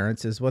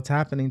grandparents is what's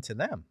happening to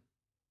them.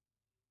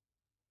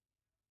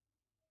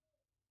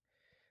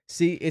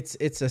 See, it's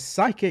a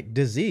psychic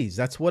disease.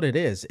 That's what it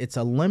is. It's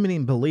a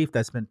limiting belief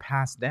that's been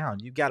passed down.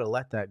 You got to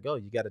let that go.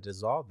 You got to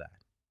dissolve that.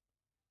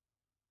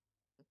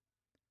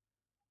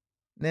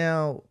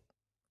 Now,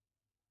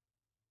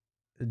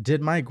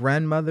 did my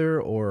grandmother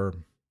or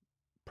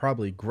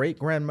probably great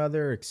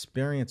grandmother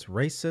experience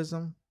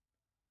racism?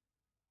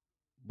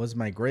 Was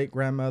my great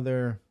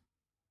grandmother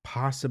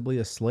possibly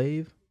a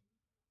slave?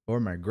 Or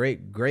my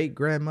great great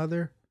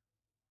grandmother?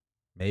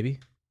 Maybe.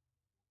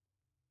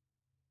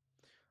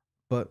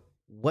 But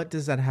what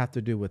does that have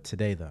to do with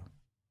today, though?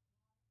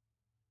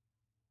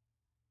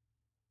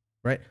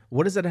 Right?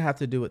 What does that have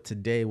to do with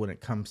today when it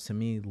comes to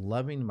me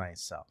loving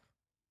myself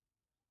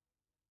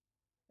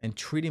and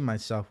treating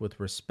myself with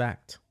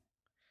respect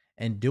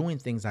and doing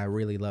things I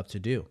really love to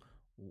do?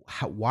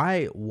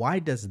 Why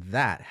does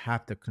that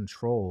have to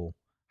control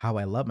how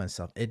I love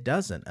myself? It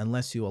doesn't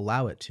unless you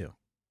allow it to.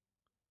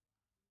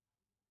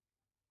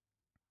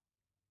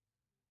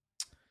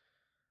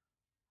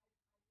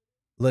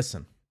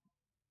 Listen,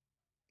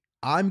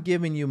 I'm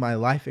giving you my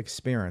life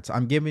experience.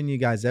 I'm giving you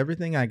guys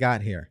everything I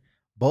got here.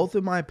 Both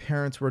of my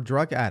parents were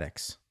drug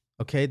addicts.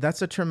 Okay,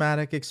 that's a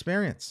traumatic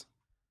experience.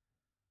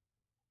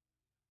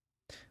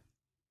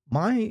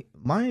 My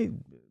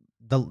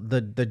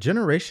the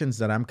generations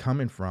that I'm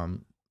coming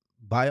from,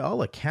 by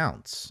all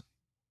accounts,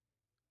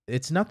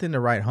 it's nothing to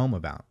write home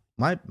about.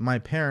 My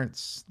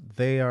parents,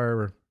 they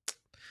are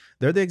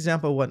They're the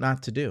example of what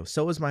not to do.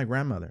 So is my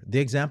grandmother, the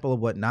example of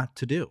what not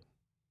to do.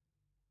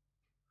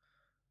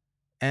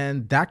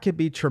 And that could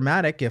be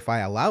traumatic if I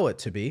allow it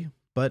to be,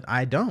 but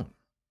I don't.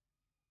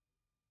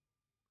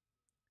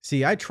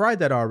 See, I tried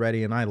that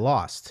already and I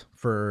lost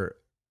for,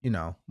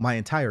 my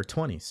entire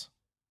 20s.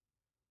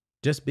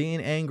 Just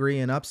being angry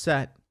and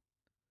upset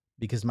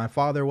because my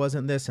father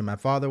wasn't this and my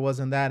father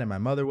wasn't that and my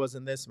mother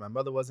wasn't this and my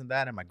mother wasn't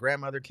that and my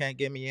grandmother can't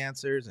give me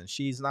answers and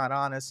she's not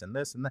honest and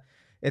this and that.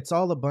 It's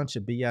all a bunch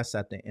of BS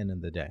at the end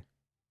of the day.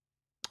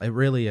 It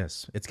really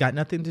is. It's got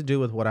nothing to do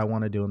with what I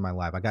want to do in my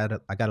life. I got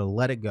to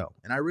let it go.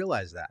 And I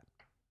realize that.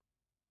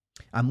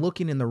 I'm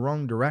looking in the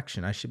wrong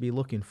direction. I should be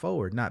looking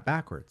forward, not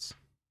backwards.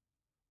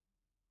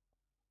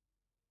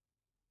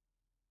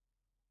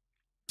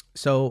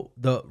 So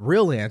the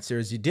real answer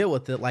is you deal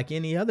with it like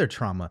any other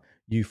trauma.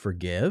 You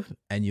forgive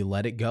and you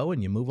let it go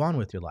and you move on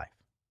with your life.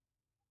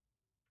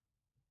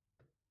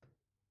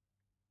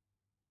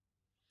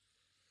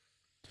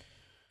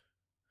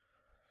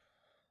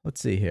 Let's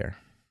see here.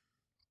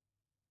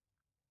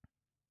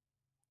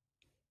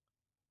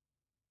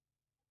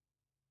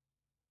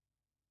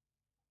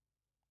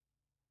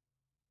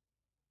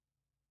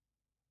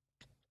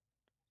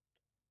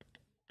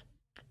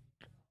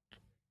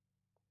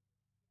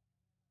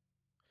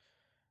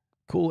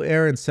 Cool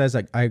Aaron says,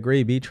 I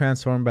agree. Be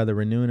transformed by the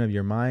renewing of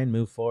your mind.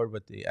 Move forward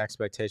with the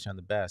expectation of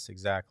the best.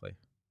 Exactly.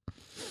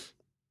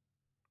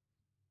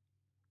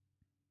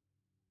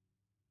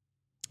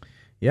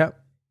 Yep.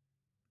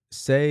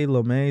 Say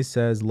Lomé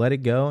says, let it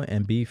go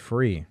and be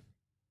free.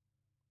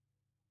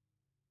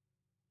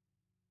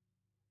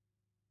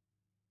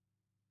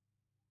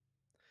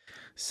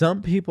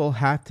 Some people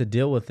have to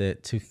deal with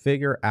it to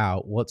figure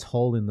out what's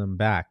holding them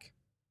back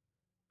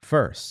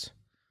first.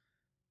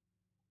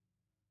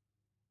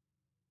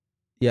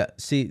 Yeah.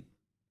 See,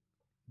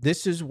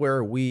 this is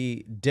where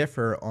we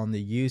differ on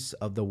the use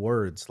of the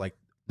words, like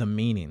the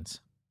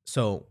meanings.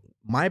 So,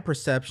 my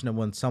perception of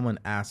when someone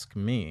asks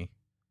me,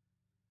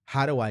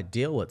 how do I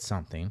deal with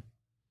something?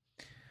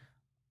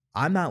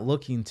 I'm not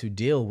looking to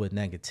deal with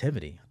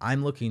negativity.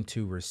 I'm looking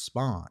to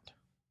respond,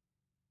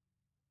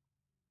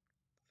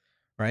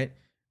 right?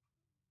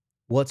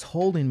 What's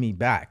holding me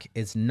back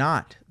is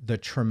not the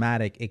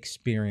traumatic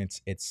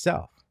experience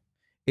itself.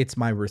 It's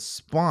my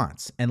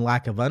response and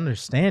lack of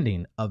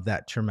understanding of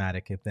that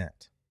traumatic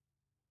event.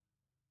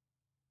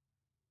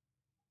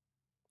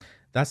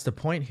 That's the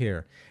point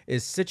here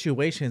is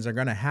situations are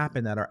going to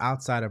happen that are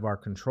outside of our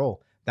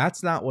control.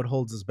 That's not what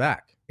holds us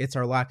back. It's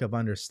our lack of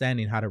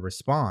understanding how to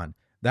respond.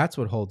 That's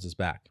what holds us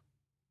back.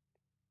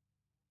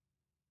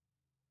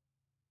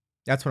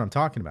 That's what I'm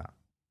talking about.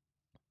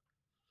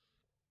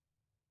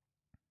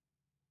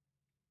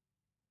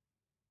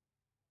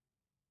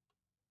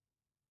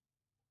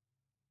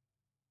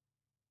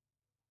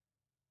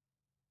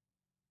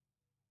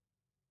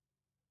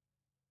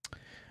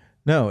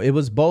 No, it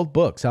was both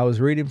books. I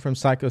was reading from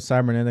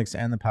Psycho-Cybernetics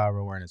and The Power of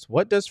Awareness.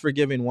 What does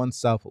forgiving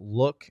oneself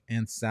look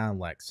and sound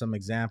like? Some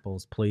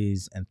examples,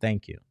 please, and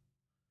thank you.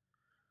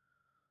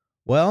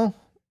 Well,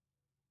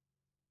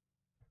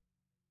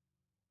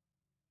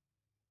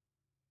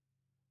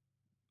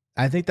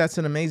 I think that's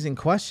an amazing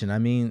question. I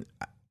mean,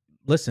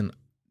 listen,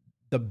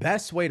 the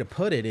best way to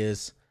put it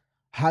is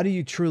how do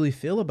you truly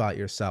feel about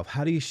yourself?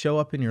 How do you show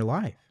up in your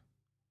life?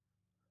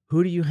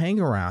 Who do you hang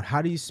around?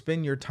 How do you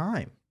spend your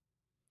time?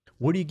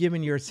 What are you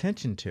giving your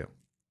attention to?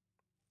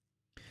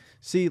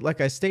 See,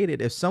 like I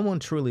stated, if someone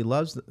truly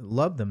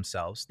love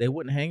themselves, they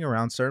wouldn't hang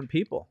around certain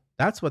people.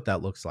 That's what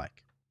that looks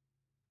like.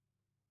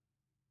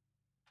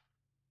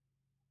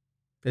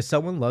 If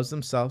someone loves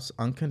themselves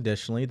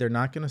unconditionally, they're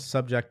not going to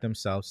subject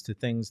themselves to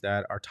things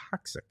that are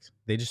toxic.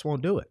 They just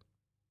won't do it.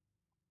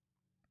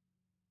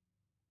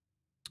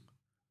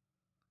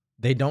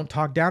 They don't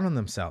talk down on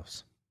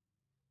themselves.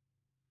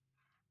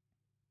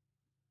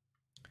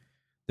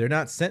 They're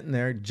not sitting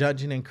there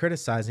judging and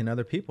criticizing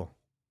other people.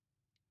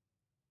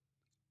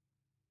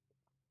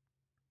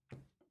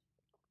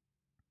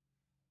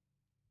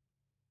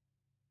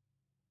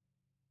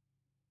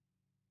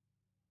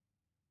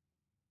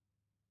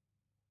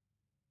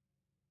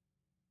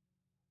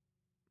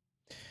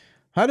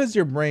 How does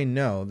your brain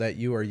know that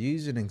you are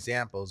using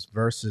examples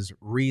versus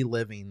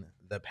reliving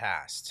the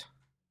past?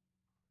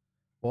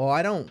 Well,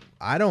 I don't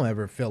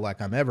ever feel like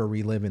I'm ever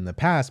reliving the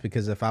past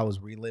because if I was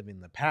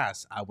reliving the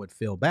past, I would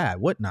feel bad,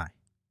 wouldn't I?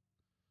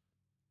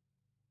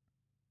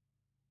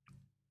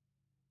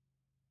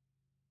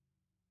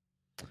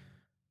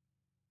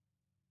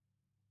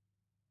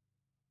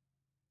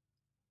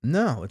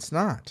 No, it's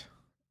not.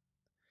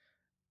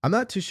 I'm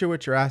not too sure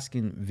what you're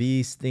asking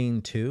V's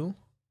thing to.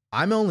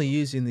 I'm only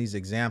using these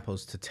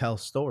examples to tell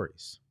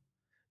stories,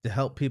 to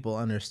help people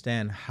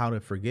understand how to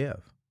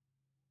forgive.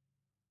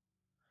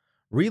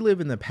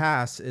 Reliving the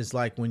past is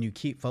like when you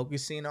keep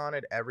focusing on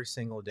it every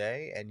single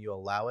day and you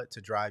allow it to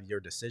drive your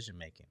decision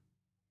making.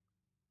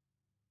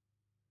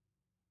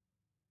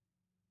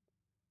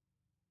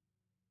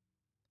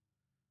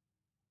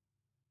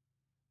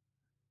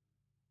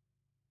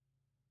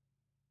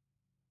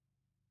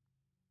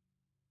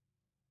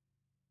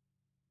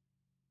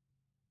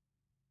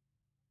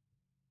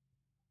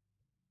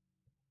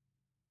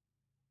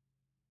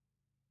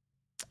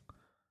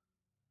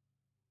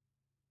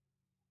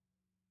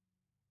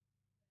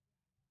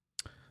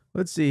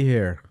 Let's see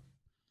here.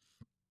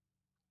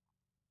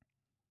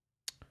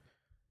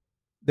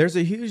 There's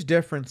a huge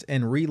difference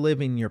in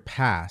reliving your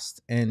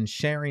past and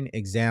sharing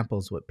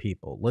examples with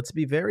people. Let's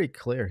be very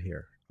clear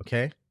here,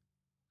 okay?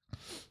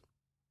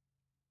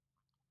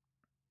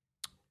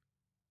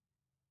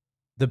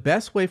 The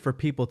best way for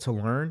people to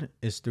learn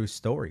is through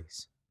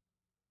stories.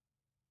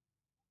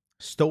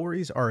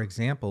 Stories are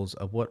examples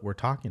of what we're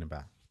talking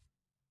about.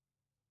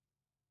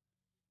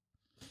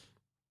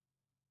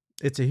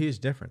 It's a huge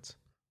difference.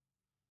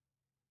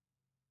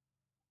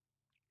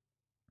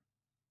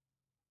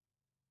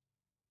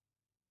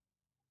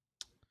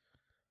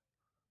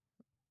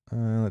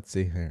 Let's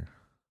see here.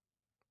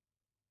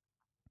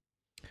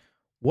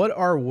 What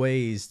are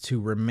ways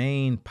to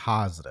remain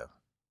positive?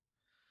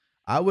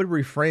 I would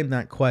reframe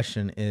that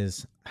question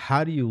is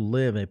how do you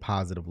live a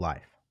positive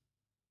life?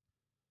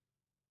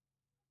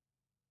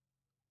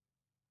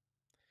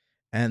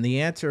 And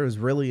the answer is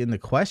really in the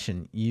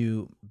question.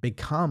 You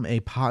become a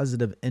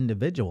positive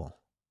individual.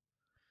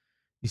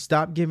 You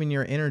stop giving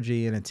your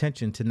energy and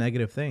attention to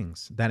negative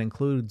things. That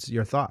includes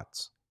your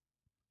thoughts.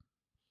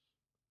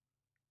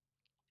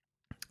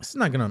 It's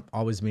not going to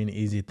always be an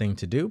easy thing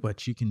to do,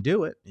 but you can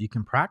do it. You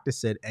can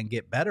practice it and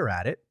get better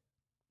at it.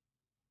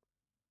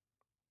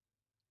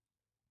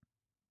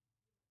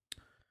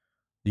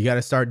 You got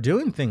to start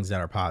doing things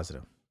that are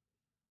positive.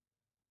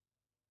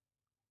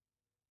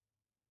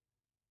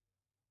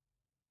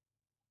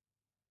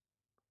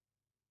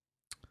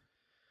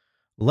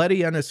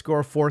 Letty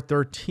underscore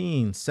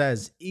 413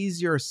 says,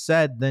 easier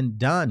said than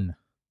done.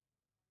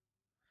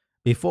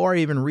 Before I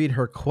even read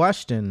her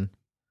question,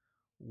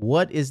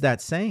 what is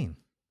that saying?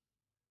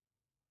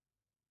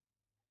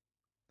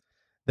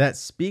 That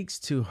speaks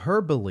to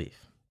her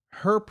belief,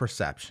 her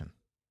perception,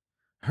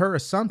 her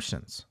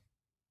assumptions.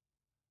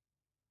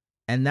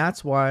 And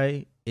that's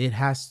why it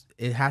has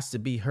to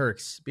be her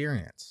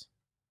experience.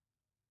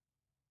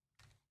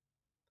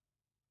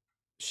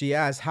 She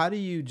asks, how do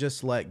you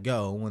just let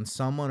go when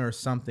someone or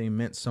something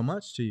meant so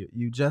much to you?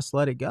 You just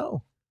let it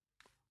go.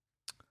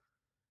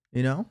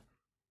 You know,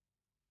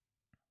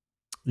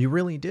 you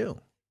really do.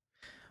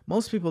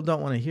 Most people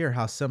don't want to hear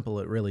how simple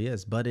it really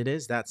is, but it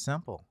is that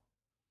simple.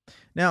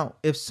 Now,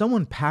 if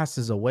someone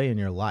passes away in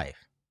your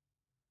life,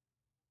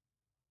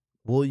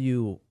 will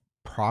you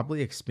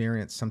probably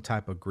experience some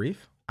type of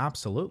grief?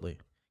 Absolutely.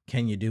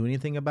 Can you do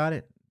anything about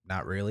it?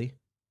 Not really.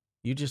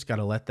 You just got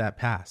to let that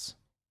pass.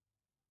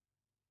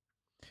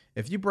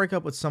 If you break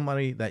up with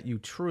somebody that you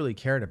truly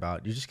cared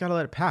about, you just got to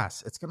let it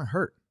pass. It's going to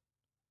hurt.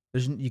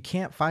 You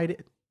can't fight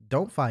it.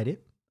 Don't fight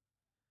it.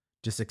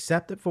 Just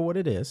accept it for what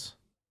it is.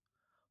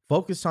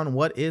 Focus on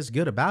what is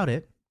good about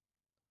it.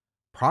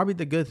 Probably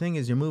the good thing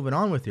is you're moving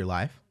on with your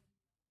life.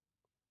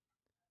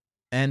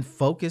 And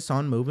focus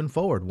on moving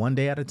forward one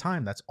day at a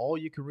time. That's all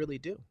you can really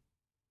do.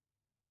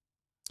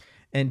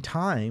 And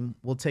time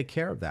will take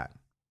care of that.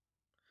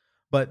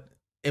 But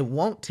it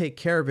won't take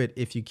care of it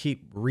if you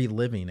keep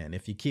reliving it,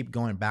 if you keep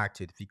going back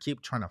to it, if you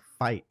keep trying to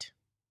fight.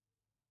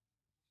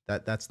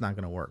 That's not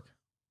going to work.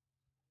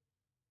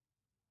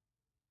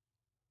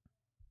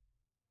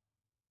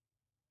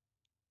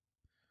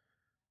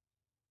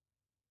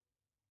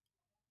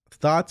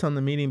 Thoughts on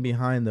the meaning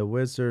behind the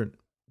wizard?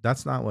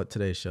 That's not what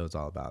today's show is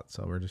all about.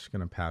 So we're just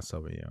going to pass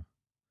over you.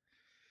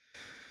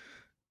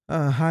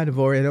 Hi,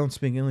 Devori. I don't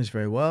speak English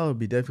very well. It would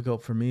be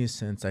difficult for me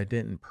since I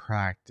didn't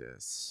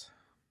practice.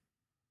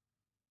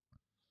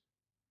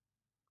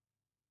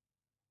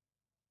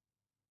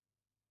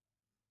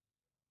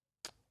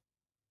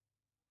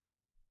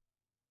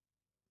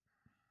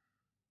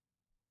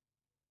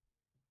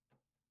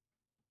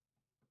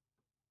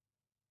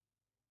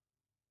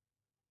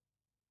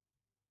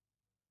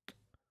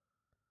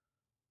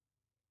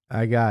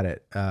 I got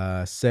it.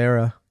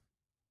 Sarah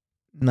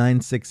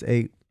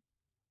 968.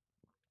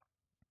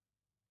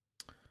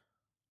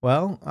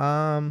 Well,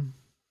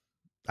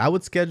 I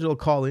would schedule a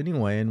call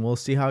anyway and we'll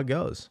see how it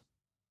goes.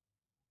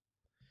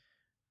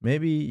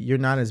 Maybe you're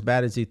not as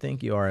bad as you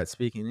think you are at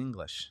speaking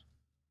English.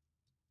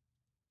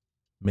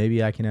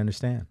 Maybe I can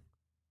understand.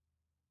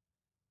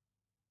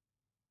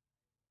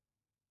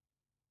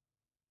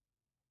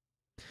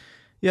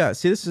 Yeah,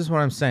 see, this is what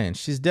I'm saying.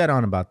 She's dead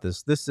on about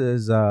this. This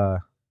is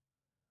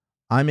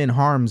I'm in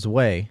harm's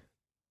way.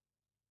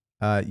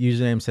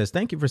 Username says,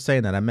 "Thank you for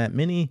saying that. I met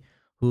many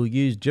who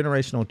use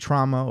generational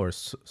trauma or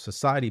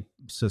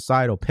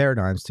societal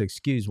paradigms to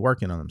excuse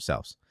working on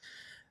themselves.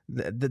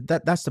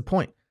 That's the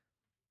point.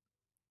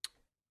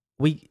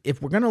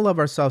 If we're going to love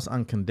ourselves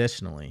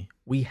unconditionally,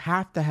 we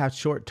have to have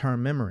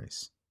short-term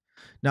memories.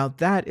 Now,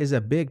 that is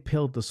a big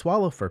pill to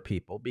swallow for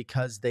people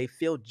because they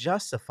feel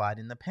justified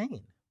in the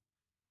pain.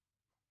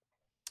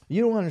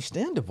 You don't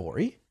understand,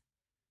 Devori.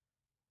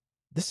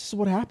 This is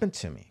what happened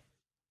to me.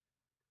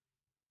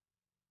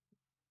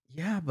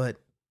 Yeah, but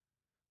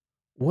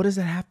what does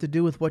that have to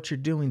do with what you're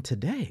doing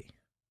today?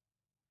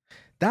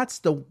 That's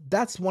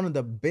one of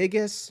the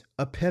biggest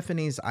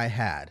epiphanies I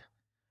had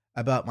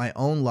about my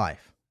own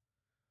life.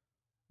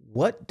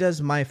 What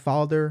does my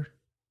father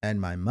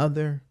and my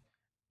mother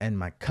and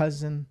my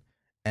cousin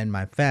and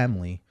my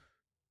family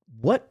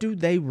What do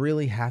they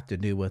really have to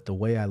do with the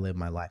way I live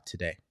my life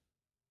today?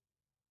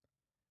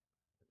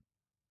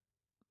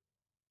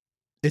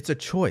 It's a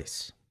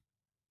choice.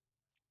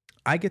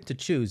 I get to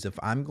choose if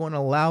I'm going to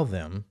allow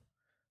them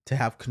to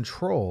have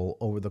control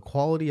over the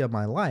quality of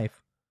my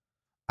life.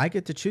 I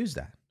get to choose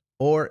that.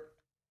 Or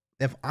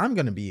if I'm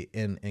going to be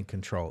in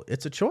control,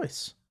 it's a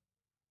choice.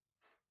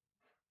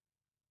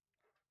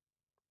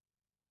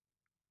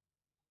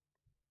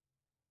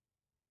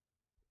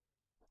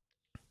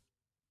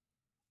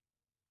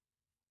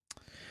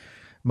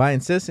 By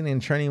insisting in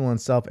training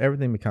oneself,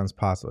 everything becomes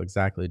possible.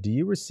 Exactly. Do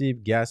you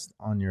receive guests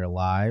on your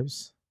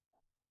lives?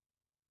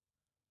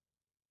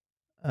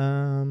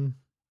 Um,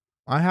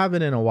 I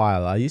haven't in a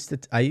while. I used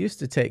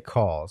to take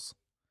calls.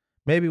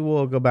 Maybe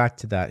we'll go back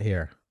to that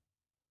here.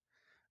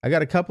 I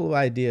got a couple of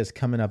ideas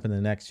coming up in the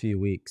next few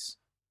weeks.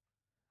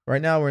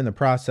 Right now, we're in the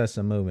process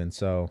of moving,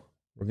 so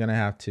we're gonna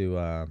have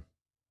to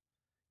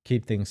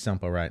keep things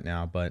simple right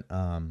now. But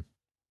in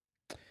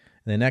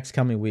the next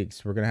coming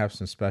weeks, we're gonna have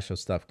some special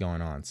stuff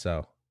going on.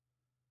 So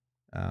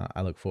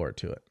I look forward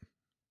to it.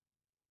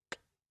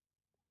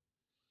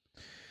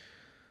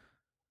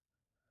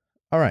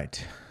 All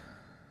right.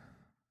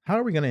 How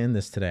are we going to end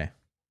this today?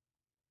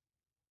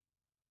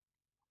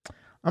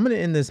 I'm going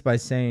to end this by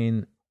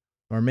saying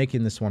or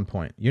making this one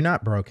point. You're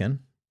not broken.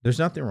 There's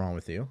nothing wrong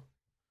with you.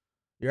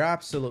 You're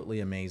absolutely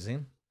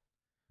amazing.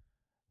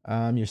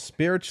 You're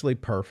spiritually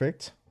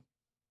perfect.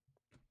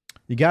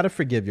 You got to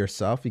forgive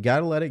yourself. You got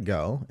to let it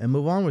go and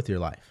move on with your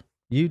life.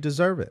 You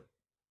deserve it.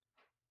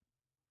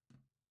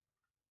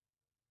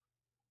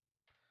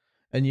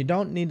 And you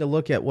don't need to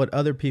look at what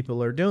other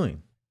people are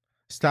doing.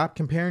 Stop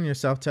comparing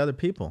yourself to other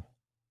people.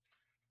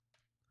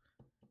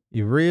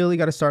 You really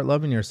got to start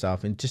loving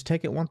yourself and just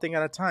take it one thing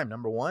at a time.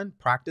 Number one,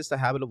 practice the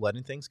habit of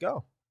letting things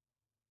go.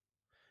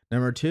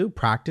 Number two,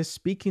 practice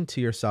speaking to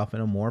yourself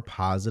in a more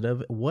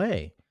positive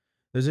way.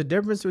 There's a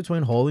difference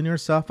between holding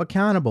yourself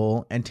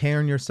accountable and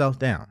tearing yourself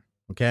down.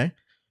 Okay?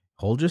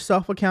 Hold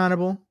yourself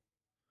accountable,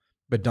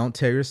 but don't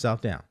tear yourself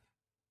down.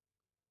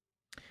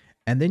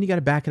 And then you got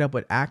to back it up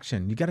with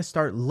action. You got to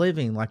start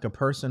living like a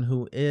person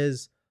who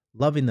is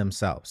loving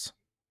themselves,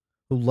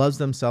 who loves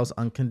themselves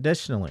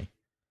unconditionally.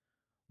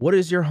 What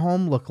does your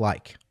home look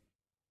like?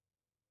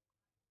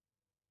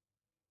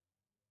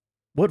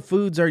 What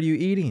foods are you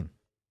eating?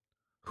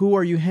 Who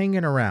are you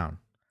hanging around?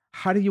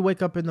 How do you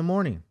wake up in the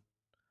morning?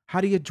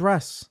 How do you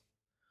dress?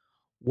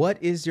 What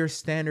is your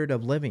standard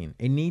of living?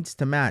 It needs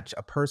to match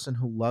a person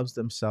who loves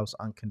themselves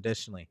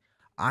unconditionally.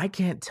 I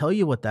can't tell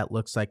you what that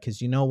looks like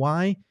because you know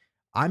why?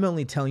 I'm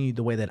only telling you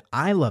the way that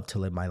I love to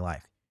live my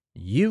life.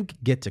 You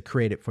get to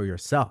create it for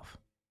yourself.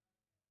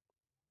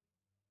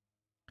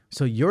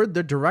 So you're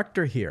the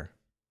director here.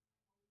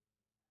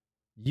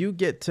 You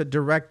get to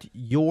direct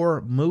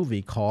your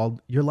movie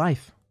called Your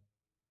Life.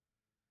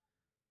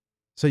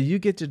 So you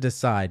get to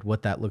decide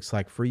what that looks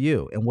like for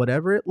you. And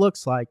whatever it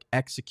looks like,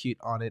 execute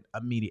on it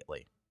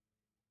immediately.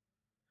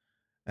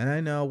 And I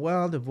know,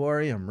 well,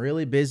 Devori, I'm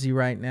really busy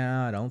right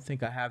now. I don't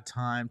think I have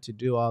time to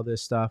do all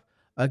this stuff.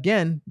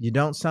 Again, you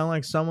don't sound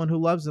like someone who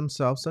loves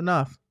themselves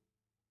enough.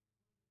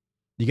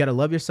 You got to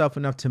love yourself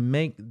enough to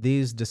make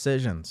these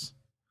decisions,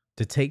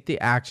 to take the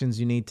actions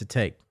you need to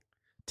take,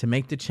 to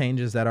make the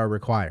changes that are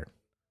required.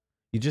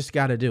 You just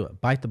got to do it.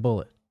 Bite the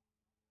bullet.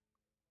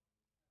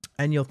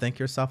 And you'll thank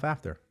yourself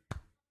after.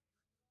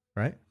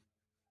 Right?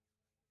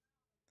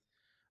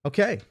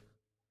 Okay.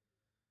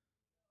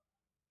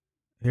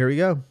 Here we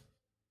go.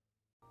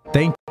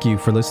 Thank you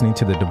for listening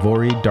to the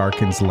Devori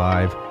Darkins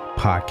Live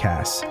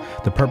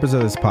podcast. The purpose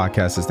of this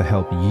podcast is to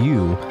help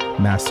you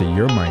master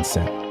your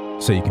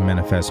mindset so you can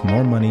manifest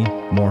more money,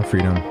 more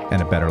freedom,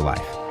 and a better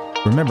life.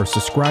 Remember,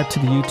 subscribe to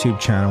the YouTube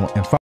channel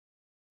and follow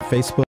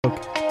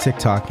Facebook,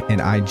 TikTok, and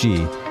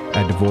IG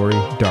at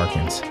Devori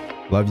Darkins.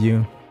 Love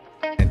you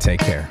and take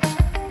care.